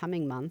this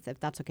coming month if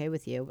that's okay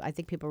with you. I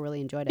think people really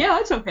enjoyed it. Yeah,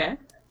 that's okay.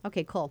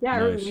 Okay, cool. Yeah, I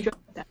Nice. really enjoyed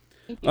that.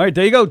 All right,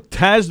 there you go.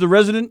 Taz, the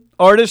resident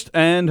artist,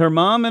 and her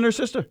mom and her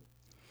sister.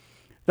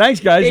 Thanks,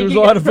 guys. It Thank was a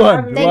you lot guys of for fun.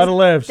 having A me. lot of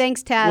laughs.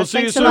 Thanks, Taz. We'll see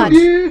Thanks you so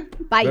soon.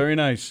 much. Bye. Very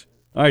nice.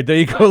 All right, there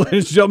you go,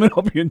 ladies and gentlemen.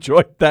 Hope you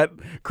enjoyed that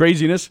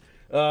craziness.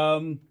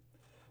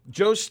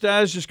 Joe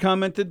Stas just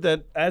commented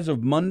that as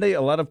of Monday,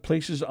 a lot of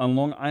places on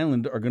Long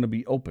Island are going to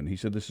be open. He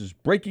said, this is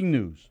breaking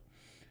news.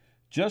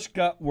 Just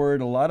got word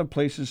a lot of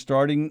places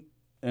starting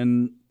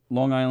in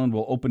Long Island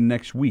will open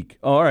next week.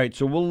 Oh, all right,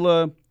 so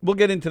we'll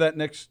get into that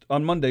next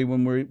on Monday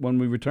when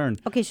we return.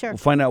 Okay, sure. We'll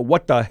find out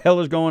what the hell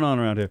is going on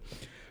around here.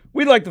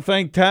 We'd like to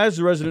thank Taz,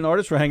 the resident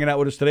artist, for hanging out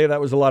with us today. That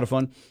was a lot of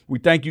fun. We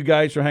thank you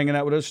guys for hanging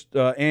out with us.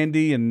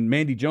 Andy and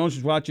Mandy Jones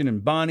is watching,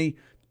 and Bonnie.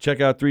 Check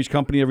out Three's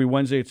Company every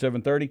Wednesday at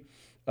 7:30.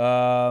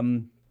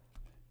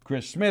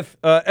 Chris Smith,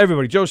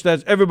 everybody, Joe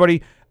Stats,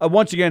 everybody.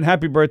 Once again,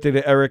 happy birthday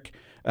to Eric.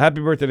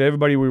 Happy birthday to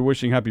everybody we're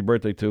wishing happy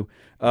birthday to.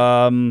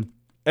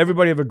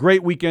 Everybody have a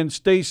great weekend.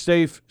 Stay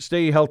safe,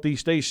 stay healthy,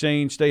 stay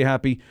sane, stay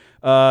happy.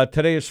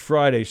 Today is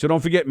Friday, so don't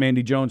forget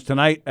Mandy Jones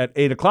tonight at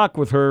 8 o'clock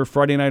with her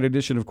Friday night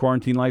edition of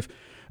Quarantine Life.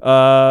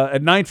 At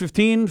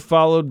 9:15,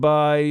 followed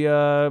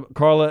by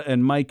Carla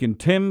and Mike and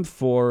Tim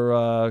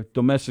for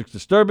Domestic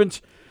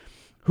Disturbance.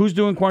 Who's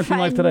doing Quarantine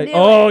Life today? knew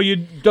Oh, it. you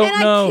don't And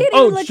I know. can't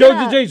Oh, even look Joe it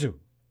up. DeJesu.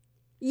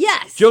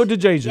 Yes. Joe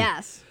DeJesu.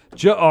 Yes.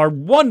 Our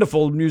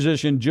wonderful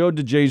musician, Joe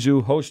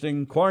DeJesu,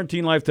 hosting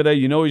Quarantine Life today.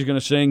 You know he's going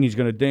to sing, he's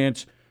going to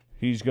dance,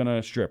 he's going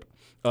to strip.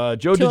 Joe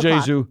 2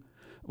 DeJesu.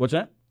 What's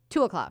that?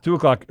 2 o'clock. 2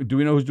 o'clock. Do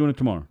we know who's doing it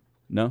tomorrow?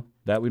 No?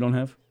 That we don't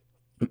have?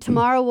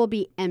 Tomorrow will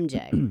be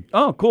MJ.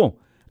 Oh, cool.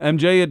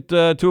 MJ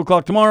at 2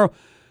 o'clock tomorrow.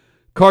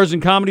 Cars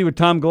and Comedy with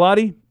Tom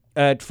Galati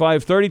at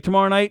 5:30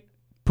 tomorrow night.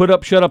 Put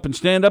Up, Shut Up, and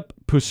Stand Up,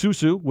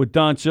 Pususu with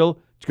Don Sill.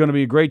 It's going to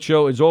be a great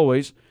show as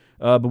always.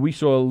 But we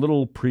saw a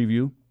little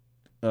preview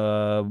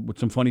with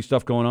some funny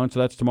stuff going on. So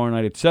that's tomorrow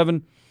night at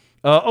 7.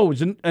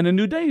 And a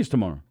new day is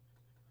tomorrow.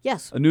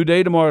 Yes. A new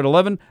day tomorrow at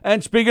 11.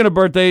 And speaking of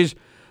birthdays,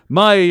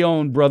 my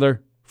own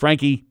brother,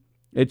 Frankie.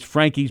 It's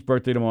Frankie's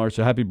birthday tomorrow,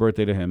 so happy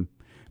birthday to him.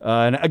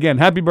 And again,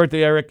 happy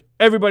birthday, Eric.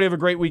 Everybody have a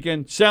great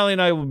weekend. Sallie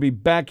and I will be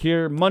back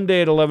here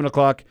Monday at 11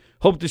 o'clock.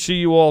 Hope to see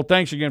you all.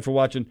 Thanks again for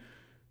watching.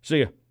 See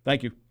ya.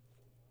 Thank you.